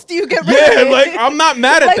 How else do you get rid of Yeah, it? like I'm not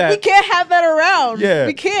mad at Like, that. we can't have that around. Yeah.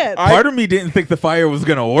 We can't. Part of me didn't think the fire was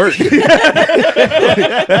gonna work.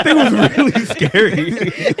 That thing was really scary.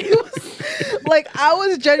 It was, like, I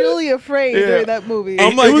was genuinely afraid during that movie.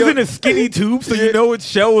 I'm like, it was yo- in a skinny tube, so you know its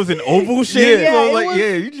shell was an oval shape. Yeah, so it like, was-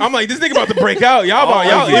 yeah, you just, I'm like, this nigga about to break out. Y'all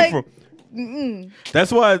like- from. that's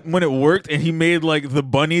why when it worked and he made like the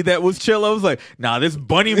bunny that was chill, I was like, nah, this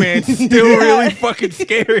bunny man's still really fucking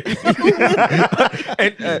scary.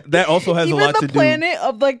 And that also has Even a lot the to do. planet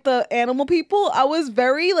of like the animal people, I was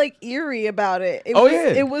very like eerie about it. It Oh, was, yeah.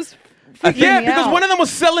 It was freaking Yeah, me because out. one of them was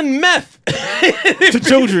selling meth to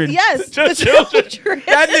children. Yes, to the children. children.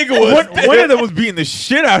 That nigga was. One of them was beating the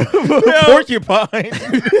shit out of a porcupine.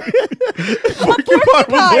 Porcupine,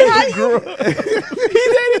 how do you- He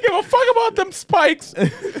didn't give a fuck about them spikes.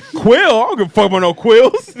 Quill, I don't give a fuck about no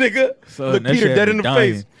quills, nigga. So Look that Peter shit dead had in me the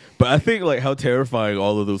dying. face. But I think like how terrifying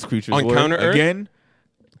all of those creatures On were. Counter Earth? Again,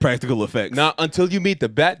 practical effects. Not until you meet the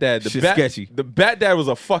Bat Dad. Shit's sketchy. The Bat Dad was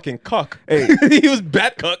a fucking cuck. Hey. He was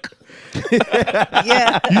Bat cuck.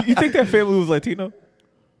 Yeah. You think that family was Latino?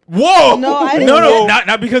 Whoa! No, I didn't. No,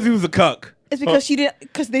 not because he was a cuck. It's because she didn't.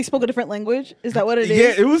 Because they spoke a different language. Is that what it is?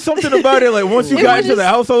 Yeah, it was something about it. Like once you It got was into the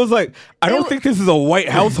just- house, I was like, I don't it- think this is a white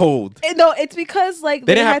household. No, it's because like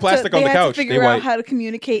They didn't have had plastic to, on they the had couch. To They figure out white. how to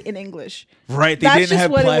communicate in English. Right? They That's didn't just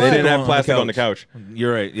have what it plastic. was. They didn't have on plastic on the couch.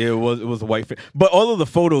 You're right. Yeah, it was a white. But all of the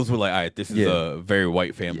photos were like, all right, this is Yeah. a very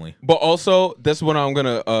white family. But also, that's what I'm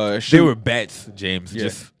gonna shoot. They were bats, James. Yeah.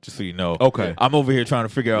 Just so you know. Okay. I'm over here trying to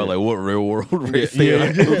figure out like what real world race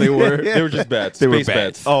Yeah. they were. They were just bats. They were Space bats.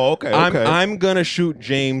 bats. Oh, okay. Okay. I'm gonna shoot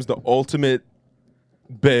James the ultimate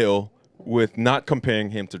bail with not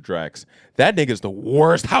comparing him to Drax. That nigga's the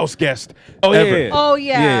worst house guest Oh, ever. yeah. Oh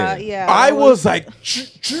yeah, Yeah. yeah. I It was like,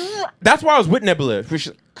 that's why I was with Nebula.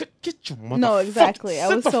 Get your no, motherfucker- exactly. I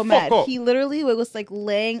sit was the so fuck mad. up. He literally was like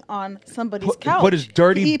laying on somebody's Put- couch. put his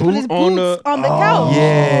dirty he boot put his on boots the- on the couch.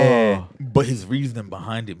 Yeah. But his reasoning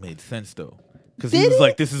behind it made sense though. Because Did he was it?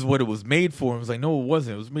 like, this is what it was made for. And I was like, no, it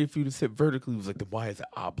wasn't. It was made for you to sit vertically. He was like, then why is it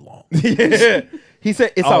oblong? Yeah. He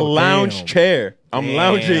said it's a Oh, lounge damn. chair. I'm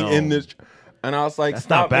lounging in Damn. this. And I was like, That's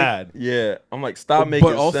stop not bad. Yeah. I'm like, stop making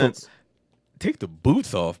But also, sense. take the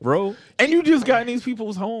boots off, bro. And you just got in these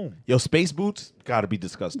people's home. Yo, space boots gotta be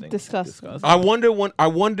disgusting. Disgusting. I wonder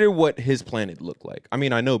what his planet looked like. I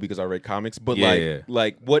mean, I know because I read comics, but Yeah.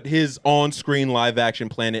 like what his on-screen live action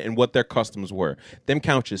planet and what their customs were. Them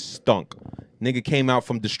couches stunk. Nigga came out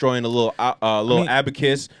from destroying a little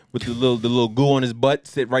abacus with the little goo on his butt,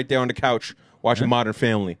 sit right there on the couch watching Modern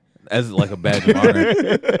Family. as like a badge of honor.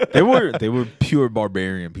 They were pure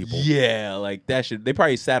barbarian people. Yeah, like that shit. They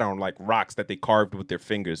probably sat on like rocks that they carved with their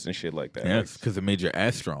fingers and shit like that. Yeah, Like, because it made your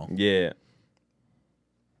ass strong. yeah.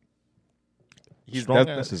 Strong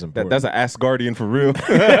ass is important. That's an ass guardian for real.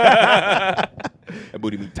 That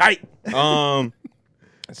booty be tight. That's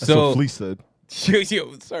So what Flea said.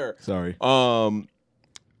 yo, sir. Sorry.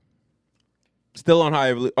 Still on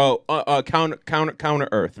high. Counter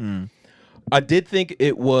Earth. I did think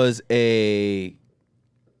it was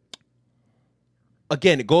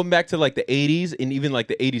again, going back to like the 80s and even like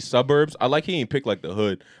the 80s suburbs. I like he didn't pick like the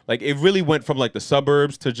hood. Like it really went from like the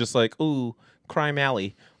suburbs to just like, ooh, crime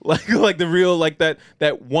alley. Like the real, like that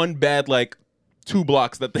one bad like 2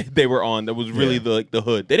 blocks that they were on that was really the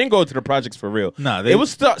hood. They didn't go to the projects for real. Nah, it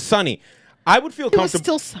was sunny. I would feel It was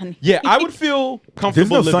comfortable. still sunny. Yeah, I would feel comfortable. There's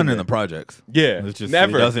no living sun there. in the projects. Yeah, It's just-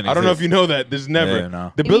 never. it doesn't I don't know if exist. you know that. There's never. Yeah,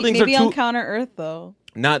 no. The buildings maybe are too. on Counter Earth though.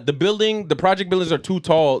 Not the building. The project buildings are too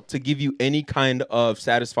tall to give you any kind of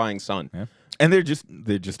satisfying sun. Yeah. And they're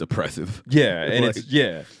just oppressive. Yeah, and Like-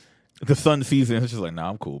 it's The sun season, it's just like, nah,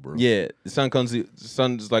 I'm cool, bro. yeah. The sun comes. The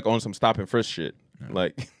sun's like on some stop and frisk shit.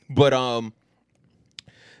 Like, but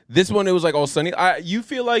this one it was like all sunny. You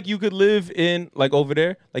feel like you could live in like over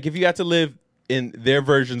there? Like if you had to live in their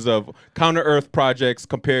versions of Counter Earth projects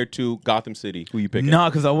compared to Gotham City, who you picking? Nah,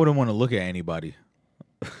 because I wouldn't want to look at anybody.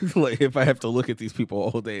 Like if I have to look at these people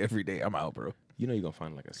all day, every day, I'm out, bro. You know you're gonna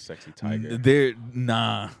find like a sexy tiger. They're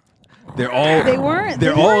They're all They weren't.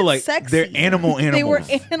 They're they all weren't like sexy. they're animals. They were Nah,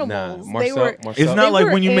 animals. Marcel, they were. Marcel. It's not They like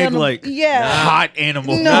were when you make anim- like yeah. hot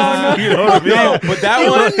animals. No, you know what I mean? No, but that They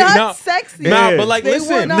one were not no. sexy. Nah, but like They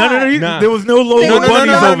listen, were No, no, no. not. Nah. There was no low They bunnies were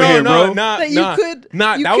not- over here, bro. That you could-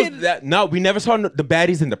 Nah, you that was could- that. No, we never saw the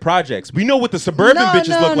baddies in the projects. We know what the suburban No, bitches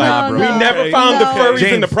no, look like. no, We no. never found the No.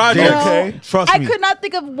 furries in the projects. No. Okay, trust I me. could not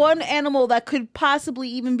think of one animal that could possibly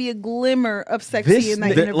even be a glimmer of sexy This, in that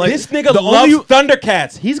ni- universe. like- this nigga the loves only-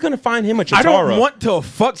 Thundercats. He's gonna find him a Chitara. I don't want to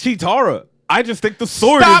fuck Chitara. I just think the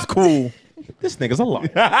sword Stop. is cool. This nigga's a liar.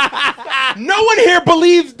 No one here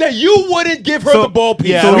believes that you wouldn't give her So- the ball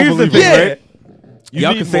piece. yeah, I So don't here's the believe thing, it. right? You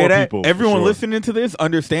Y'all need can say more that. people, for Everyone sure. listening to this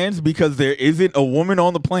understands because there isn't a woman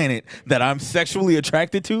on the planet that I'm sexually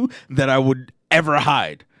attracted to that I would ever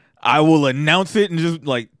hide. I will announce it and just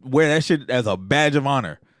like wear that shit as a badge of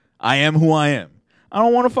honor. I am who I am. I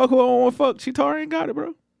don't want to fuck who I want to fuck. Chitara ain't got it,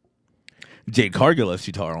 bro. Jade Cargill as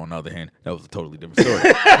Chitara, on the other hand, that was a totally different story.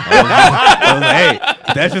 I was like,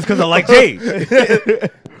 hey, that's just because I like Jade.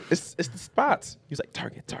 It's the spots. He's like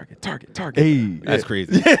target. Hey, That's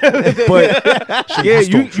crazy. But yeah,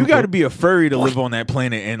 you got to be a furry to live on that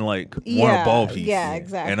planet and like want a Yeah, ball piece. yeah,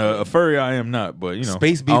 exactly. And a furry, I am not. But you know,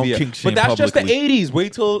 Space I don't BBL. kink But shame that's just the publicly. 80s.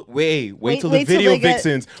 Wait till the wait till video they get-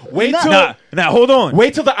 vixens. Wait No. till Now hold on.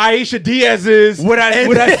 wait till the Aisha Diaz's. Would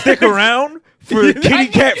I stick around for Kitty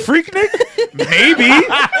Cat Freaknik?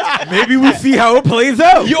 Maybe we see how it plays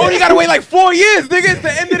out. You only gotta wait like 4 years, nigga. It's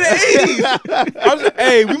the end of the 80s.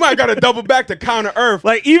 Hey, we might gotta double back to Counter Earth.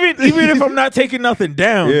 Like even if I'm not taking nothing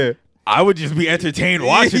down, Yeah. I would just be entertained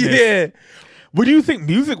watching it. Yeah. What do you think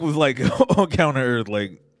music was like on Counter Earth?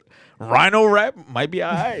 Like Rhino rap might be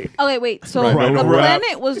alright. Okay, wait. So Right, the right.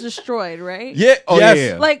 planet was destroyed, right? Yeah. Oh, yes.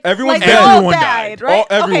 yeah. Like Everyone's like dead. they all Everyone died, died. right?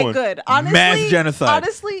 Everyone. Okay, good. Honestly, Mass genocide.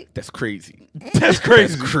 Honestly, That's crazy. That's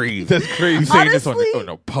crazy. That's crazy. That's You crazy. saying this on Honestly,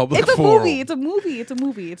 no public it's a forum. movie. It's a movie. It's a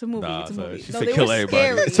movie. It's a movie. Nah, It's a sorry. movie. She No, said they kill were everybody.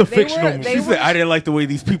 scary. It's a They fictional were- movie. they She were- said, "I didn't like the way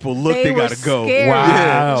these people look. They were gotta go." scary.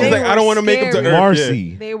 Wow. She's They like, I don't were want to make them to scary. Earth.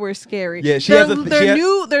 Marcy. They were scary. Yeah, she their, has a- their she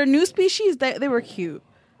had- their new species. They were cute.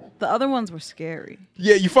 The other ones were scary.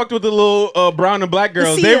 Yeah, you fucked with the little brown and black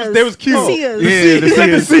girls. The They was cute. The Sias. Yeah,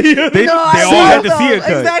 the Sias. They No, all I had love the them. Sia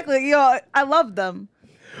cut. Exactly. Yo, I love them.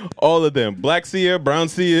 All of them. Black Sia, brown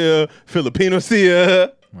Sia, Filipino Sia. I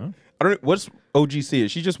don't know. What's OG Sia?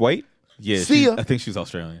 She just white? Yeah, See ya. I think she's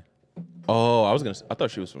Australian. Oh, I thought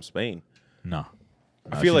she was from Spain. No,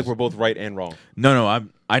 I feel like we're both right and wrong. no.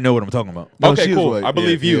 I know what I'm talking about. No, Okay, she is cool. white. I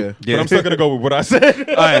believe Yeah, you. yeah. But I'm still gonna go with what I said.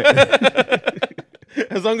 All right.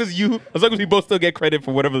 As long as we both still get credit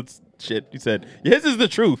for whatever shit you said. His is the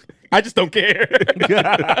truth. I just don't care.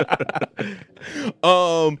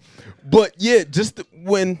 But yeah, just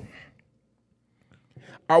when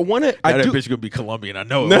I want to, That I do. bitch gonna be Colombian. I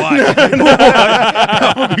know it. Why?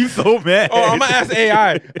 I'm gonna be so mad. Oh, I'm gonna ask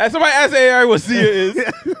AI. Somebody ask AI what Sia is.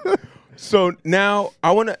 So now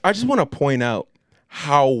I just want to point out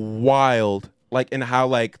how wild, like, and how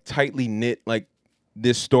like tightly knit like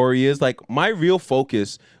this story is. Like, my real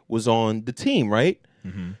focus was on the team, right?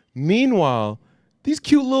 Mm-hmm. Meanwhile, these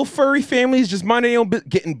cute little furry families just minding their own business,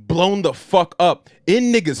 getting blown the fuck up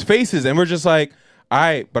in niggas' faces, and we're just like, all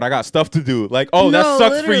right, but I got stuff to do. Like, oh, that No,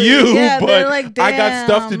 sucks for literally. you, Yeah, but they're like, I got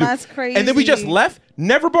stuff to "Damn, do. that's And then we just crazy. left,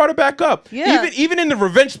 never brought it back up. Yeah. Even in the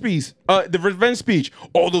revenge speech,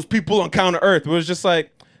 all those people on Counter Earth was just like,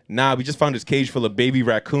 nah, we just found this cage full of baby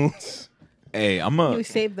raccoons. Hey, We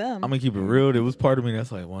saved them. I'm gonna keep it real. There was part of me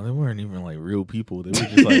that's like, well, they weren't even like real people. They were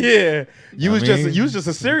just like, Yeah, you was mean, just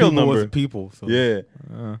a serial people number. wasn't people. So.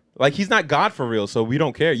 Yeah, like he's not God for real, so we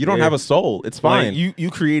don't care. You don't have a soul. It's Like, fine. you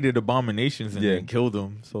created abominations and Yeah. then killed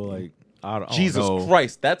them. So like, I don't Jesus know.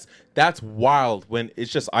 Christ, that's wild. When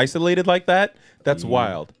it's just isolated like that, that's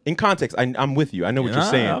wild. In context, I'm with you. I know what you're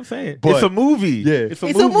saying. I'm saying But- it's a movie. Yeah. it's a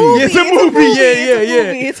It's a movie. movie. It's a It's a movie. movie.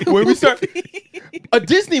 Yeah. It's a When we start movie. a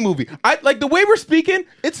Disney movie, I like the way we're speaking.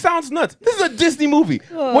 It sounds nuts. This is a Disney movie.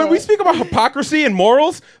 When we speak about hypocrisy and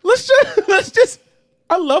morals, let's just.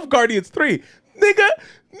 I love Guardians 3,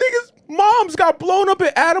 niggas. Moms got blown up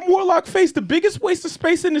at Adam Warlock face. The biggest waste of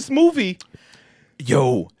space in this movie.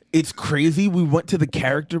 Yo, it's crazy. We went to the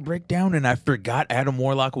character breakdown and I forgot Adam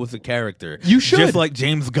Warlock was a character. You should. Just like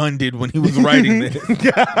James Gunn did when he was writing this.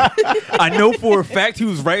 I know for a fact he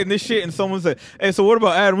was writing this shit and someone said, hey, so what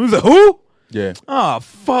about Adam? He was like, who? Yeah. Oh,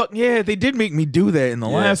 fuck. Yeah, they did make me do that in the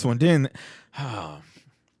last one, didn't they?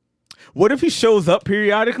 What if he shows up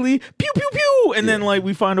periodically? Pew, pew, pew. And then like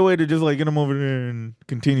we find a way to just like get him over there and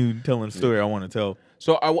continue telling the story I want to tell.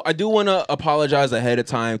 So I do want to apologize ahead of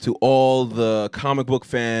time to all the comic book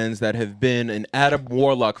fans that have been an Adam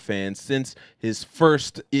Warlock fan since his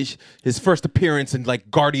first appearance in like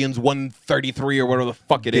Guardians 133 or whatever the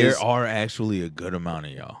fuck it is. There are actually a good amount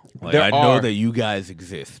of y'all. Like There I know are. that you guys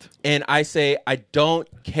exist. And I say I don't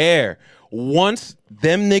care. Once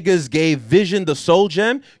them niggas gave Vision the soul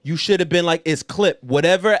gem, you should have been like, it's clip.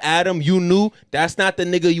 Whatever Adam you knew, that's not the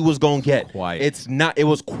nigga you was gonna get. Quiet. It's not. It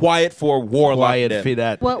was quiet for Warlock. Quiet them. for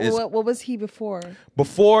that. What was he before?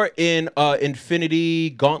 Before in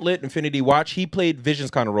Infinity Gauntlet, Infinity Watch, he played Vision's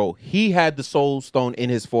kind of role. He had the Soul Stone in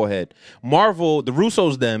his forehead. Marvel, the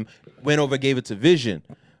Russos, them went over and gave it to Vision.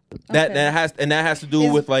 That has to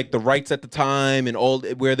do with like the rights at the time and all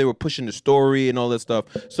where they were pushing the story and all that stuff.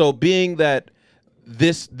 So being that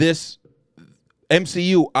this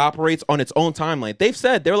MCU operates on its own timeline, they've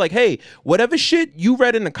said they're like, hey, whatever shit you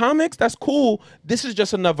read in the comics, that's cool. This is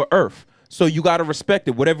just another Earth. So you got to respect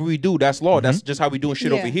it. Whatever we do, that's law. That's just how we doing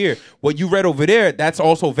shit over here. What you read over there, that's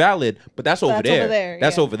also valid, but that's over there.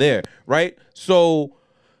 That's over there, right? So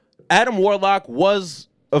Adam Warlock was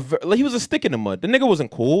he was a stick in the mud. The nigga wasn't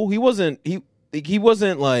cool. He wasn't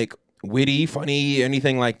like witty, funny,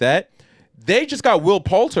 anything like that. They just got Will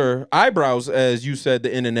Poulter eyebrows, as you said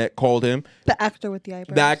the internet called him. The actor with the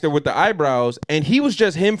eyebrows. The actor with the eyebrows, and he was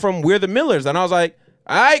just him from We're the Millers. And I was like,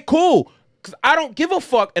 all right, cool. Because I don't give a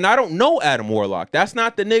fuck, and I don't know Adam Warlock. That's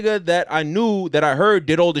not the nigga that I knew, that I heard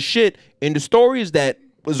did all the shit in the stories that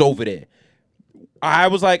was over there. I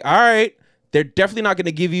was like, all right, they're definitely not going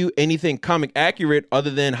to give you anything comic accurate other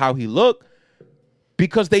than how he looked,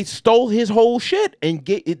 because they stole his whole shit and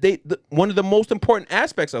one of the most important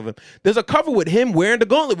aspects of him. There's a cover with him wearing the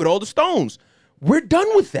gauntlet with all the stones. We're done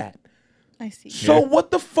with that. I see. So what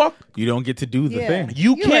the fuck? You don't get to do the thing.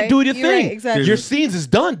 You You're can't right. do the You're thing. right, exactly. Your scenes is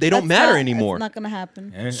done. They don't matter anymore. It's not gonna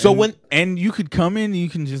happen. And you could come in, you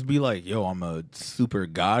can just be like, yo, I'm a super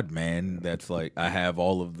god man that's like, I have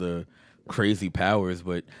all of the crazy powers,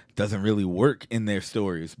 but doesn't really work in their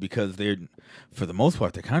stories because they're, for the most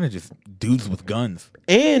part, they're kind of just dudes with guns.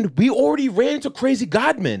 And we already ran into crazy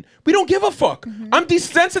godmen. We don't give a fuck. I'm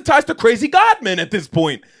desensitized to crazy godmen at this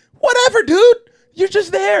point. Whatever, dude. You're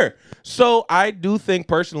just there. So I do think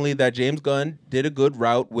personally that James Gunn did a good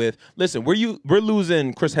route with, listen, we're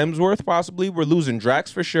losing Chris Hemsworth possibly. We're losing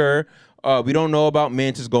Drax for sure. We don't know about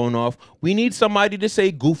Mantis going off. We need somebody to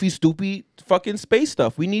say goofy, stupid, fucking space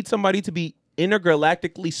stuff. We need somebody to be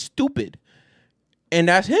intergalactically stupid. And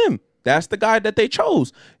that's him. That's the guy that they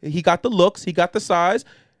chose. He got the looks. He got the size.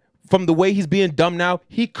 From the way he's being dumb now,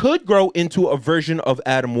 he could grow into a version of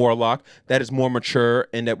Adam Warlock that is more mature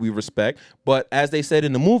and that we respect. But as they said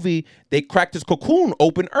in the movie, they cracked his cocoon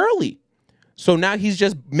open early. So now he's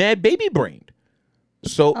just mad baby brained.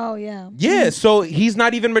 So so he's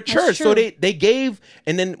not even mature. So they gave,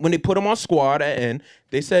 and then when they put him on squad at end,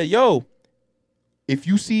 they said, yo, if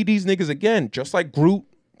you see these niggas again, just like Groot,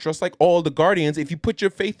 just like all the Guardians, if you put your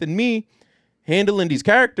faith in me handling these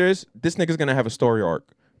characters, this nigga's gonna have a story arc.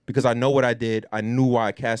 Because I know what I did. I knew why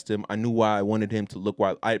I cast him. I knew why I wanted him to look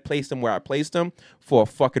why I placed him where I placed him for a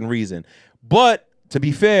fucking reason. But to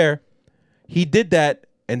be fair, he did that,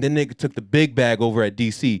 and then nigga took the big bag over at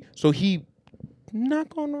DC. So he not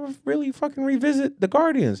gonna really fucking revisit the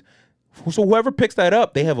Guardians. So whoever picks that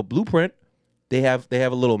up, they have a blueprint. They have a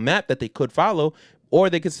little map that they could follow. Or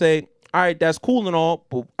they could say, all right, that's cool and all,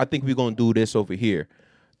 but I think we're gonna do this over here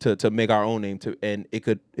to make our own name and it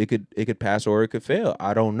could pass or it could fail.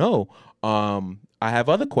 I don't know. I have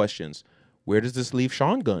other questions. Where does this leave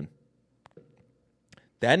Sean Gunn?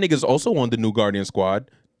 That nigga's also on the new Guardian squad.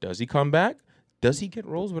 Does he come back? Does he get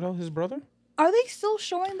roles without his brother? Are they still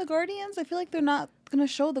showing the Guardians? I feel like they're not gonna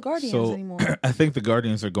show the Guardians anymore. I think the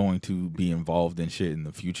Guardians are going to be involved in shit in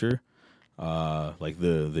the future. Like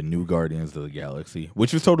the new Guardians of the Galaxy,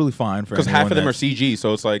 which is totally fine for because half of them are that's- CG,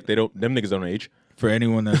 so it's like them niggas don't age. for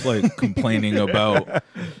anyone that's like complaining about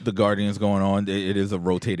the Guardians going on. It is a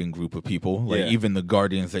rotating group of people. Like Yeah. even the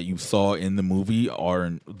Guardians that you saw in the movie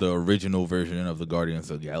are the original version of the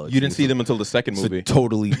Guardians of the Galaxy. You didn't see them until the second It's movie. a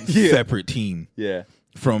totally separate team. Yeah.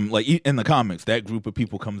 From like in the comics, that group of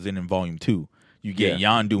people comes in volume 2. You get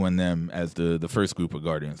Yondu and them as the first group of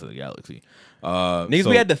Guardians of the Galaxy. Niggas, So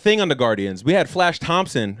we had the Thing on the Guardians. We had Flash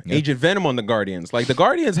Thompson, Agent Venom on the Guardians. Like the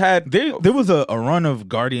Guardians had there was a run of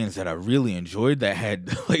Guardians that I really enjoyed that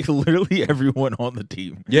had like literally everyone on the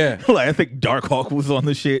team. Yeah. Like I think Darkhawk was on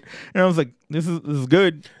the shit, and I was like, this is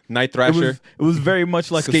good. Night Thrasher. It was very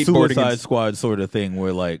much like a Skateboarding Suicide and- Squad sort of thing,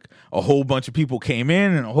 where like a whole bunch of people came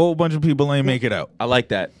in and a whole bunch of people ain't make it out. I like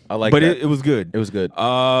that. But But it was good. It was good.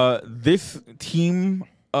 This team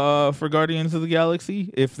for Guardians of the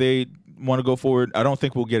Galaxy, if they want to go forward, I don't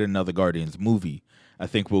think we'll get another Guardians movie. I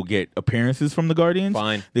think we'll get appearances from the Guardians.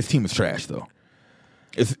 Fine. This team is trash though.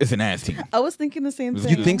 It's an ass team. I was thinking the same thing.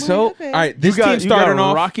 You think I'm so? like, okay. All right, this you got, team starting you got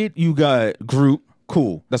off. Rocket, you got Groot.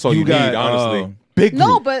 Cool. That's all you need, honestly. Big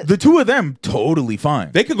No, Groot. but- the two of them totally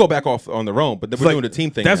fine. They could go back off on their own, but we're Like, doing the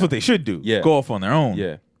team thing. That's now. what they should do. Yeah. Go off on their own.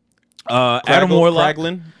 Yeah. Adam Warlock,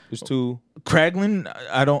 Kraglin is too. Kraglin.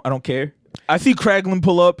 I don't care. I see Kraglin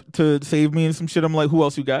pull up to save me and some shit. I'm like, who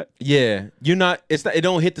else you got? Yeah, you're not. It's not. It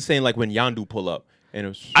don't hit the same like when Yondu pull up, and it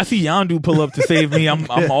was. I see Yondu pull up to save me. I'm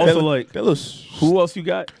also like, who else you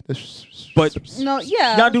got? But No,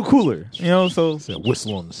 yeah. Yondu cooler, you know. So It's a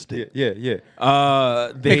whistle on the stick. Yeah. they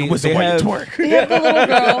Make a whistle they while you have, twerk. They have the little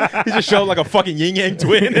girl. He just showed like a fucking yin yang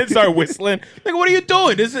twin and started whistling. Like, what are you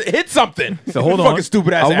doing? This is, hit something. So hold You on, fucking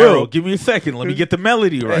stupid ass I arrow. will give me a second. Let me get the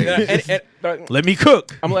melody right. And Let me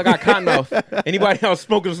cook. I'm like, I got cotton mouth. Anybody else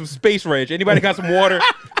smoking some space rage? Anybody got some water?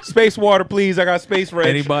 Space water, please. I got space rage.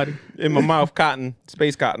 Anybody? In my mouth, cotton,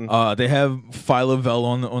 space cotton. They have Phyla Vel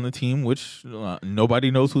on the team, which nobody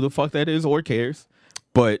knows who the fuck that is or cares.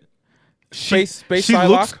 But Space she Psylocke?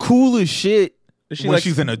 looks cool as shit She when like-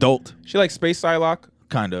 she's an adult, She like Space Psylocke.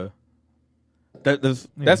 kind of. That's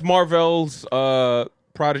That's Marvel's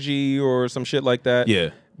prodigy or some shit like that. yeah.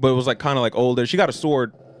 But it was like kind of like older. She got a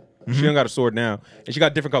sword. She don't got a sword now, and she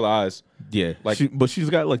got different color eyes. Yeah, Like- but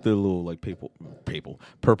she's got like the little like purple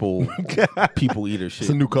people eater shit. It's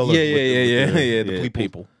a new color. Yeah. The Yeah, Pleeple.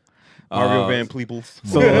 people. Mario Van Pleeples.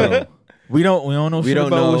 So we don't know shit don't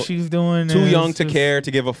about know. what she's doing. Too and young it's to just- care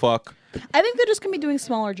to give a fuck. I think they're just gonna be doing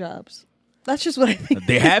smaller jobs. That's just what I think.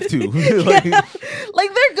 They have to. Like,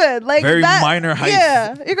 Like they're good. Like Very that, minor heights.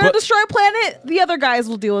 Yeah, you're gonna But- destroy a planet. The other guys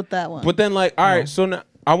will deal with that one. But then, like, all right, so now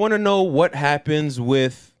I want to know what happens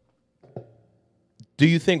with. Do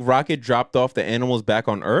you think Rocket dropped off the animals back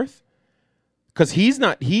on Earth? Because he's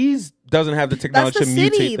doesn't have the that's technology the to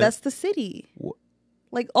city. mutate them. That's the city.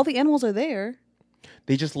 Like all the animals are there.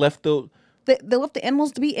 They just left the. They left the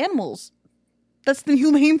animals to be animals. That's the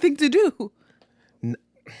humane thing to do. You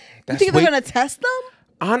That's think they're way- gonna test them?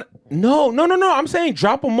 No. I'm saying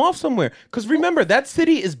drop them off somewhere. Because remember, that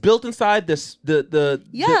city is built inside the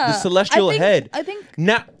celestial head. I think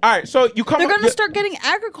Now, all right. So you come. they're gonna you- start getting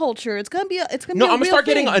agriculture. It's gonna be. It's gonna No, be. I'm gonna real start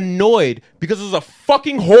getting thing. annoyed because there's a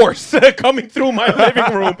fucking horse coming through my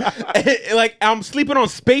living room. Like I'm sleeping on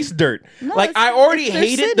space dirt. No, like it's- I already it's their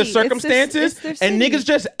hated city. the It's their- circumstances, it's their and city. niggas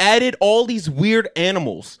just added all these weird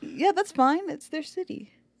animals. Yeah, that's fine. It's their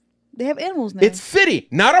city. They have animals now. It's city,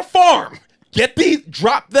 not a farm.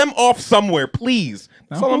 Drop them off somewhere, please.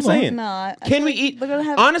 That's all I'm saying. No, I Can feel we like eat? they're gonna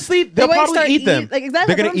have- Honestly, They they'll might probably start eat them. Like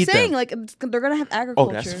exactly They're what gonna I'm eat saying. them. Like they're gonna have Oh,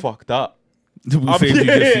 agriculture. that's fucked up. we saved you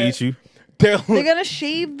just to eat you. They're gonna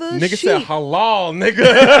shave the Nigga sheep. said halal, nigga.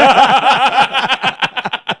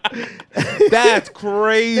 That's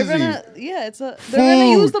crazy. They're gonna They're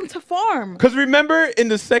gonna use them to farm. Cause remember in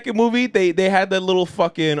the second movie they had that little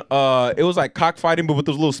fucking it was like cockfighting but with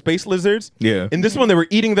those little space lizards. Yeah. In this one they were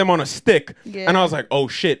eating them on a stick. Yeah. And I was like, oh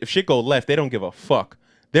shit, if shit go left, they don't give a fuck.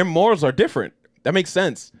 Their morals are different. That makes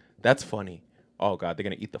sense. That's funny. Oh god, they're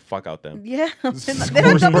gonna eat the fuck out them. Yeah, they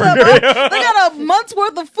got a month's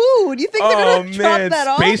worth of food. You think they're Oh gonna drop man,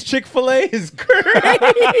 that Space off? Chick-fil-A is crazy.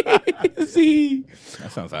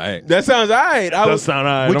 That sounds alright. That sounds alright. Does sound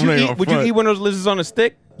alright. Would I'm you not eat? even Would you front. eat one of those lizards on a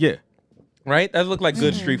stick? Yeah. right? That looked like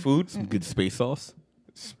good street food. Some good space sauce.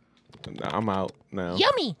 Nah, I'm out now.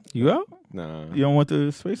 You out? Nah, You don't want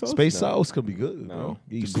the space sauce? Space sauce could be good. No. bro.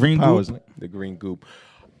 You The green superpowers, goop? Nick. the green goop.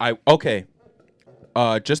 Okay.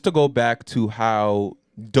 Just to go back to how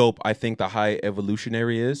dope I think the High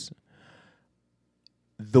Evolutionary is.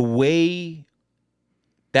 The way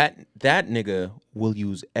that nigga will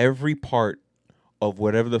use every part of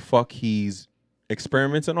whatever the fuck he's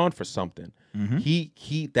experimenting on for something. He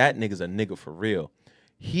that nigga's a nigga for real.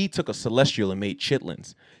 He took a celestial and made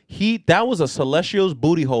chitlins. That was a celestial's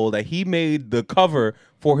booty hole that he made the cover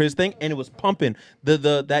for his thing, and it was pumping.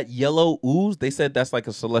 That yellow ooze, they said that's like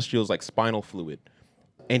a celestial's like spinal fluid.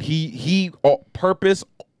 And he purpose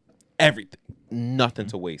everything. Nothing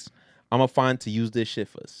to waste. I'm gonna find to use this shit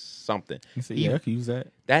for something. You said, yeah, I could use that.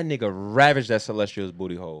 That nigga ravaged that celestial's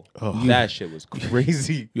booty hole. That shit was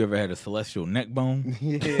crazy. You ever had a celestial neck bone?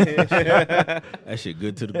 That shit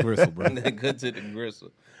good to the gristle, bro. Good to the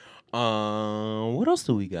gristle. What else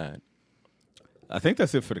do we got? I think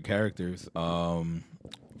that's it for the characters.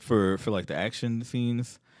 For like the action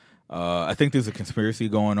scenes, I think there's a conspiracy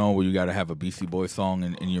going on where you got to have a Beastie Boys song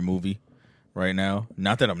in your movie right now.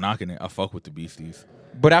 Not that I'm knocking it. I fuck with the Beasties.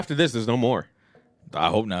 But after this, there's no more. I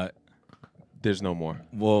hope not. There's no more.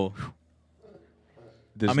 Well,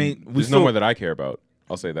 There's, I mean, we there's still- no more that I care about.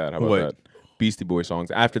 I'll say that. How about What? that? Beastie Boy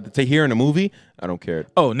songs. After to hear in a movie, I don't care.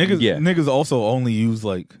 oh niggas, Yeah. niggas also only use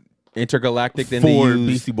like Intergalactic, then 4 they use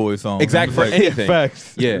Beastie Boys songs. exactly for I'm just like, anything.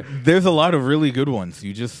 Facts. Yeah. there's a lot of really good ones.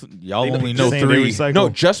 Y'all only know Saying they 3. recycle. No,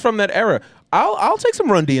 just from that era. I'll take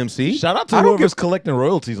some Run DMC. Shout out to I don't whoever's collecting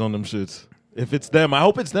royalties on them shits. If it's them, I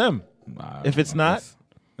hope it's them. If it's not,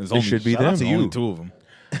 there's it only, should be shout out them. to only 2 of them.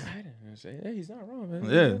 Hey, he's not wrong, man.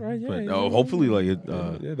 Yeah, Right, yeah, but he's hopefully like yeah,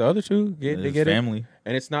 the other two they his get family. it,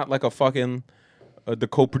 and it's not like a fucking the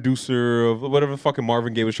co-producer of whatever fucking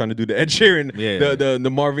Marvin Gaye was trying to do to Ed Sheeran. Yeah.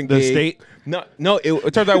 the Marvin The Gaye estate? No,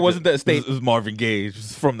 it turns out it wasn't the estate. This is Marvin Gaye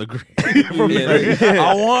just from the grave. Yeah.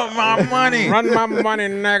 I want my money. Run my money,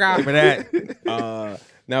 nigga. Give me that.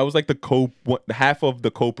 Now it was like half of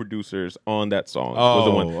the co-producers on that song was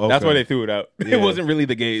the one. Oh, That's okay. why they threw it out. Yeah. It wasn't really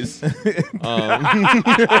the gays.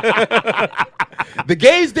 The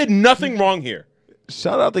gays did nothing wrong here.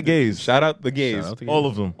 shout out the gays. Shout out the gays. Shout out the All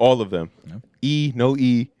of them. All of them. E, no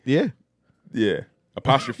E. Yeah. Yeah.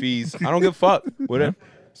 Apostrophes. I don't give a fuck. Whatever.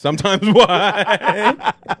 Sometimes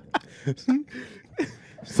why.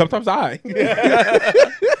 Sometimes I.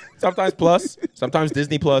 Sometimes plus. Sometimes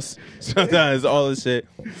Disney Plus. Sometimes all this shit.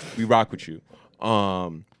 We rock with you.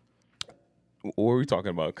 What were we talking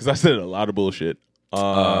about? Because I said a lot of bullshit.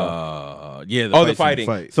 Yeah. The fighting.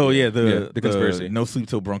 Fight. So yeah, the conspiracy. No Sleep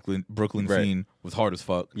Till Brooklyn Right. scene was hard as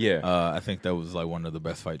fuck. Yeah. I think that was like one of the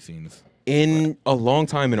best fight scenes. In a long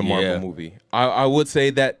time in a Marvel Yeah. movie. I would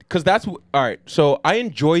say that because that's all right. So I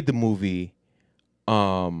enjoyed the movie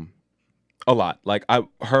a lot. Like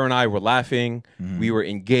her and I were laughing. We were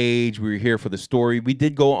engaged. We were here for the story. We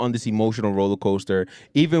did go on this emotional roller coaster.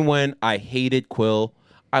 Even when I hated Quill,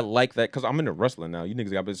 I like that because I'm into wrestling now. You niggas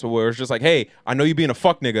got so where it's just like, hey, I know you being a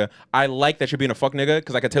fuck nigga. I like that you're being a fuck nigga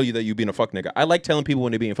because I can tell you that you being a fuck nigga. I like telling people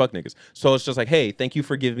when they're being fuck niggas. So it's just like, hey, thank you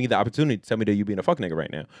for giving me the opportunity to tell me that you being a fuck nigga right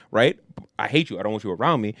now, right? I hate you. I don't want you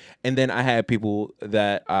around me. And then I had people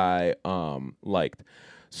that I liked,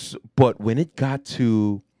 but when it got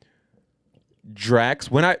to Drax,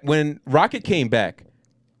 when Rocket came back,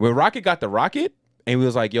 when Rocket got the rocket and he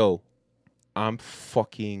was like, yo, I'm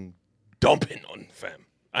fucking dumping on fam.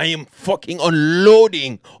 I am fucking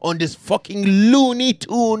unloading on this fucking Looney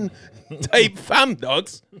Tune type fam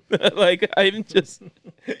dogs. Like I'm just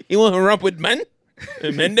you want to romp with men?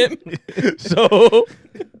 Men them? So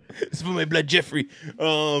it's for my blood Jeffrey.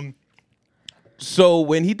 So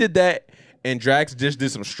when he did that and Drax just did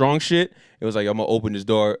some strong shit, it was like, I'm gonna open this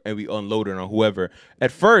door and we unloaded on whoever.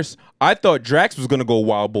 At first, I thought Drax was gonna go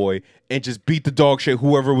wild boy and just beat the dog shit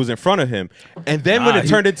whoever was in front of him. And then when it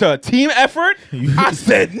turned into a team effort, I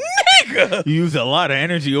said, nigga! You used a lot of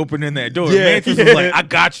energy opening that door. Yeah, Mantis yeah. was like, I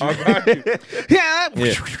got you. Yeah.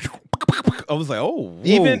 I was like, oh, whoa.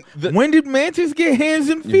 Even when did Mantis get hands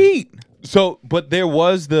and feet? So, but there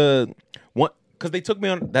was the one because they took me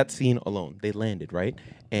on that scene alone. They landed right,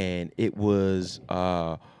 and it was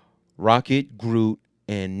Rocket, Groot,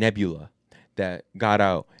 and Nebula that got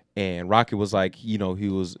out. And Rocket was like, he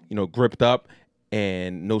was, gripped up,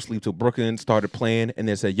 and No Sleep Till Brooklyn started playing, and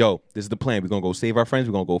they said, "Yo, this is the plan. We're gonna go save our friends.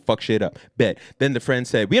 We're gonna go fuck shit up." Bet. Then the friend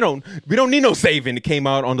said, "We don't need no saving." It came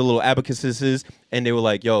out on the little abacuses, and they were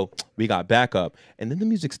like, "Yo, we got backup." And then the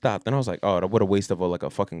music stopped, and I was like, "Oh, what a waste of a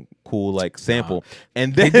fucking cool sample."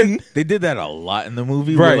 And then they did that a lot in the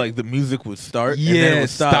movie, right? Where like the music would start, and then it would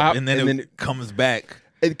stop, and then it comes back.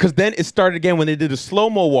 Because then it started again when they did a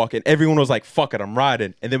slow-mo walk, and everyone was like, "Fuck it, I'm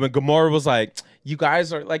riding." And then when Gamora was like, you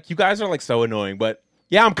guys are like so annoying, but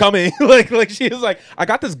yeah, I'm coming." like she was like, "I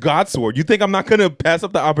got this god sword. You think I'm not gonna pass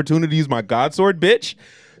up the opportunity to use my god sword, bitch?"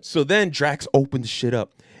 So then Drax opened the shit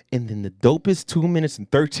up, and then the dopest 2 minutes and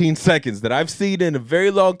 13 seconds that I've seen in a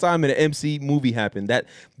very long time in an MC movie happened.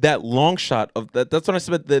 That long shot of that. That's when I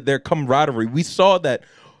said their camaraderie. We saw that.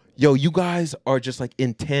 Yo, you guys are just like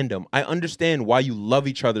in tandem. I understand why you love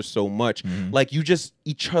each other so much. Like you could just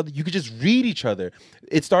read each other.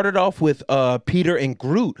 It started off with Peter and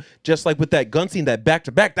Groot, just like with that gun scene, that back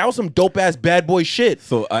to back. That was some dope ass bad boy shit.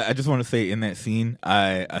 So I just want to say, in that scene,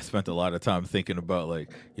 I spent a lot of time thinking about like,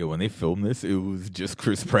 yo, when they filmed this, it was just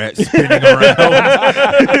Chris Pratt spinning around.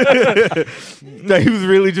 Like, he was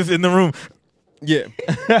really just in the room. Yeah,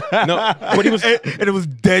 no, but he was, and it was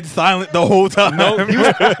dead silent the whole time. No,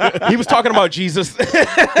 he was talking about Jesus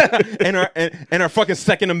and our fucking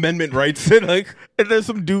Second Amendment rights. And then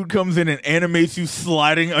some dude comes in and animates you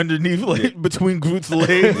sliding underneath, like between Groot's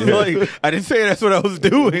legs. Like, I didn't say that's what I was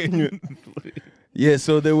doing. Yeah,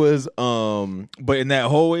 so there was but in that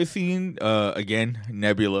hallway scene, again,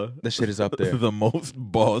 Nebula, that shit is up there. The most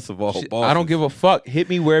boss of all bosses. I don't give a fuck. Hit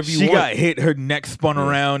me wherever you want. She got hit, her neck spun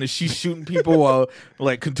around, and she's shooting people while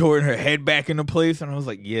like contorting her head back into place. And I was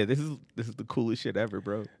like, yeah, this is the coolest shit ever,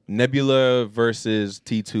 bro. Nebula versus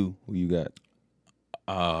T2. Who you got?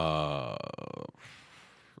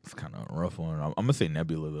 It's kind of a rough one. I'm gonna say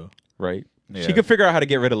Nebula though. Right? Yeah. She could figure out how to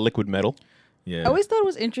get rid of liquid metal. Yeah. I always thought it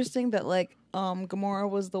was interesting that like Gamora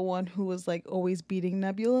was the one who was like always beating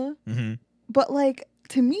Nebula. But like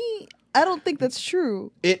to me, I don't think that's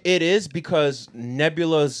true. It is because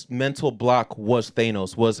Nebula's mental block was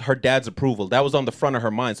Thanos, was her dad's approval. That was on the front of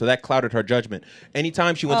her mind, so that clouded her judgment.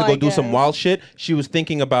 Anytime she went to go do some wild shit, she was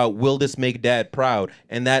thinking about, will this make dad proud?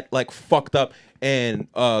 And that like fucked up.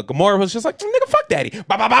 And Gamora was just like, nigga, fuck daddy.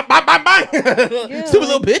 Bye, bye, bye, bye, bye, bye. Yeah, stupid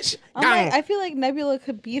little bitch. I feel like Nebula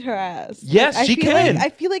could beat her ass. Yes, like, she can. I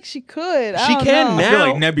feel like she could. She can I now. feel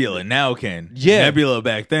like Nebula now can. Yeah. Nebula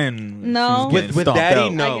back then. No. With daddy,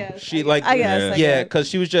 out. no. I guess. Yeah, because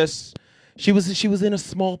she was just... She was in a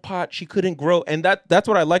small pot. She couldn't grow. And that's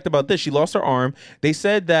what I liked about this. She lost her arm. They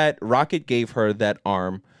said that Rocket gave her that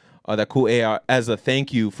arm, that cool AR, as a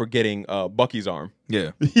thank you for getting Bucky's arm.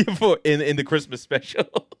 Yeah. in the Christmas special,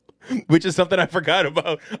 which is something I forgot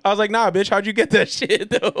about. I was like, nah, bitch, how'd you get that shit,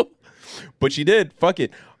 though? But she did. Fuck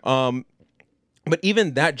it. But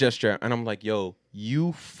even that gesture, and I'm like, yo,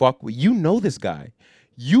 you know this guy.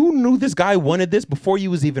 You knew this guy wanted this before you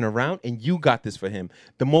was even around, and you got this for him.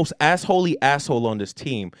 The most assholey asshole on this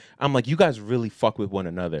team. I'm like, you guys really fuck with one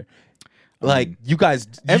another. Like, you guys...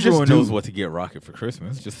 Everyone knows what to get Rocket for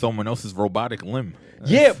Christmas. Just someone else's robotic limb.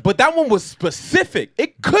 Yeah, but that one was specific.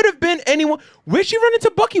 It could have been anyone. Where'd she run into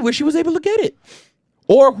Bucky where she was able to get it?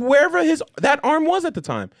 Or wherever that arm was at the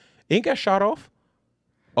time. It ain't got shot off.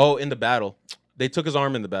 Oh, in the battle. They took his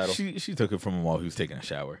arm in the battle. She took it from him while he was taking a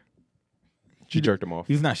shower. She jerked him off.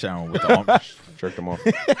 He's not showering with the arm. Jerked him off.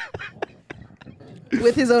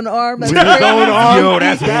 With his own arm. With his own arm. Yo,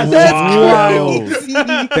 that's wild. crazy.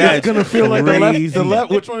 That's gonna feel like the left. crazy. The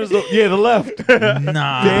left. Which one is the? Yeah, the left.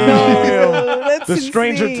 Nah. Damn. That's The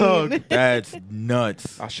stranger insane. tug. That's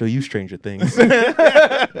nuts. I'll show you Stranger Things. That's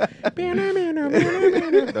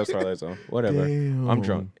Twilight Zone. Whatever. Damn. I'm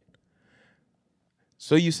drunk.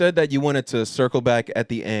 So you said that you wanted to circle back at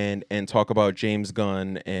the end and talk about James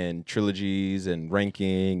Gunn and trilogies and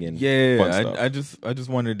ranking and fun stuff. I just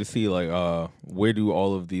wanted to see like where do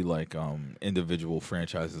all of the like individual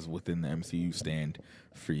franchises within the MCU stand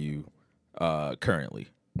for you currently.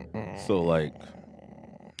 So like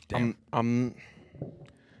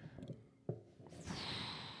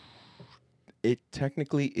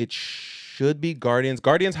it should be Guardians.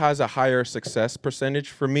 Guardians has a higher success percentage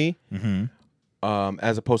for me.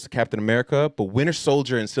 As opposed to Captain America, but Winter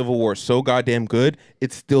Soldier and Civil War is so goddamn good,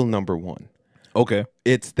 it's still number one. okay.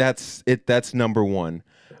 That's number one.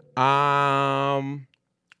 And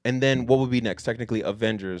then what would be next? Technically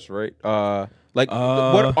Avengers, right? What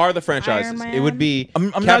are the franchises? Iron It would Man? be I'm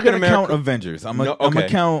not Captain gonna America, count Avengers. I'm No, gonna okay.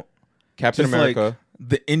 count Captain just America, like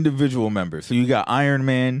the individual members. So you got Iron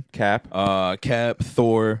Man, Cap. Cap,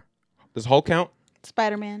 Thor. Does Hulk count?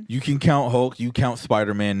 Spider-Man. You can count Hulk. You count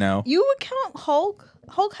Spider-Man now. You would count Hulk.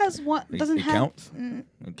 Hulk has one. Doesn't it have. counts.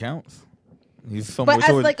 It counts. He's somewhere But as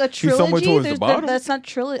towards, like a he's somewhere trilogy, towards the bottom. that's not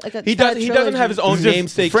trilogy. Like He doesn't have his own It's just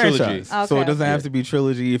namesake franchise. trilogy. So Okay, it doesn't okay. have to be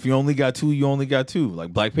trilogy. If you only got two, you only got two.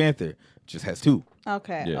 Like Black Panther just has two.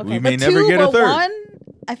 Okay. Yeah. Okay. We may but never two, get a but third. One,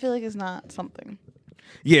 I feel like is not something.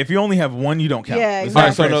 Yeah, if you only have one, you don't count. Yeah, It's not a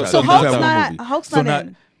exactly. Alright, franchise. so You just Hulk's have one not. movie. Hulk's So not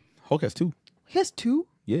in. Hulk has two. He has two,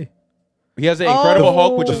 Yeah. He has the Incredible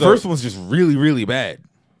Hulk, which The is first one's just really, really bad.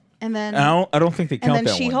 and then And I don't think they and count then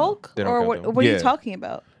that one. She-Hulk, They don't or count what? that one. What are Yeah. you talking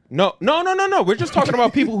about? No. We're just talking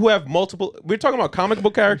about people who have multiple. We're talking about comic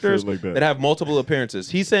book characters like that. that have multiple appearances.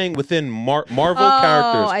 He's saying within Marvel Oh,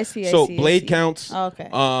 characters. I see, I So see, I Blade see. counts. Oh, okay.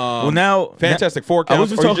 Well, now Fantastic Four I was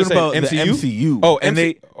counts. just or you talking about saying the MCU. Oh, and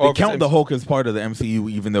MC they count the Hulk as part of the MCU,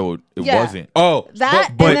 even though it Yeah. wasn't. Oh,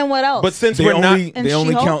 That but- and then what else? But since They we're only not, And they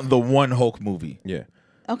only She-Hulk? count the one Hulk movie. yeah.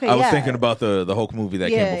 okay, I was yeah. thinking about the Hulk movie that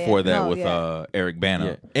Yeah, came before yeah. that No, with yeah. Eric Bana.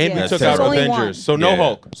 Yeah. And Yeah. we took There's out only Avengers, one. so no Yeah.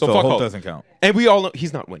 Hulk. So fuck Hulk Hulk. doesn't count. And we all know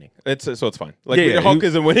he's not winning. So it's fine. Like Yeah, Hulk he-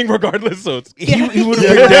 isn't winning regardless. So it's He would have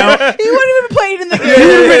been down. He wouldn't even played in the game. He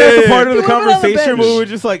would have been at the part of He the would've been on the conversation bench. where we were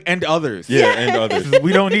just like, and others. yeah, and others.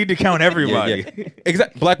 We don't need to count everybody. Yeah.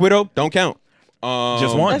 Exactly. Black Widow don't count.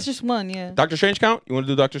 Just one. That's just one, yeah. Doctor Strange count? You want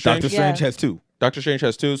to do Doctor Strange? Doctor Yeah. Strange has two. Doctor Strange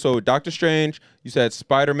has two. So Doctor Strange, you said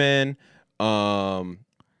Spider-Man,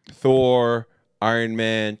 Thor, Iron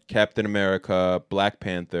Man, Captain America, Black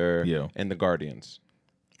Panther, Yeah. and the Guardians.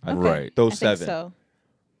 Okay. Right. Those I think seven. so.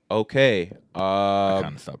 Okay. I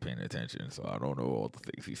kind of stopped paying attention, so I don't know all the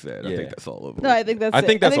things he said. I Yeah. think that's all of it. No, I think that's. I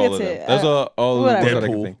think that's all of it. them. Those are all of the whatever. ones that I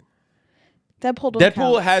can Deadpool. think. Deadpool. Don't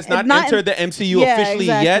Deadpool count. has It's not, in- entered the MCU Yeah, officially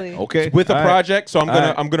exactly. yet. Okay. With a All right. project, so I'm All gonna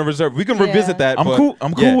right. I'm gonna reserve. We can Yeah. revisit that. I'm but cool.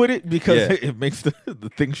 I'm cool yeah. with it because Yeah. it makes the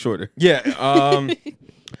thing shorter. Yeah.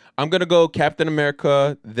 I'm gonna go Captain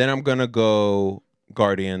America. Then I'm gonna go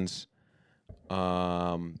Guardians.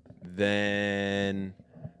 Then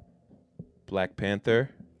Black Panther.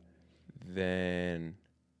 Then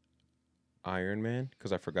Iron Man,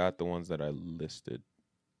 because I forgot the ones that I listed.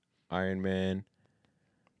 Iron Man.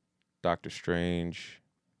 Doctor Strange.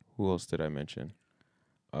 Who else did I mention?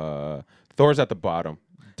 Thor's at the bottom.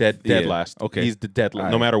 Dead Yeah, last. okay. He's the dead last. All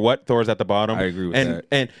No right. matter what, Thor's at the bottom. I agree with and,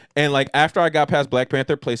 that. And like after I got past Black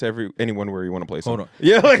Panther, place anyone where you want to place. Hold him. on.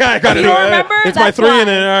 Yeah, like I got You it. don't remember? It's my That's three, and why.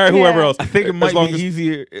 then all right, whoever Yeah. else. I think it As might long be as-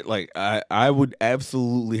 easier. Like I would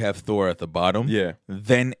absolutely have Thor at the bottom. Yeah.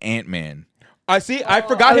 Then Ant-Man. I see. I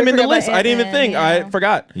forgot I him in the forgot list. about I didn't even think. Ant-Man, yeah. I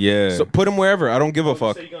forgot. Yeah. So put him wherever. I don't give a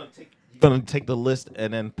fuck. Gonna take the list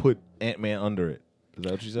and then put Ant-Man under it. Is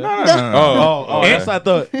that what you said? No. Oh, That's not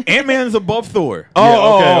the. Ant-Man's above Thor. Yeah,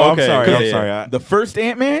 okay, I'm okay, sorry. okay, I'm yeah. sorry. The first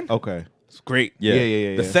Ant-Man, Okay. it's great. Yeah.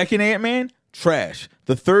 Yeah. The second Ant-Man, trash.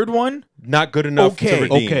 The third one, Not good enough Okay. to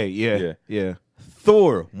redeem. Okay. Yeah.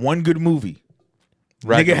 Thor, one good movie.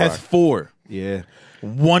 Nigga has Ragnarok. 4. Yeah.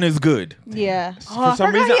 One is good. Yeah. For Oh, I some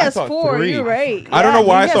forgot reason, he I has thought 4. 3. You're right. I don't Yeah, know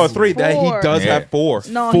why I he saw has 3. That he 4. does Yeah. have 4.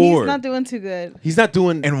 No, 4. he's not doing too good. He's not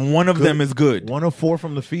doing. And one of them is good. 104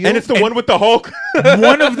 from the field. And it's the one with the Hulk.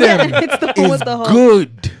 One of them It's the one is with the Hulk.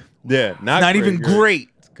 good. Yeah, Not even great.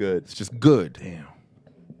 It's good. It's just good. Damn.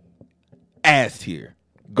 Ass tier.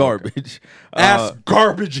 Garbage. Ass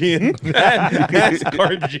garbage in. Ass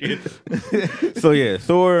garbage in. So yeah,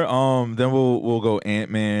 Thor. Then we'll go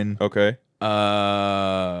Ant-Man. Okay.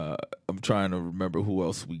 I'm trying to remember who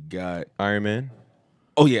else we got. Iron Man.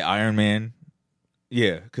 Oh yeah, Iron Man.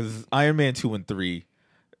 Yeah, because Iron Man 2 and 3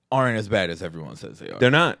 aren't as bad as everyone says they are. They're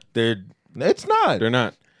not. They're It's not. They're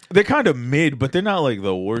not. kind of mid, but they're not like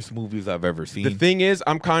the worst movies I've ever seen. The thing is,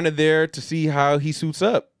 I'm kind of there to see how he suits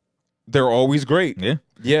up. They're always great. Yeah.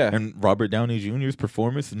 Yeah. And Robert Downey Jr.'s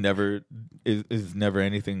performance never is never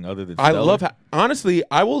anything other than I stellar. love honestly,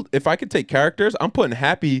 I will if I could take characters, I'm putting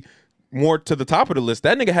Happy more to the top of the list.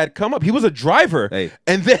 That nigga had come up. He was a driver. Hey.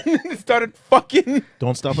 And then started fucking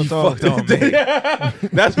Don't stop us all. fucked on me.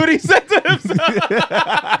 That's what he said to himself.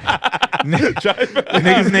 The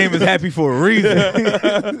nigga's name is Happy for a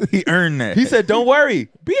reason. He earned that. He said, "Don't worry.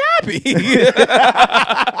 Be happy."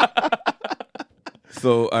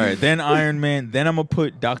 So, all right, then Iron Man. Then I'm going to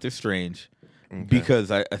put Doctor Strange because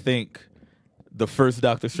I think the first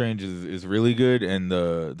Doctor Strange is really good and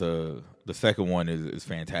the second one is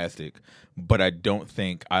fantastic. But I don't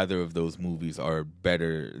think either of those movies are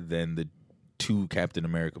better than the 2 Captain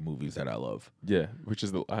America movies that I love. Yeah, which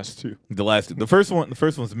is the last two. The first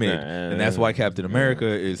one's mid, Nah, and that's why Captain America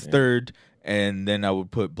is third. And then I would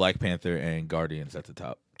put Black Panther and Guardians at the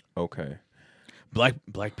top. Okay.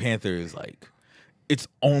 Black Panther is like, it's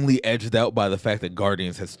only edged out by the fact that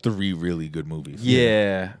Guardians has 3 really good movies.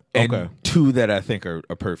 Yeah. And Okay. 2 that I think are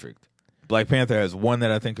perfect. Black Panther has one that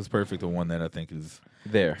I think is perfect and one that I think is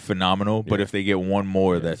There. phenomenal. But if they get one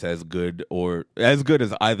more that's as good or as good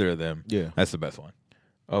as either of them, that's the best one.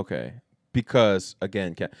 Okay. Because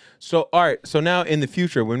again, so all right. So now in the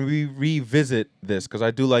future, when we revisit this, because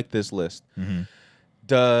I do like this list,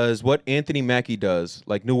 does what Anthony Mackie does,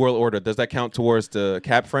 like New World Order, does that count towards the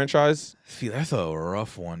Cap franchise? See, that's a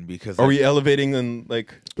rough one because Are we elevating and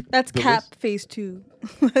like? That's the Cap list? phase 2.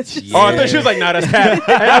 That's just Oh, I thought she was like, "Nah, that's Cap."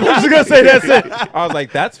 I was just gonna say that's it. I was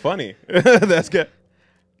like, "That's funny." That's Cap.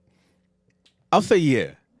 I'll say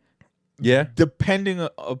Yeah. depending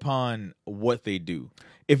upon what they do.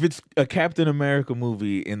 If it's a Captain America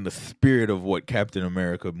movie in the spirit of what Captain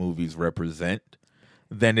America movies represent,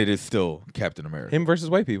 then it is still Captain America. Him versus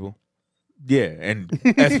white people. Yeah, and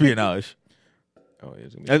espionage. Oh,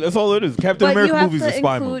 yeah. That's all it is. Captain But America you have movies to are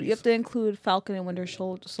spy include movies. You have to include Falcon and Winter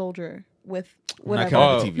Soldier with Not whatever.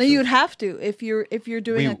 counting the TV No, you would shows. have to if you're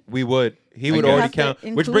doing We would. He would you already have to count, which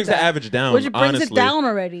include brings the that. average down. which brings honestly. it down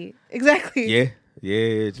already. Exactly.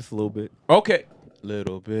 Yeah, just a little bit. Okay.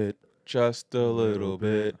 Little bit, just a little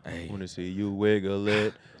bit. Hey. Want to see you wiggle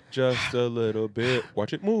it, just a little bit.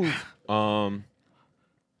 Watch it move.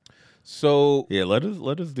 So Yeah, let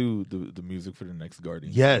us do the music for the next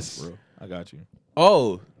Guardians. Yes. bro. I got you.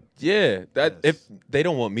 yeah, that if they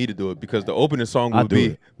don't want me to do it because the opening song I'll will do be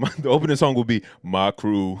it. the opening song will be my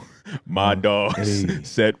crew, my dogs, Hey.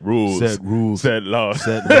 set rules, set laws,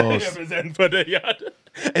 Set laws. Represent for the yard.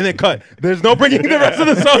 And then cut. There's no bringing the rest of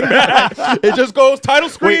the song back. It just goes title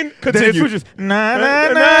screen, continue. Na, na,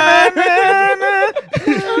 na, na, na.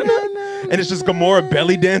 And it's just Gamora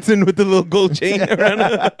belly dancing with the little gold chain around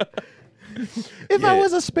her. If I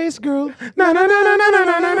was a space girl, I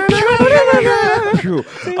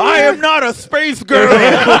am not a space girl.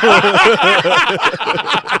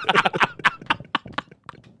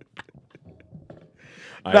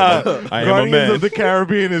 I am a Guardians man. of the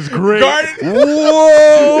Caribbean is great.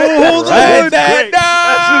 Whoa, Write that down.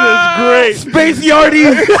 That shit is great. space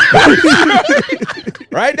yardie.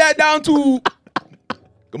 Write that down to.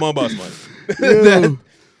 Come on, boss man.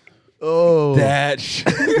 Oh, That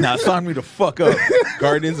Now sign me the fuck up.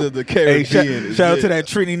 Guardians of the Hey, Caribbean. shout out to that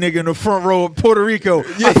Trini nigga in the front row of Puerto Rico.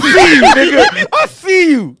 I see you, nigga. I see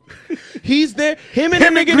you. He's there. Him and the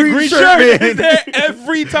nigga in the green green shirt, shirt. man. He's there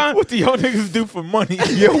every time. What do y'all niggas do for money?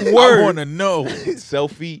 Your word. I want to know.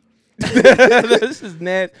 Selfie. This is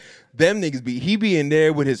nasty. Them niggas he be in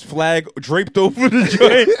there with his flag draped over the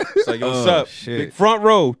joint. It's like, yo, what's Oh, up? shit. Big front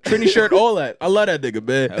row, Trini shirt, all that. I love that nigga,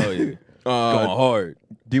 man. Hell yeah. Going hard.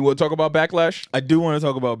 Do you want to talk about Backlash? I do want to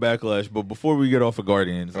talk about Backlash, but before we get off of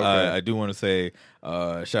Guardians, Okay. I do want to say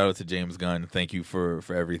shout out to James Gunn. Thank you for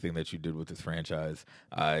everything that you did with this franchise.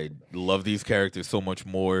 I love these characters so much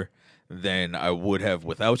more than I would have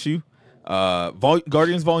without you.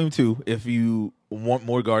 Guardians Volume 2, if you want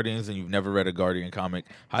more Guardians and you've never read a Guardian comic,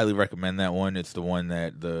 highly recommend that one. It's the one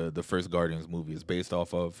that the first Guardians movie is based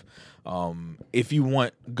off of. If you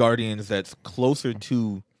want Guardians that's closer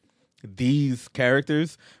to these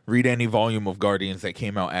characters, read any volume of Guardians that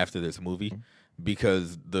came out after this movie,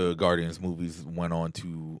 because the Guardians movies went on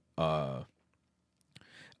to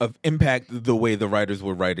impact the way the writers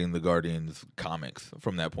were writing the Guardians comics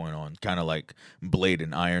from that point on, kind of like Blade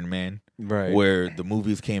and Iron Man, Right. where the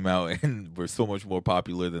movies came out and were so much more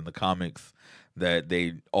popular than the comics that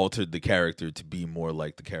they altered the character to be more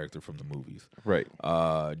like the character from the movies. Right.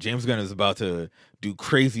 James Gunn is about to do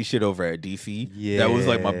crazy shit over at DC. That was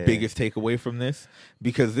like my Yeah. biggest takeaway from this,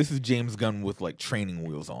 because this is James Gunn with like training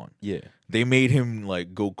wheels on. Yeah. They made him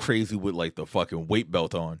like go crazy with like the fucking weight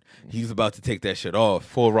belt on. He's about to take that shit off.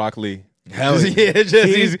 Full Rock Lee. Hell yeah,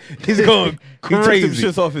 just he's going He took them crazy.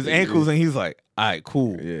 shits off his ankles and he's like, all right,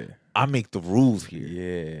 cool. Yeah. I make the rules here.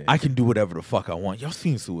 Yeah. I can do whatever the fuck I want. Y'all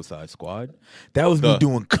seen Suicide Squad? That was me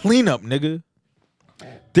doing cleanup, nigga.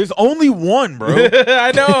 There's only one, bro.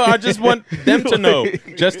 I know. I just want them to know,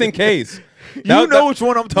 just in case. You know which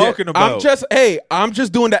one I'm talking about. I'm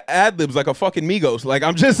just doing the ad libs like a fucking Migos. Like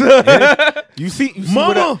I'm just, You see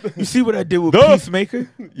Mama! you see what I did with Duh. Peacemaker?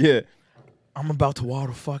 yeah. I'm about to wild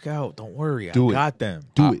the fuck out. Don't worry. I Do it. got them.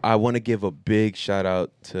 I want to give a big shout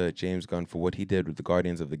out to James Gunn for what he did with the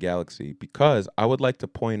Guardians of the Galaxy, because I would like to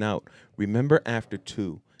point out, remember after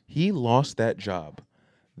 2, he lost that job.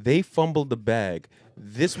 They fumbled the bag.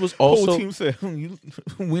 This was also, Whole team said,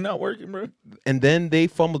 we not working, bro. and then they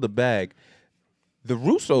fumbled the bag. The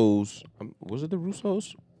Russos, was it the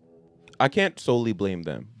Russos? I can't solely blame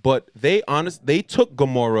them, but they took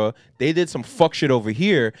Gamora, they did some fuck shit over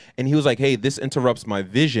here, and he was like, hey, this interrupts my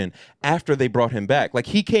vision, after they brought him back. Like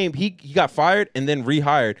he got fired and then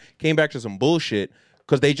rehired, came back to some bullshit,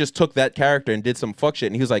 because they just took that character and did some fuck shit,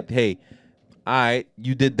 and he was like, hey, all right,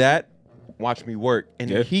 you did that. Watch me work. And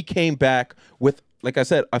Yeah. he came back with, like I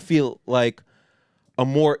said, I feel like a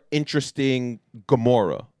more interesting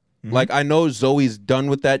Gamora. Like, I know Zoe's done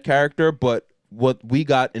with that character, but what we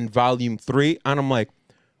got in Volume 3, and I'm like,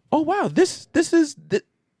 oh, wow, this is...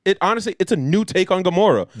 It honestly, it's a new take on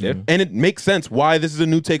Gamora. Yeah. And it makes sense why this is a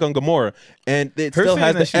new take on Gamora. And it Her still saying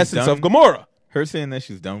has that the she's essence of done- Gamora. Her saying that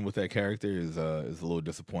she's done with that character is a little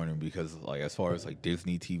disappointing because, like, as far as like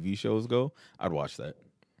Disney TV shows go, I'd watch that.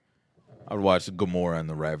 I'd watch Gamora and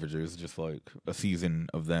the Ravagers, just like a season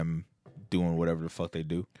of them doing whatever the fuck they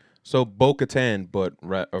do. So Bo-Katan, but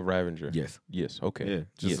a Ravager. Yes. Yes. Okay. Yeah,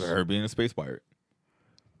 just yes. her being a space pirate.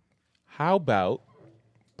 How about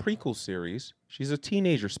prequel series? She's a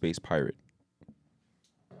teenager space pirate.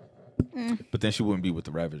 But then she wouldn't be with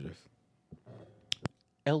the Ravagers.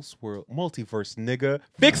 Elseworld, multiverse, nigga.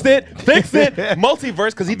 Fixed it.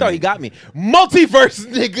 Multiverse, because he thought he got me. Multiverse,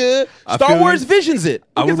 nigga. I Star feel Wars you. visions it.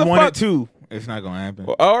 Who I gives would a want fuck? it too. It's not gonna happen.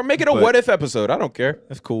 Or make it a But- what if episode. I don't care.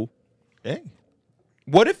 That's cool. Hey.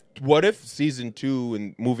 What if season 2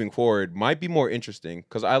 and moving forward might be more interesting?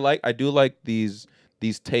 Because I do like these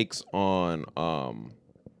takes on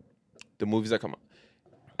the movies that come out.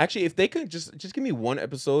 Actually, if they could just give me one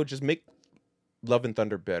episode, just make Love and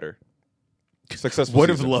Thunder better. Successful. What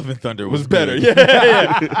if season. Love and Thunder was was better? good?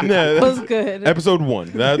 Yeah. No, It was good. Episode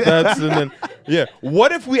 1. That's and then yeah.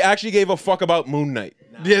 What if we actually gave a fuck about Moon Knight?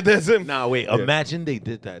 Yeah, that's it. Nah, wait. Imagine they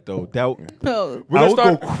did that though. That No. We're I gonna would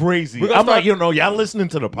start- go crazy. we're gonna I'm start- like, y'all listening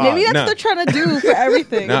to the pod. Maybe that's nah. what they're trying to do for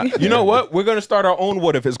everything. Now, you know what? We're gonna start our own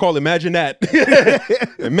what if. It's called Imagine That.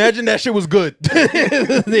 Imagine that shit was good.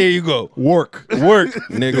 There you go. Work,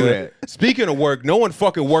 nigga. Speaking of work, no one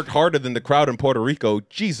fucking worked harder than the crowd in Puerto Rico.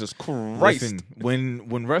 Jesus Christ. Listen,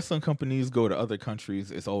 when wrestling companies go to other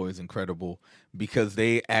countries, it's always incredible because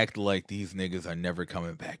they act like these niggas are never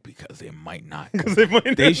coming back because they might not.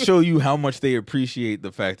 They show you how much they appreciate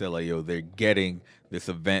the fact that like they're getting this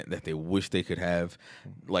event that they wish they could have.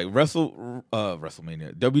 Like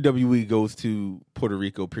WrestleMania, WWE goes to Puerto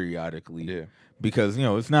Rico periodically. Yeah. Because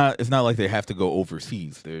it's not like they have to go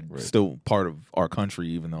overseas. They're still part of our country,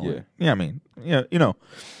 even though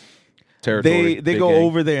Territory. they big go gang.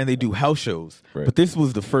 over there and they do house shows. Right. But this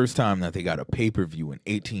was the first time that they got a pay-per-view in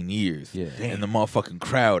 18 years. Yeah. And the motherfucking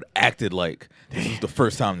crowd acted like this was the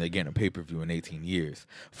first time they're getting a pay-per-view in 18 years.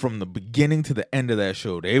 From the beginning to the end of that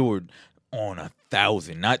show, they were on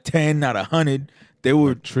 1,000, not 10, not 100. They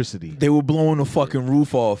were Electricity. They were blowing the fucking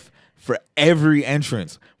roof off for every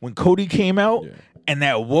entrance. When Cody came out and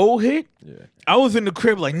that whoa hit, I was in the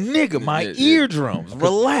crib like, nigga, my eardrums,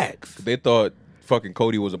 relax. They thought fucking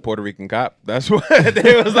Cody was a Puerto Rican cop. That's what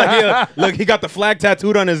they was like. Yeah, look, he got the flag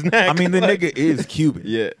tattooed on his neck. I mean, the Like, nigga is Cuban.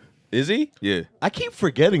 Yeah. Is he? Yeah. I keep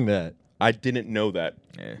forgetting that. I didn't know that.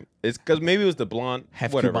 Yeah. It's because maybe it was the blonde.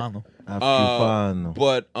 Half whatever. Cubano. Cubano.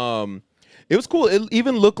 But it was cool. It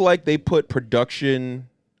even looked like they put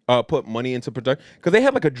put money into production because they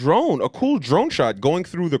had like a cool drone shot going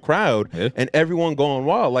through the crowd and everyone going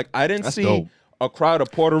wild. Like I didn't see dope. a crowd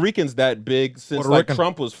of Puerto Ricans that big since Puerto like Rican.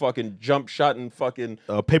 Trump was fucking jump shotting fucking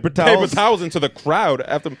Paper towels. into the crowd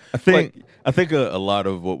after. I think a lot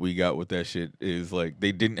of what we got with that shit is like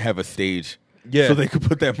they didn't have a stage. Yeah. So they could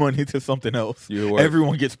put that money to something else. You're right.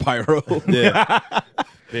 Everyone gets pyro. Yeah.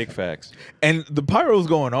 Big facts. And the pyro's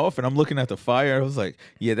going off, and I'm looking at the fire. I was like,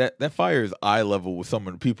 yeah, that fire is eye level with some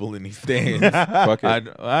of the people in these stands. Fuck it.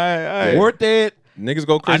 I Worth it. Niggas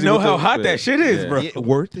go I crazy. know with how the- hot yeah. that shit is, Yeah. bro. Yeah,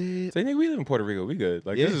 worth it. Say, nigga, we live in Puerto Rico. We good.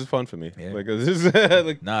 Like Yeah. this is fun for me. Yeah. Like this is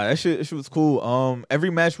like Nah, that shit was cool.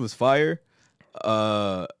 Every match was fire.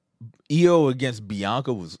 Io against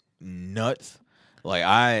Bianca was nuts. Like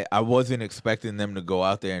I wasn't expecting them to go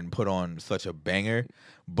out there and put on such a banger,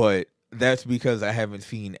 but that's because I haven't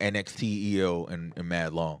seen NXT Io in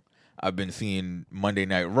mad long. I've been seeing Monday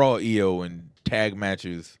Night Raw Io and tag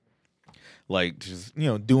matches, like just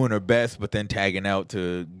doing her best, but then tagging out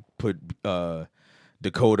to put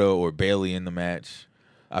Dakota or Bailey in the match.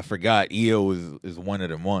 I forgot Io is one of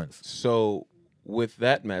them ones. so with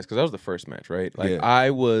that match because that was the first match, right? Like Yeah. I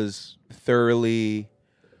was thoroughly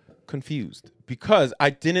confused because I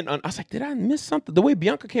was like, did I miss something? The way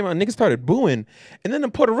Bianca came out, niggas started booing, and then the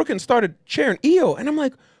Puerto Ricans started cheering Io, and I'm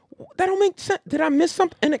like, that don't make sense. Did I miss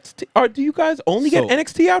something? NXT? Or do you guys only get So-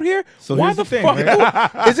 NXT out here? so Why here's the the thing, fuck?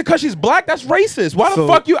 man. Is it because she's black? That's racist. Why the So-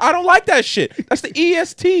 fuck you? I don't like that shit. That's the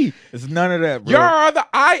EST. It's none of that, bro. Y'all are the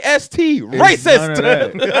IST. It's Racist.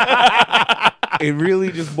 none of that. It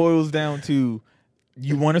really just boils down to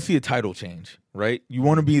you want to see a title change, right? You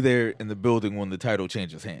want to be there in the building when the title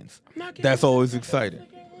changes hands. That's always exciting.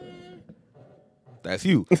 That's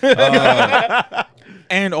you.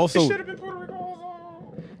 And also, Should have been Puerto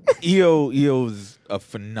Rico. Io's a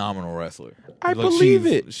phenomenal wrestler. I believe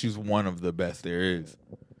it. She's one of the best there is.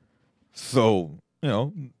 So,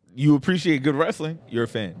 you appreciate good wrestling, you're a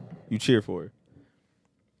fan. You cheer for her.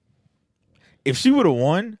 If she would have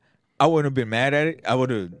won, I wouldn't have been mad at it. I would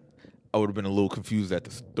have been a little confused at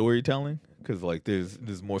the storytelling because like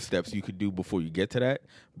there's more steps you could do before you get to that.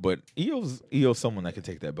 But Io's someone that could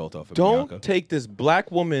take that belt off of Don't Bianca. take this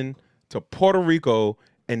black woman to Puerto Rico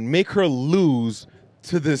and make her lose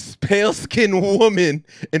to this pale-skinned woman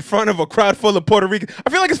in front of a crowd full of Puerto Ricans. I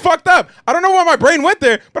feel like it's fucked up. I don't know why my brain went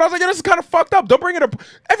there, but I was like, this is kind of fucked up. Don't bring it up.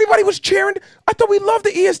 Everybody was cheering. I thought we loved the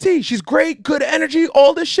EST. She's great, good energy,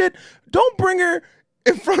 all this shit. Don't bring her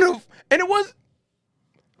in front of, and it was,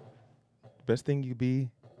 best thing you be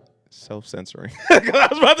self-censoring. I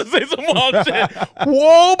was about to say some wild shit.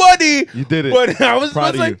 Whoa, buddy. You did it. But I was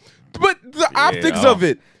Proud of like, but the optics I of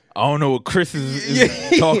it. I don't know what Chris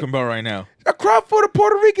is talking about right now. A crowd full of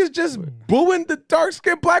Puerto Ricans just booing the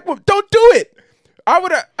dark-skinned black woman. Don't do it. I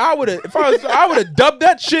would have, I would have dubbed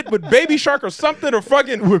that shit with Baby Shark or something, or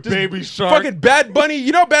fucking With just Baby Shark. fucking Bad Bunny.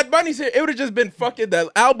 You know Bad Bunny's here. It would have just been fucking that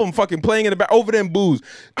album fucking playing in the back over them booze.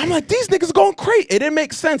 I'm like, these niggas going crazy. It didn't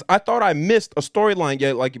make sense. I thought I missed a storyline.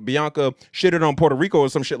 Yeah, like Bianca shitted on Puerto Rico or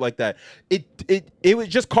some shit like that. It was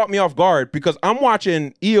just caught me off guard because I'm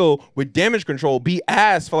watching Io with Damage Control be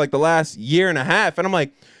ass for like the last year and a half, and I'm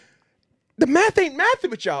like, the math ain't mathing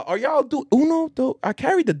with y'all. Are y'all do uno? I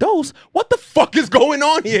carried the dose. What the fuck is going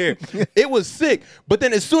on here? It was sick. But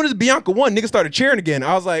then as soon as Bianca won, niggas started cheering again.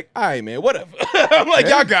 I was like, all right, man, whatever. I'm like,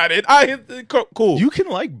 y'all got it. Cool. You can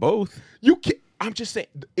like both. You can. I'm just saying.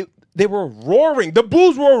 They were roaring. The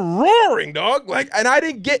bulls were roaring, dog. Like, and I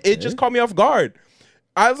didn't get it. Just caught me off guard.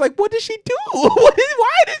 I was like, what did she do? What did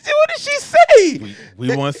she say?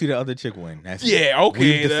 We want to see the other chick win. That's Yeah, okay.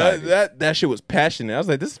 We've decided. That shit was passionate. I was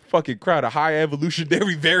like, this fucking crowd of high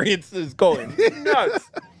evolutionary variants is going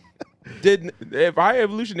nuts. If high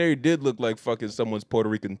evolutionary did look like fucking someone's Puerto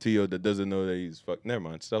Rican Tio that doesn't know that he's never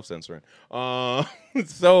mind, self-censoring.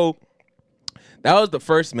 So that was the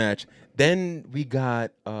first match. Then we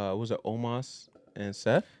got was it Omos and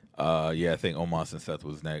Seth? Yeah, I think Omos and Seth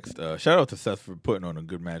was next. Shout out to Seth for putting on a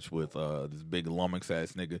good match with this big lummox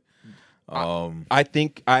ass nigga. I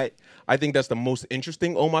think that's the most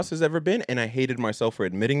interesting Omos has ever been, and I hated myself for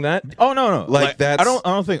admitting that. Oh no. Like that's I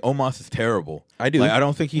don't think Omos is terrible. I do. Like, I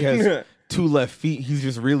don't think he has two left feet. He's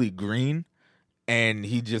just really green, and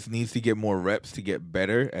he just needs to get more reps to get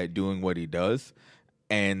better at doing what he does.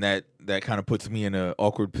 And that kind of puts me in an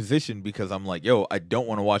awkward position because I'm like, yo, I don't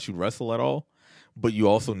want to watch you wrestle at all, but you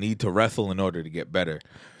also need to wrestle in order to get better.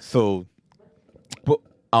 So, but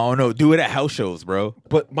I don't know. Do it at house shows, bro.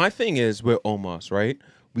 But my thing is with Omos, right?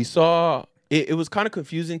 We saw it was kind of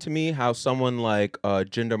confusing to me how someone like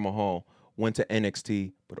Jinder Mahal went to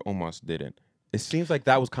NXT, but Omos didn't. It seems like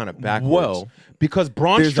that was kind of backwards. Well, because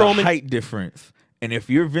Braun There's Strowman, a height difference, and if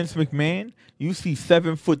you're Vince McMahon, you see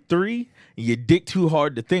 7'3", and you dick too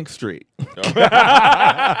hard to think straight.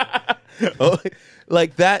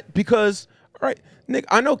 like that, because all right, Nick,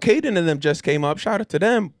 I know Caden and them just came up. Shout out to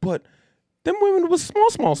them, but them women was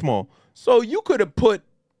small. So you could have put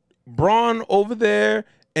Braun over there,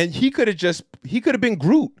 and he could have been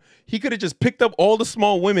Groot. He could have just picked up all the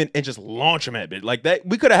small women and just launched him at it like that.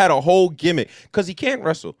 We could have had a whole gimmick because he can't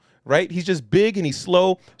wrestle, right? He's just big and he's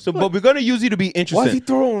slow. So, but we're gonna use you to be interesting. Why is he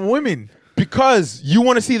throwing women? Because you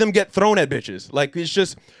want to see them get thrown at bitches. Like, it's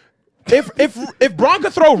just if Braun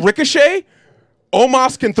could throw Ricochet,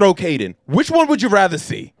 Omos can throw Caden. Which one would you rather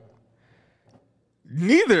see?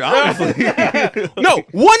 Neither, honestly. No,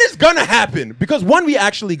 one is gonna happen because one we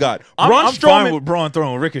actually got. I'm fine with Braun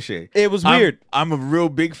throwing Ricochet. It was weird. I'm a real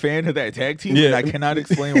big fan of that tag team, Yeah. and I cannot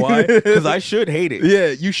explain why. Because I should hate it. Yeah,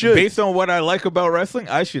 you should. Based on what I like about wrestling,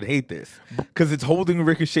 I should hate this. Because it's holding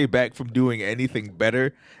Ricochet back from doing anything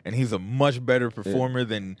better, and he's a much better performer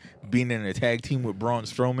than being in a tag team with Braun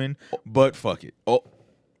Strowman. But fuck it. Oh,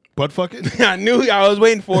 Butt fuck it. I knew I was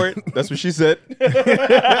waiting for it. That's what she said.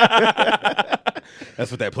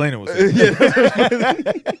 That's what that planet was saying.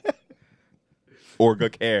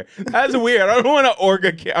 Orga care. That's weird. I don't want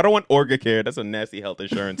Orga care. I don't want Orga care. That's a nasty health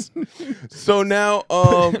insurance. So now,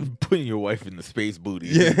 Putting your wife in the space booty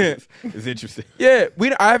Yeah. is interesting. yeah,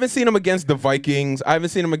 I haven't seen him against the Vikings. I haven't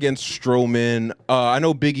seen him against Strowman. I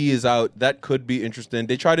know Big E is out. That could be interesting.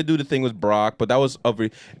 They tried to do the thing with Brock, but that was the You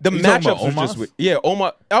talking matchups about was just Omos? weird. Yeah,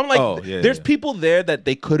 Omar. I'm like, Oh, yeah, there's yeah. people there that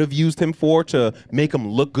they could have used him for to make him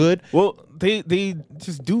look good. Well, they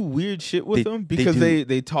just do weird shit with him because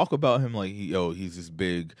they talk about him like he's this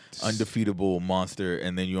big undefeatable monster,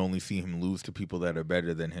 and then you only see him lose to people that are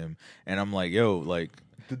better than him, and I'm like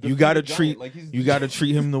you gotta treat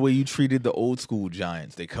him the way you treated the old school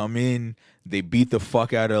giants. They come in, they beat the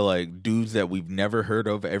fuck out of like dudes that we've never heard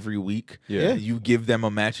of every week. Yeah. You give them a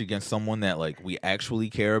match against someone that like we actually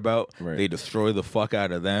care about. Right. They destroy the fuck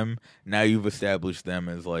out of them. Now you've established them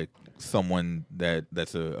as like someone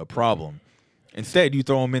that's a problem. Instead, you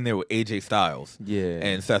throw him in there with AJ Styles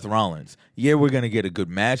and Seth Rollins. Yeah, we're gonna get a good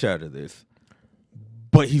match out of this,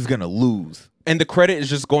 but he's gonna lose. And the credit is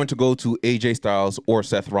just going to go to AJ Styles or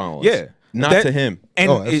Seth Rollins. Yeah. Not to him.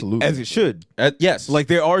 And absolutely. as it should. Yes. Like,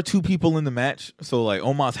 there are two people in the match, so, like,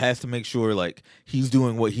 Omos has to make sure, like, he's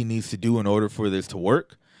doing what he needs to do in order for this to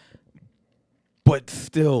work. But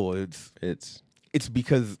still, it's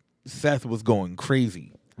because Seth was going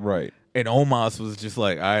crazy. Right. And Omos was just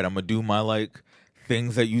like, all right, I'm going to do my, like,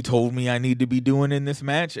 things that you told me I need to be doing in this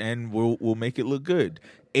match, and we'll make it look good.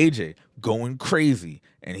 AJ going crazy.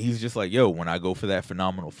 And he's just like, yo, when I go for that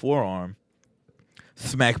phenomenal forearm,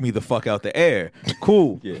 smack me the fuck out the air.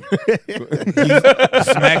 Cool. Yeah. He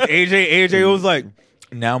smacked AJ. AJ was like,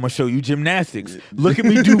 now I'm going to show you gymnastics. Look at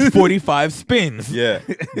me do 45 spins. Yeah.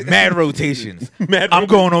 Mad rotations. I'm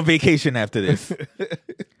going on vacation after this.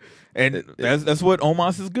 And that's what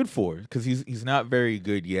Omos is good for, because he's not very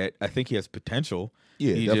good yet. I think he has potential.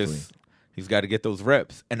 Yeah, definitely. He's got to get those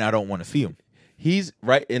reps, and I don't want to see him. He's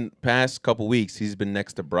right in past couple weeks. He's been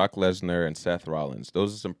next to Brock Lesnar and Seth Rollins.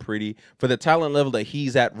 Those are some pretty, for the talent level that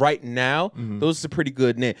he's at right now. Those are some pretty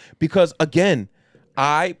good names. Because again,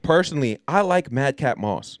 I like Madcap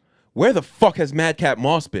Moss. Where the fuck has Madcap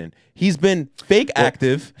Moss been? He's been fake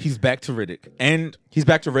active. He's back to Riddick, and He's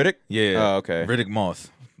back to Riddick. yeah, Oh, okay. Riddick Moss.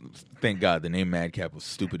 Thank God the name Madcap was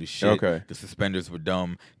stupid as shit. Okay. The suspenders were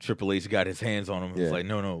dumb. Triple H got his hands on him. It was Yeah. like,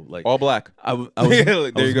 no, like All black. I was There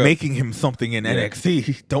you go. making him something in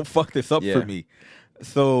NXT. Don't fuck this up Yeah. for me.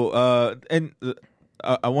 So,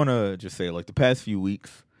 I want to just say, like, the past few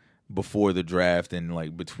weeks before the draft and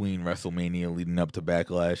like between WrestleMania leading up to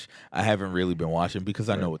Backlash, I haven't really been watching because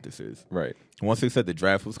I know what this is. Right. Once they said the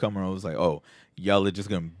draft was coming, I was like, oh, y'all are just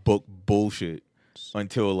gonna book bullshit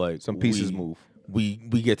until like Some pieces move. We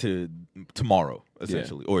get to tomorrow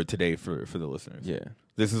essentially, or today for the listeners. Yeah.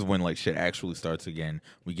 This is when like shit actually starts again.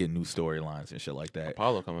 We get new storylines and shit like that.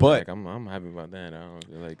 Apollo coming But- back. I'm happy about that. I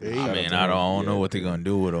don't like. I don't know what they're gonna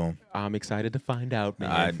do with him. I'm excited to find out,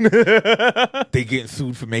 man. They getting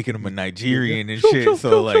sued for making him a Nigerian and shit.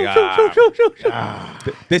 So like,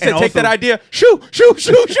 They said And take that also- idea. Shoot. Get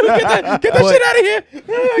that shit out of here.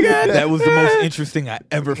 Oh my god. that was the most interesting I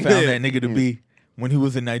ever found that nigga to be. When he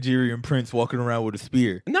was a Nigerian prince walking around with a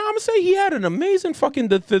spear. No, I'm gonna say he had an amazing fucking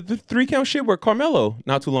the 3-count shit with Carmelo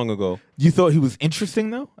not too long ago. You thought he was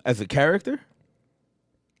interesting though as a character?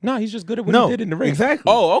 No, he's just good at what No, he did in the ring. exactly.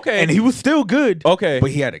 Oh, okay. And he was still good. Okay.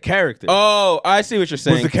 But he had a character. Oh, I see what you're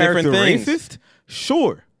saying. was the character Different things. racist?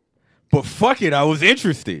 Sure. But fuck it, I was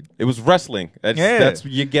interested. It was wrestling. That's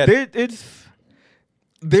you get.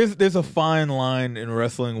 There's a fine line in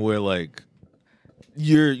wrestling where like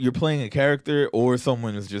you're playing a character or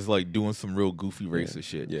someone is just like doing some real goofy racist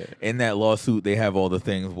shit. Yeah. In that lawsuit, they have all the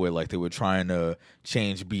things where like they were trying to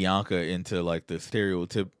change Bianca into like the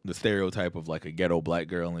stereotype of like a ghetto black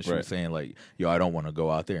girl, and she was saying like, yo, I don't want to go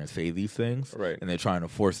out there and say these things. Right. And they're trying to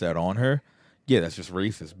force that on her. Yeah, that's just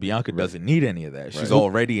racist. Bianca doesn't need any of that. She's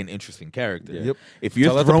already an interesting character. Yep. If you're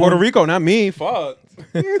Tell that to throwing Puerto Rico, not me. Fuck.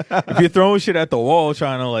 if you're throwing shit at the wall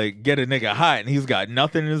trying to like get a nigga hot and he's got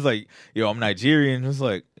nothing, it's like, yo, I'm Nigerian. It's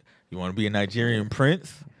like, you want to be a Nigerian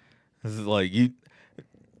prince? It's like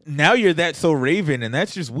now you're that so Raven, and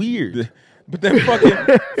that's just weird. But then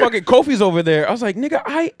fucking Kofi's over there. I was like, nigga,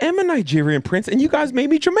 I am a Nigerian prince, and you guys made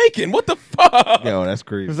me Jamaican. What the fuck? Yo, that's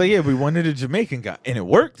crazy. It's like, yeah, we wanted a Jamaican guy, and it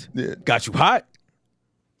worked. Yeah. Got you hot.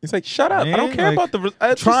 He's like, shut up. Man, I don't care like, about the.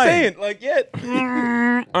 I'm just trying. saying, like,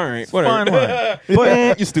 yeah. All right, whatever. Fine line.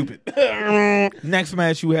 But you stupid. next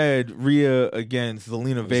match, you had Rhea against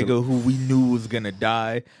Zelina Vega, who we knew was gonna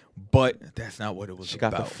die, but that's not what it was She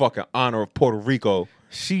about. got the fucking honor of Puerto Rico.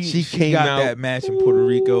 She came got out- that match in Puerto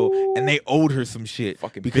Rico, and they owed her some shit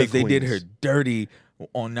Fucking because big they did her queens. dirty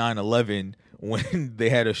on 9/11 when they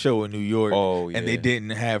had a show in New York. Oh, and they yeah. didn't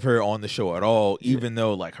have her on the show at all, even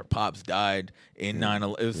though like her pops died in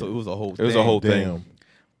 9/11. It was a whole. It was a whole thing. Damn.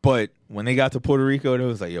 But when they got to Puerto Rico, it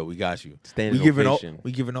was like, yo, we got you. Standing we giving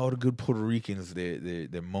ovation. all the good Puerto Ricans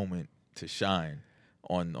their moment to shine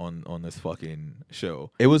on this fucking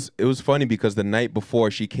show. It was funny because the night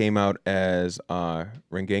before she came out as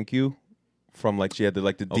Rengenkyu from like she had the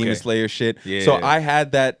Demon Okay. Slayer shit. Yeah. So I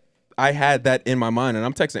had that I had that in my mind, and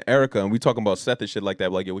I'm texting Erica, and we talking about Seth and shit like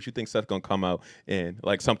that. Like, yo, what you think Seth gonna come out in?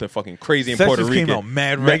 Like something fucking crazy in Seth Puerto just Rican. came out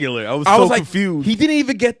mad regular. I was I so was like, confused. He didn't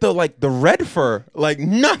even get the red fur, like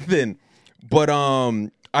nothing. But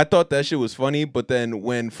I thought that shit was funny. But then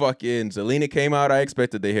when fucking Zelina came out, I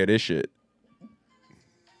expected to hear this shit.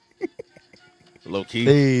 Low key.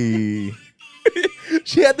 Hey.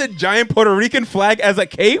 She had the giant Puerto Rican flag as a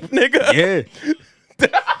cape, nigga.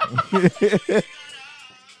 Yeah.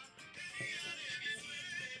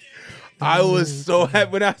 I was so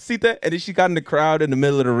happy when I see that. And then she got in the crowd in the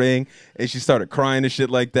middle of the ring and she started crying and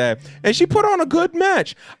shit like that. And she put on a good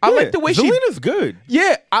match. I like the way Zelina's good.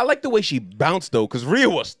 Yeah, I like the way she bounced though, because Rhea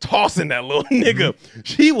was tossing that little nigga.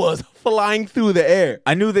 She was flying through the air.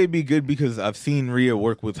 I knew they'd be good because I've seen Rhea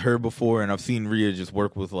work with her before, and I've seen Rhea just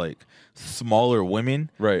work with like smaller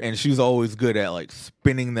women. Right. And she's always good at like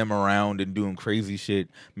spinning them around and doing crazy shit,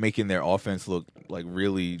 making their offense look like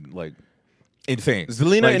really like insane.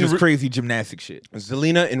 Zelina like, and just crazy gymnastic shit.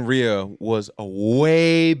 Zelina and Rhea was a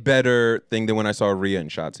way better thing than when I saw Rhea and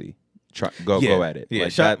Shotzi go at it. Yeah,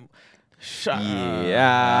 like that.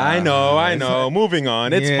 Yeah, I know. Moving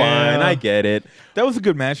on. It's fine. I get it. That was a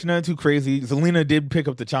good match. Not too crazy. Zelina did pick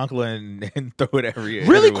up the chancla and throw it at Rhea.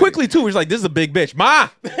 Really anyway. quickly, too. He's like, this is a big bitch. Ma!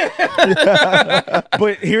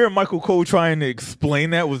 But hearing Michael Cole trying to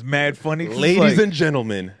explain that was mad funny. Ladies and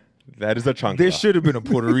gentlemen, that is a chancla. there should have been a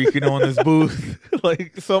Puerto Rican on this booth.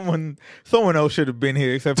 Like someone else should have been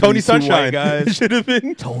here except for Tony these two white Sunshine. guys. Should have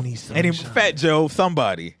been. Tony Sunshine. And Fat Joe,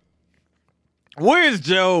 somebody. Where's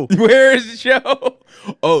Joe? Where is Joe?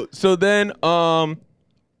 Oh, so then, that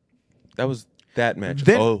was that match.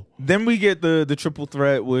 Then we get the triple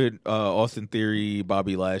threat with Austin Theory,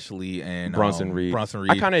 Bobby Lashley, and Bronson Reed. Bronson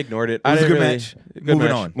Reed. I kind of ignored it. It was I a good didn't really- match. Good Moving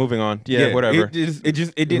match. on. Moving on. Yeah, whatever.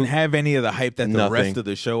 It didn't have any of the hype that the Nothing. rest of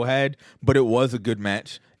the show had, but it was a good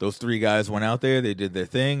match. Those three guys went out there, they did their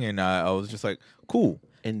thing, and I was just like, cool.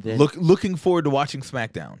 And then Looking forward to watching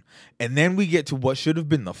SmackDown. And then we get to what should have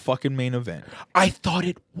been the fucking main event. I thought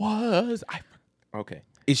it was. Okay.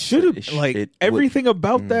 It should have everything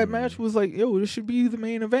about Mm. that match was like, yo, this should be the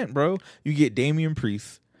main event, bro. You get Damian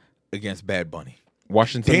Priest against Bad Bunny.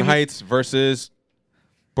 Washington Damn it. Heights versus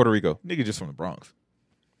Puerto Rico. Nigga just from the Bronx.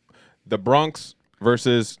 The Bronx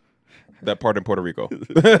versus that part in Puerto Rico.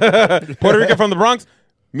 Puerto Rico from the Bronx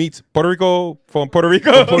meets Puerto Rico from Puerto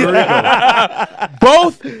Rico.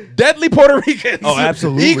 Both deadly Puerto Ricans. Oh,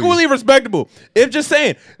 absolutely. Equally respectable. If just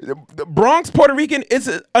saying, the Bronx, Puerto Rican, it's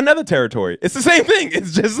another territory. It's the same thing.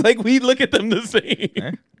 It's just like we look at them the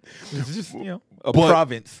same. It's just, a But-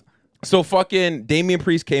 province. So fucking Damian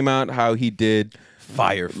Priest came out how he did,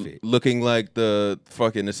 Fire fit. looking like the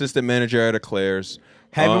fucking assistant manager at Eclairs.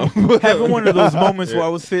 Having one of those moments where I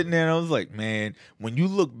was sitting there and I was like, man, when you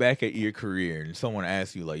look back at your career and someone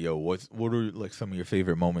asks you like, yo, what are like some of your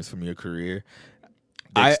favorite moments from your career?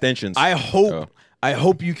 The extensions. I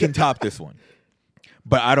hope you can top this one.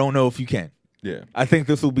 But I don't know if you can. Yeah. I think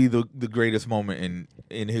this will be the greatest moment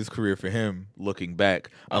in his career for him looking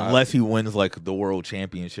back, unless he wins like the world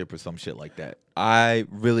championship or some shit like that. I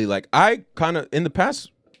kind of, in the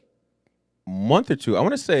past month or two, I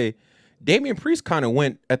want to say Damian Priest kind of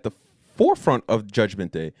went at the forefront of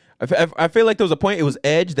Judgment Day. I feel like there was a point, it was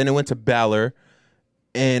Edge, then it went to Balor.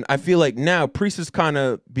 And I feel like now Priest is kind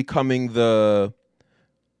of becoming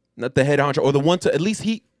not the head honcho, or the one to, at least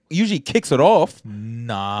he usually kicks it off.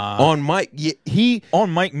 Nah. On mic,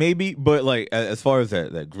 On mic maybe, but like as far as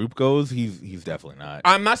that group goes, he's definitely not.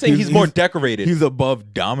 I'm not saying he's more decorated. He's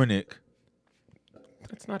above Dominic.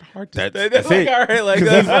 That's not hard to That's say. it. Like, all right, like,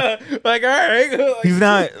 like, all right. Like, He's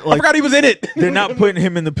not I like forgot he was in it. they're not putting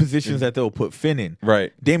him in the positions that they'll put Finn in.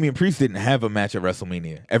 Right. Damian Priest didn't have a match at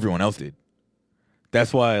WrestleMania. Everyone else did.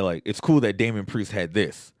 That's why like it's cool that Damian Priest had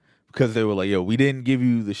this. Because they were like, yo, we didn't give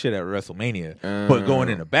you the shit at WrestleMania. But going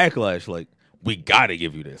into Backlash, like, we gotta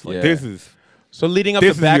give you this. Like Yeah. this is So leading up to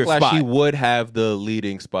This is your Backlash, spot. he would have the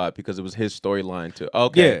leading spot because it was his storyline too.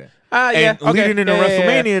 Okay. yeah. Yeah. And leading into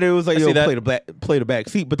WrestMania, they was like, I yo, see that. play the back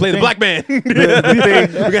seat. But Play the thing- black man. thing-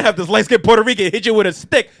 We're gonna have this light skinned Puerto Rican hit you with a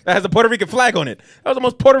stick that has a Puerto Rican flag on it. That was the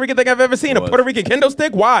most Puerto Rican thing I've ever seen. A was. Puerto Rican kendo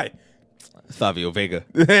stick? Why? Savio Vega.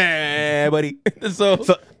 Yeah, buddy. So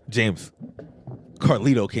James,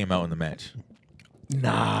 Carlito came out in the match.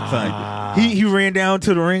 Nah. Son, he ran down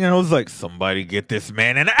to the ring and I was like, somebody get this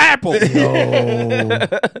man an apple.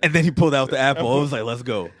 And then he pulled out the apple. I was like, let's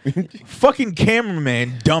go. Fucking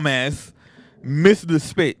cameraman, dumbass, missed the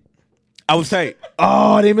spit. I was tight.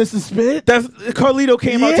 Oh, they missed the spit? That's Carlito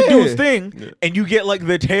came out to do his Yeah. thing, and you get like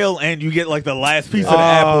the tail and you get like the last piece of the Oh,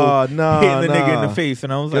 apple nah, hitting the nigga in nah. the face.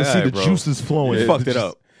 And I was You like, see all right, the bro. juices flowing. You fucked it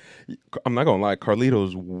up. I'm not gonna lie,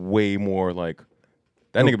 Carlito's way more like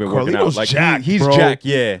that nigga been working out. Carlito's Like jacked, he's bro. jacked,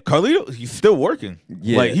 yeah. Carlito, he's still working.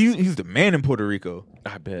 Yeah. Like he's the man in Puerto Rico.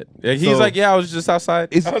 I bet. Yeah, he's So- like, yeah, I was just outside.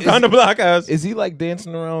 Is- I was is- on the block. Is he like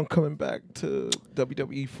dancing around coming back to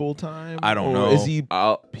WWE full time? I don't Or know. Is he?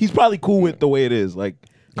 He's probably cool with the way it is. Like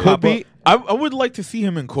Could Papa- be. I would like to see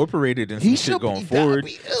him incorporated in some He shit should going be- forward,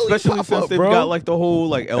 that'd be ill. especially Pop since up, they've bro. got like the whole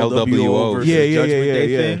like LWO LWO. versus Yeah, Judgment Day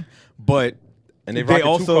yeah. thing. But and they they rocking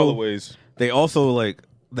also- two colorways. they also like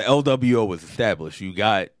the LWO was established. You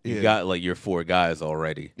got Yeah. like your 4 guys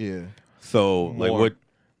already. Yeah. So like More. what?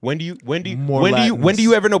 More when do Latins.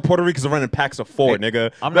 you ever know Puerto Ricans are running packs of 4,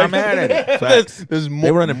 nigga? I'm not mad at it. Facts. There's more.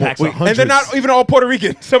 They running packs of and they're not hundreds. even all Puerto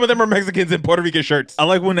Rican. Some of them are Mexicans in Puerto Rican shirts. I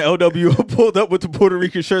like when the LWO pulled up with the Puerto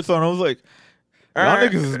Rican shirts on. I was like, y'all Alright.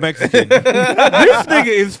 niggas is Mexican. This nigga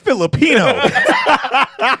is Filipino.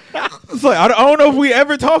 It's like I don't know if we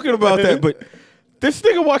ever talking about that, but this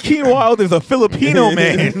nigga Joaquin Wild is a Filipino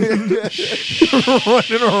man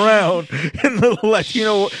running around in the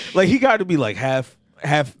Latino. Like he got to be like half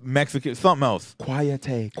Mexican, something else.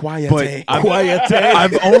 Quiete. But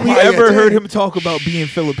I've only ever heard him talk about being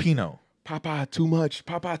Filipino. Papa, too much.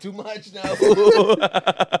 Papa, too much now.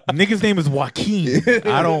 Nigga's name is Joaquin.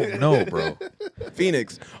 I don't know, bro.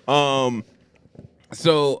 Phoenix.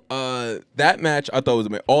 So that match I thought was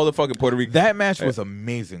amazing. All the fucking Puerto Rican. That match was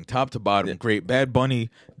amazing, top to bottom. Great. Bad Bunny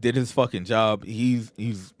did his fucking job. He's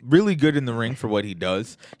really good in the ring for what he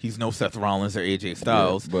does. He's no Seth Rollins or AJ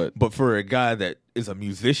Styles, but for a guy that is a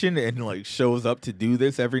musician and like shows up to do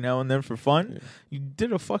this every now and then for fun, you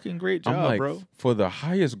did a fucking great job, I'm like, bro. for the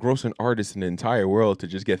highest grossing artist in the entire world to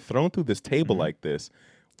just get thrown through this table like this.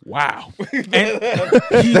 Wow.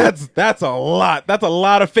 That's a lot. That's a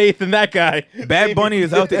lot of faith in that guy. Bad Bunny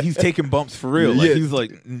is out there. He's taking bumps for real. Like Yeah. he's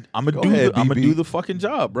like, I'm Go ahead, gonna BB. do the fucking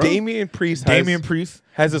job, bro. Damian Priest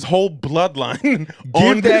has his whole bloodline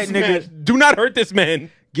on that this nigga- man. Do not hurt this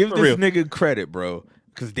man. Give For this real. nigga credit, bro.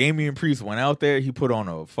 Because Damian Priest went out there, he put on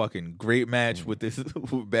a fucking great match with this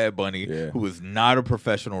with Bad Bunny, Yeah. who is not a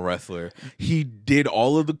professional wrestler. He did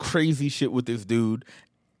all of the crazy shit with this dude.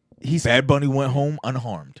 Bad Bunny went home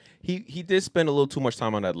unharmed. He did spend a little too much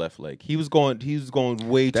time on that left leg. He was going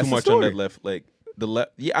way That's too the much on that story. left leg.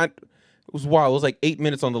 It was wild. It was like 8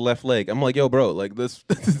 minutes on the left leg. I'm like, yo, bro, like this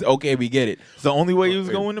is okay, we get it. It's the only way he was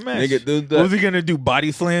going to win the match. Nigga, what was he gonna do?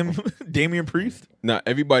 Body slam Damian Priest? Nah,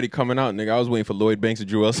 everybody coming out, nigga. I was waiting for Lloyd Banks and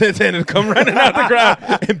Drew L. Santana to come running out the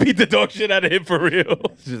crowd and beat the dog shit out of him for real.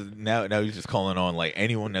 It's just, now he's just calling on like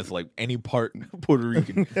anyone that's like any part Puerto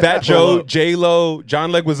Rican. Fat Pull Joe, up. J Lo,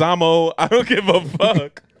 John Leguizamo. I don't give a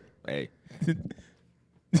fuck. Hey,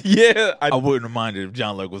 Yeah, I wouldn't have minded if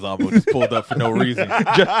John Leguizamo just pulled up for no reason.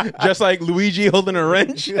 just like Luigi holding a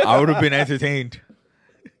wrench. I would have been entertained.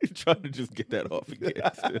 Trying to just get that off again.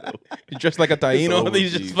 Still. Dressed like a Taino, It's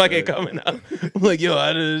he's just OG, fucking man. coming out. I'm like, yo,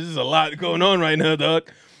 there's a lot going on right now, dog.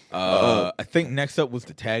 I think next up was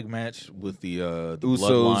the tag match with the Usos.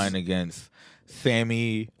 Bloodline against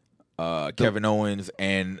Sammy, Kevin Owens,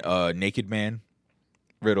 and Naked Man.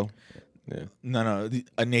 Riddle. Yeah. No,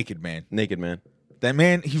 a Naked Man. Naked man. That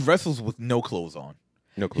man, he wrestles with no clothes on.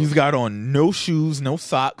 No clothes. He's got on no shoes, no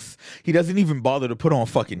socks. He doesn't even bother to put on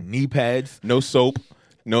fucking knee pads. No soap.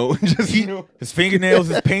 No. Just, His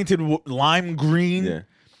fingernails is painted lime green. Yeah.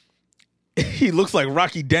 He looks like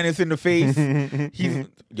Rocky Dennis in the face.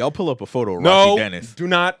 Y'all pull up a photo of No, Rocky Dennis. do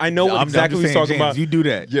not. I know I'm exactly what just he's saying, talking James, about. You do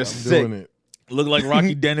that. You're I'm sick. doing it. Look like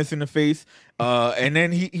Rocky Dennis in the face. And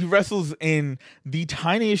then he wrestles in the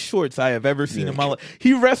tiniest shorts I have ever seen in my life.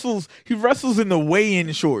 He wrestles in the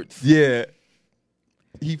weigh-in shorts. Yeah.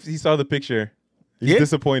 He saw the picture. He's Yeah?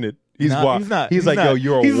 disappointed. He's Nah, wild. He's not. He's like, not. yo,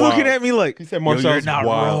 you're He's wild. looking at me like, He said, yo, Marcel's you're not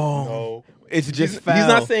wild. wrong. No. It's just He's foul.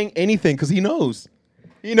 not saying anything because he knows.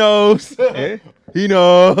 He knows. Yeah? He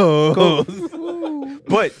knows.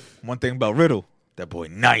 But one thing about Riddle, that boy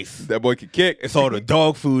nice. That boy can kick. It's all the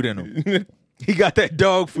dog food in him. He got that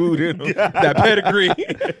dog food in him. That pedigree.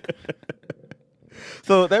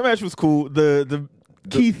 So that match was cool. The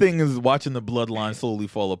key thing is watching the bloodline slowly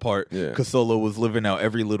fall apart. Yeah. Because Solo was living out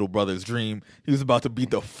every little brother's dream. He was about to beat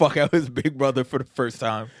the fuck out his big brother for the first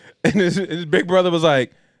time. And his big brother was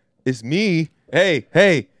like, it's me.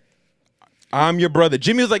 Hey, I'm your brother.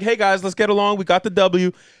 Jimmy was like, hey, guys, let's get along. We got the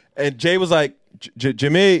W. And Jay was like,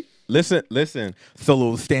 Jimmy, listen.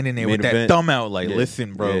 Solo was standing there Main with that event. thumb out like, Yeah.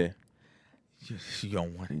 listen, bro. Yeah. You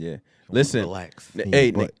don't want it. Yeah. Listen. Relax.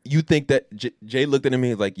 Hey, but- Nick, you think that Jay looked at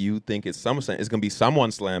me like, you think it's SummerSlam? It's gonna be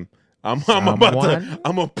someone slam. I'm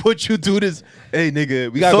gonna put you through this. Hey,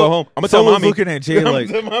 nigga, we gotta go home. I'm gonna tell Solo's mommy. looking at Jay I'm like,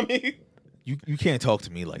 gonna tell mommy. you can't talk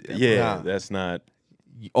to me like that. Yeah, Nah. that's not.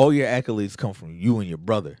 Bro. All your accolades come from you and your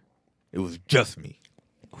brother. It was just me.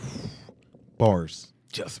 Bars.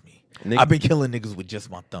 Just me. Nigga- I've been killing niggas with just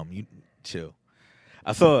my thumb. You chill.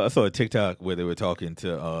 I saw a TikTok where they were talking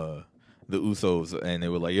to the Usos, and they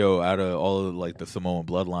were like, "Yo, out of all of like the Samoan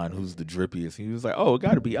bloodline, who's the drippiest?" And he was like, "Oh, it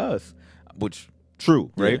got to be us," which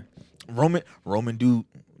true, right? Roman do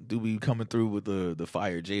be coming through with the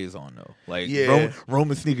fire J's on though. Like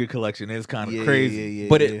Roman sneaker collection is kind of crazy.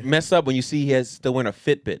 But it messed up when you see he has still wearing a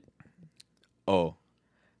Fitbit. Oh.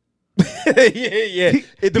 The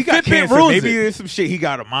He got Fitbit cancer. ruins Maybe it. there's some shit he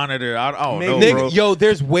got to monitor. I don't know, Nigga, bro. yo,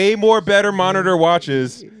 there's way more better monitor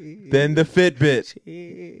watches than the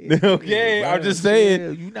Fitbit. Okay, I'm just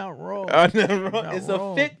saying. You not wrong. I'm not wrong. Not It's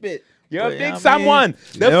wrong. a Fitbit. You're a But, big I someone.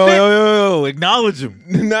 mean, The yo, acknowledge him.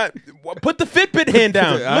 Not put the Fitbit hand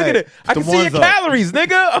down. Look at it. I The can see your ones up. calories,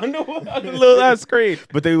 nigga, on the little ass screen.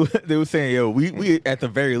 But they were saying, yo, we at the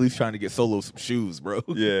very least trying to get Solo some shoes, bro.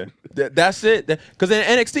 Yeah, that's it. Because in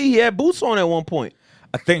NXT he had boots on at one point.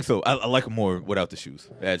 I think so. I like him more without the shoes.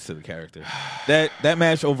 It adds to the character. That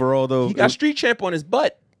match overall, though, He got street champ on his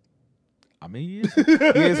butt. I mean, he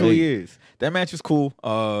is who he is. That match is cool.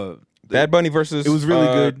 Bad Bunny versus. It was really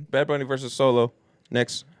good. Bad Bunny versus Solo.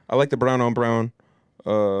 Next, I like the brown on brown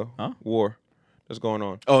war that's going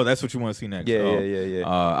on. Oh, that's what you want to see next. Yeah, yeah.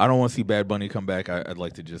 I don't want to see Bad Bunny come back. I'd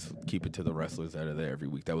like to just keep it to the wrestlers that are there every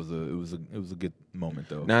week. It was a good moment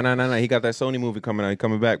though. No. He got that Sony movie coming out. He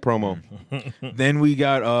coming back promo. Then we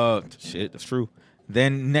got shit. That's true.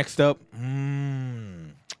 Then next up,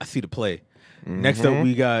 I see the play. Next up,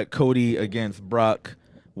 we got Cody against Brock,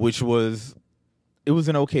 which was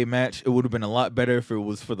an okay match. It would have been a lot better if it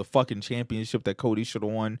was for the fucking championship that Cody should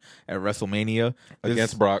have won at WrestleMania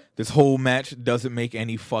Against Brock. This whole match doesn't make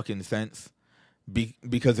any fucking sense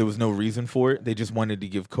because there was no reason for it. They just wanted to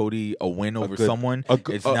give Cody a win over someone.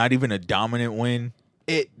 It's not even a dominant win.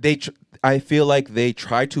 I feel like they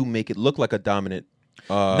tried to make it look like a dominant.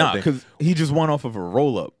 Because he just won off of a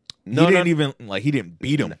roll up. He didn't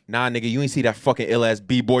beat him. Nah, nigga, you ain't see that fucking ill ass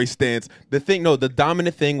B-boy stance. The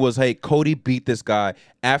dominant thing was, hey, Cody beat this guy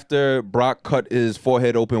after Brock cut his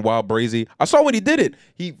forehead open while brazy. I saw when he did it.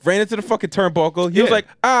 He ran into the fucking turnbuckle. He was like,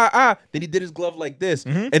 Then he did his glove like this.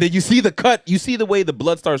 And then you see the cut. You see the way the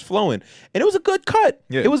blood starts flowing. And it was a good cut.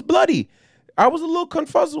 Yeah. It was bloody. I was a little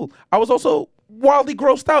confuzzled. I was also wildly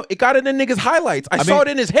grossed out. It got in the nigga's highlights. I saw it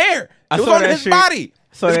in his hair. It was on his body.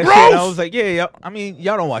 So it's that gross. shit, I was like, yeah. I mean,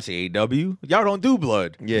 y'all don't watch AEW. Y'all don't do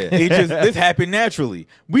blood. Yeah. This happened naturally.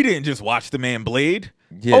 We didn't just watch the man blade.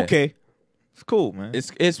 Yeah. Okay. It's cool, man.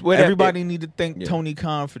 It's what Everybody need to thank Tony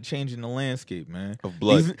Khan for changing the landscape, man. Of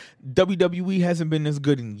blood. WWE hasn't been this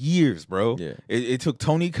good in years, bro. Yeah. It took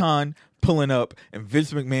Tony Khan pulling up and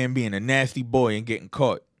Vince McMahon being a nasty boy and getting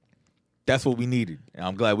caught. That's what we needed. And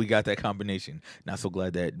I'm glad we got that combination. Not so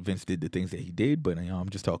glad that Vince did the things that he did, but I'm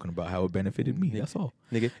just talking about how it benefited me. That's all.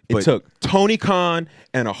 Nigga, it took Tony Khan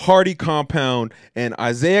and a Hardy compound and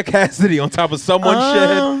Isaiah Cassidy on top of someone's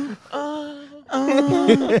shed.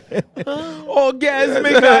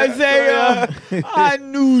 Orgasmic Isaiah, I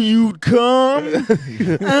knew you'd come.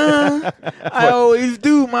 I always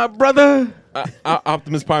do, my brother.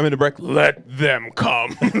 Optimus Prime in the break. Let them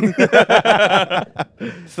come.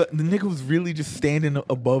 So the nigga was really just standing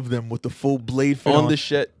above them with the full blade fit on the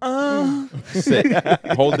shit. Sick.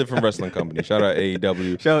 Whole different wrestling company. Shout out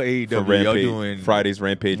AEW. Shout out AEW. For Y'all Rampage. doing Friday's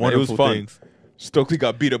Rampage. Man, it was wonderful fun. things. Stokely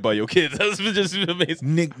got beat up by your kids. That was just amazing.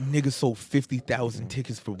 Niggas sold 50,000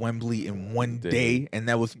 tickets for Wembley in one day, and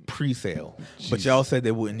that was pre-sale. But y'all said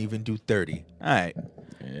they wouldn't even do 30. All right.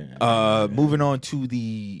 Yeah. Moving on to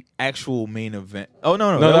the actual main event. Oh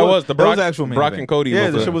no, that was the Brock- that was the actual main Brock event. and Cody Yeah,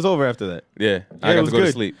 was the the- shit was over after that. Yeah. I Yeah, it got was to go to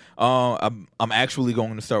good. sleep. I'm actually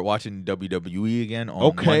going to start watching WWE again on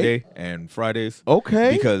Okay. Monday and Fridays.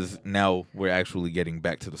 Okay. Because now we're actually getting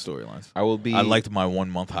back to the storylines. I liked my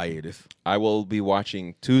 1 month hiatus. I will be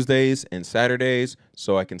watching Tuesdays and Saturdays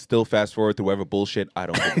so I can still fast forward through whatever bullshit I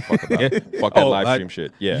don't give a fuck about. Fuck that live stream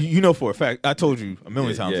shit. Yeah. You know for a fact, I told you a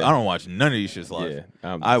million times, yeah. I don't watch none of these shits live.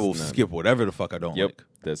 Yeah, I will it's not- skip whatever the fuck I don't like.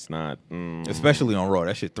 That's not. Especially on Raw.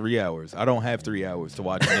 That shit 3 hours. I don't have 3 hours to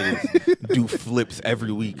watch niggas do flips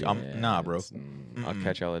every week. Nah, bro. I'll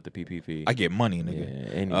catch y'all at the PPV. I get money, nigga.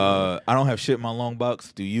 Yeah, anyway. I don't have shit in my long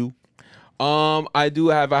box. Do you? I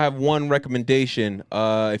have one recommendation.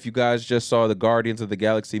 If you guys just saw the Guardians of the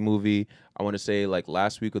Galaxy movie, I want to say like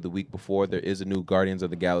last week or the week before, there is a new Guardians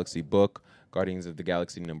of the Galaxy book, Guardians of the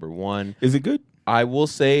Galaxy #1. Is it good? I will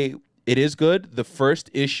say it is good. The first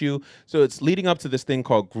issue, so it's leading up to this thing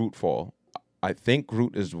called Groot Fall. I think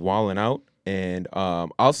Groot is walling out, and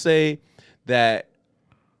I'll say that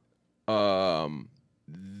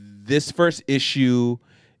this first issue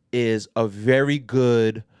is a very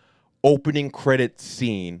good opening credit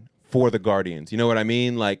scene for the Guardians. You know what I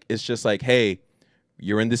mean? Like, it's just like, hey,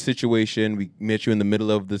 you're in this situation. We met you in the middle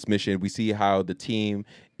of this mission. We see how the team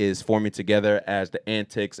is forming together as the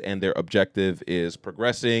antics and their objective is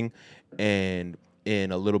progressing. And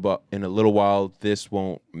in a little while, this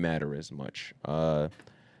won't matter as much.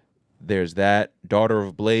 There's that. Daughter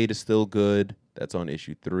of Blade is still good. That's on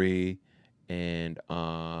issue 3. And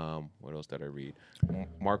what else did I read?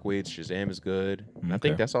 Mark Waid's Shazam is good. I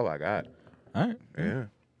think that's all I got. All right. Yeah.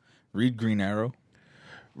 Read Green Arrow.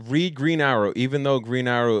 Read Green Arrow, even though Green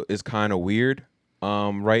Arrow is kind of weird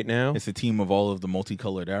right now. It's a team of all of the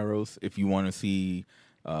multicolored arrows. If you want to see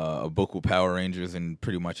a book with Power Rangers and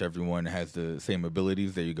pretty much everyone has the same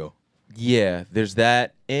abilities, there you go. Yeah, there's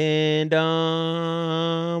that. And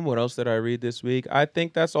what else did I read this week? I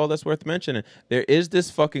think that's all that's worth mentioning. There is this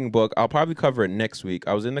fucking book. I'll probably cover it next week.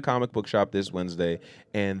 I was in the comic book shop this Wednesday,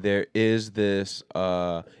 and there is this,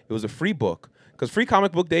 it was a free book. Because Free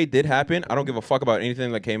Comic Book Day did happen. I don't give a fuck about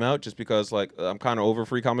anything that came out just because, like, I'm kind of over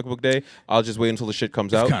Free Comic Book Day. I'll just wait until the shit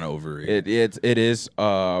comes out. It's kind of overrated. It is.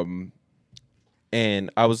 And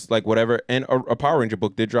I was like, whatever. And a Power Ranger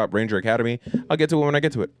book did drop, Ranger Academy. I'll get to it when I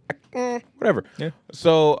get to it. Whatever. Yeah.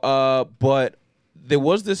 So, but there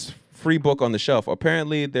was this free book on the shelf.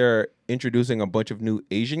 Apparently, they're introducing a bunch of new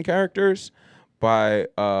Asian characters by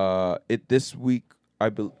this month, I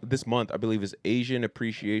believe, is Asian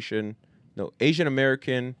Appreciation. No, Asian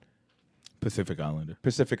American Pacific Islander.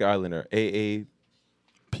 AAPI.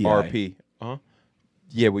 Uh-huh.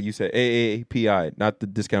 Yeah, what you said. AAPI, not the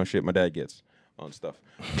discount shit my dad gets on stuff.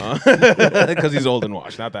 Because he's old and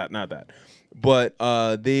washed. Not that. But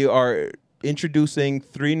they are introducing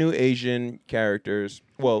 3 new Asian characters.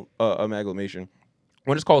 Well, amalgamation.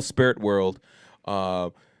 One is called Spirit World.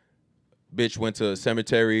 Bitch went to a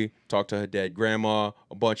cemetery, talked to her dead grandma.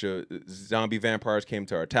 A bunch of zombie vampires came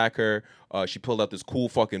to attack her. She pulled out this cool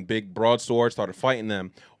fucking big broadsword, started fighting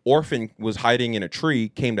them. Orphan was hiding in a tree,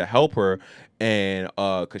 came to help her, and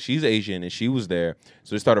because she's Asian and she was there,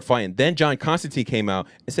 so they started fighting. Then John Constantine came out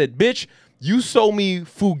and said, "Bitch, you sold me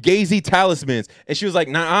Fugazi talismans," and she was like,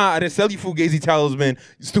 "Nah, I didn't sell you Fugazi talisman,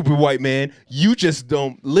 you stupid white man. You just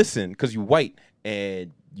don't listen because you white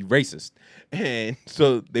and you racist." And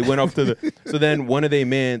so they went off to the. So then one of their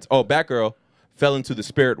mans, Batgirl, fell into the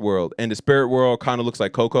spirit world, and the spirit world kind of looks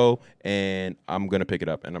like Coco. And I'm gonna pick it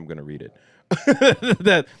up and I'm gonna read it.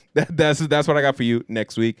 That's what I got for you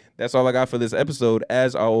next week. That's all I got for this episode.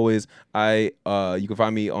 As always, you can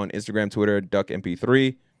find me on Instagram, Twitter, DuckMP3.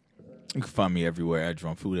 You can find me everywhere at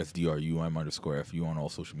DrumFu. That's DRUM_FU on all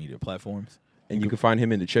social media platforms. And you can find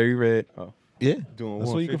him in the Cherry Red. Oh, Yeah, doing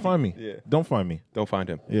that's where you can 150. find me. Yeah. Don't find me. Don't find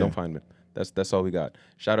him. Yeah. Don't find him. That's all we got.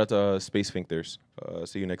 Shout out to Space Sphincters.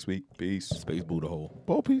 See you next week. Peace. Space Buddha hole.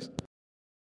 Ball piece.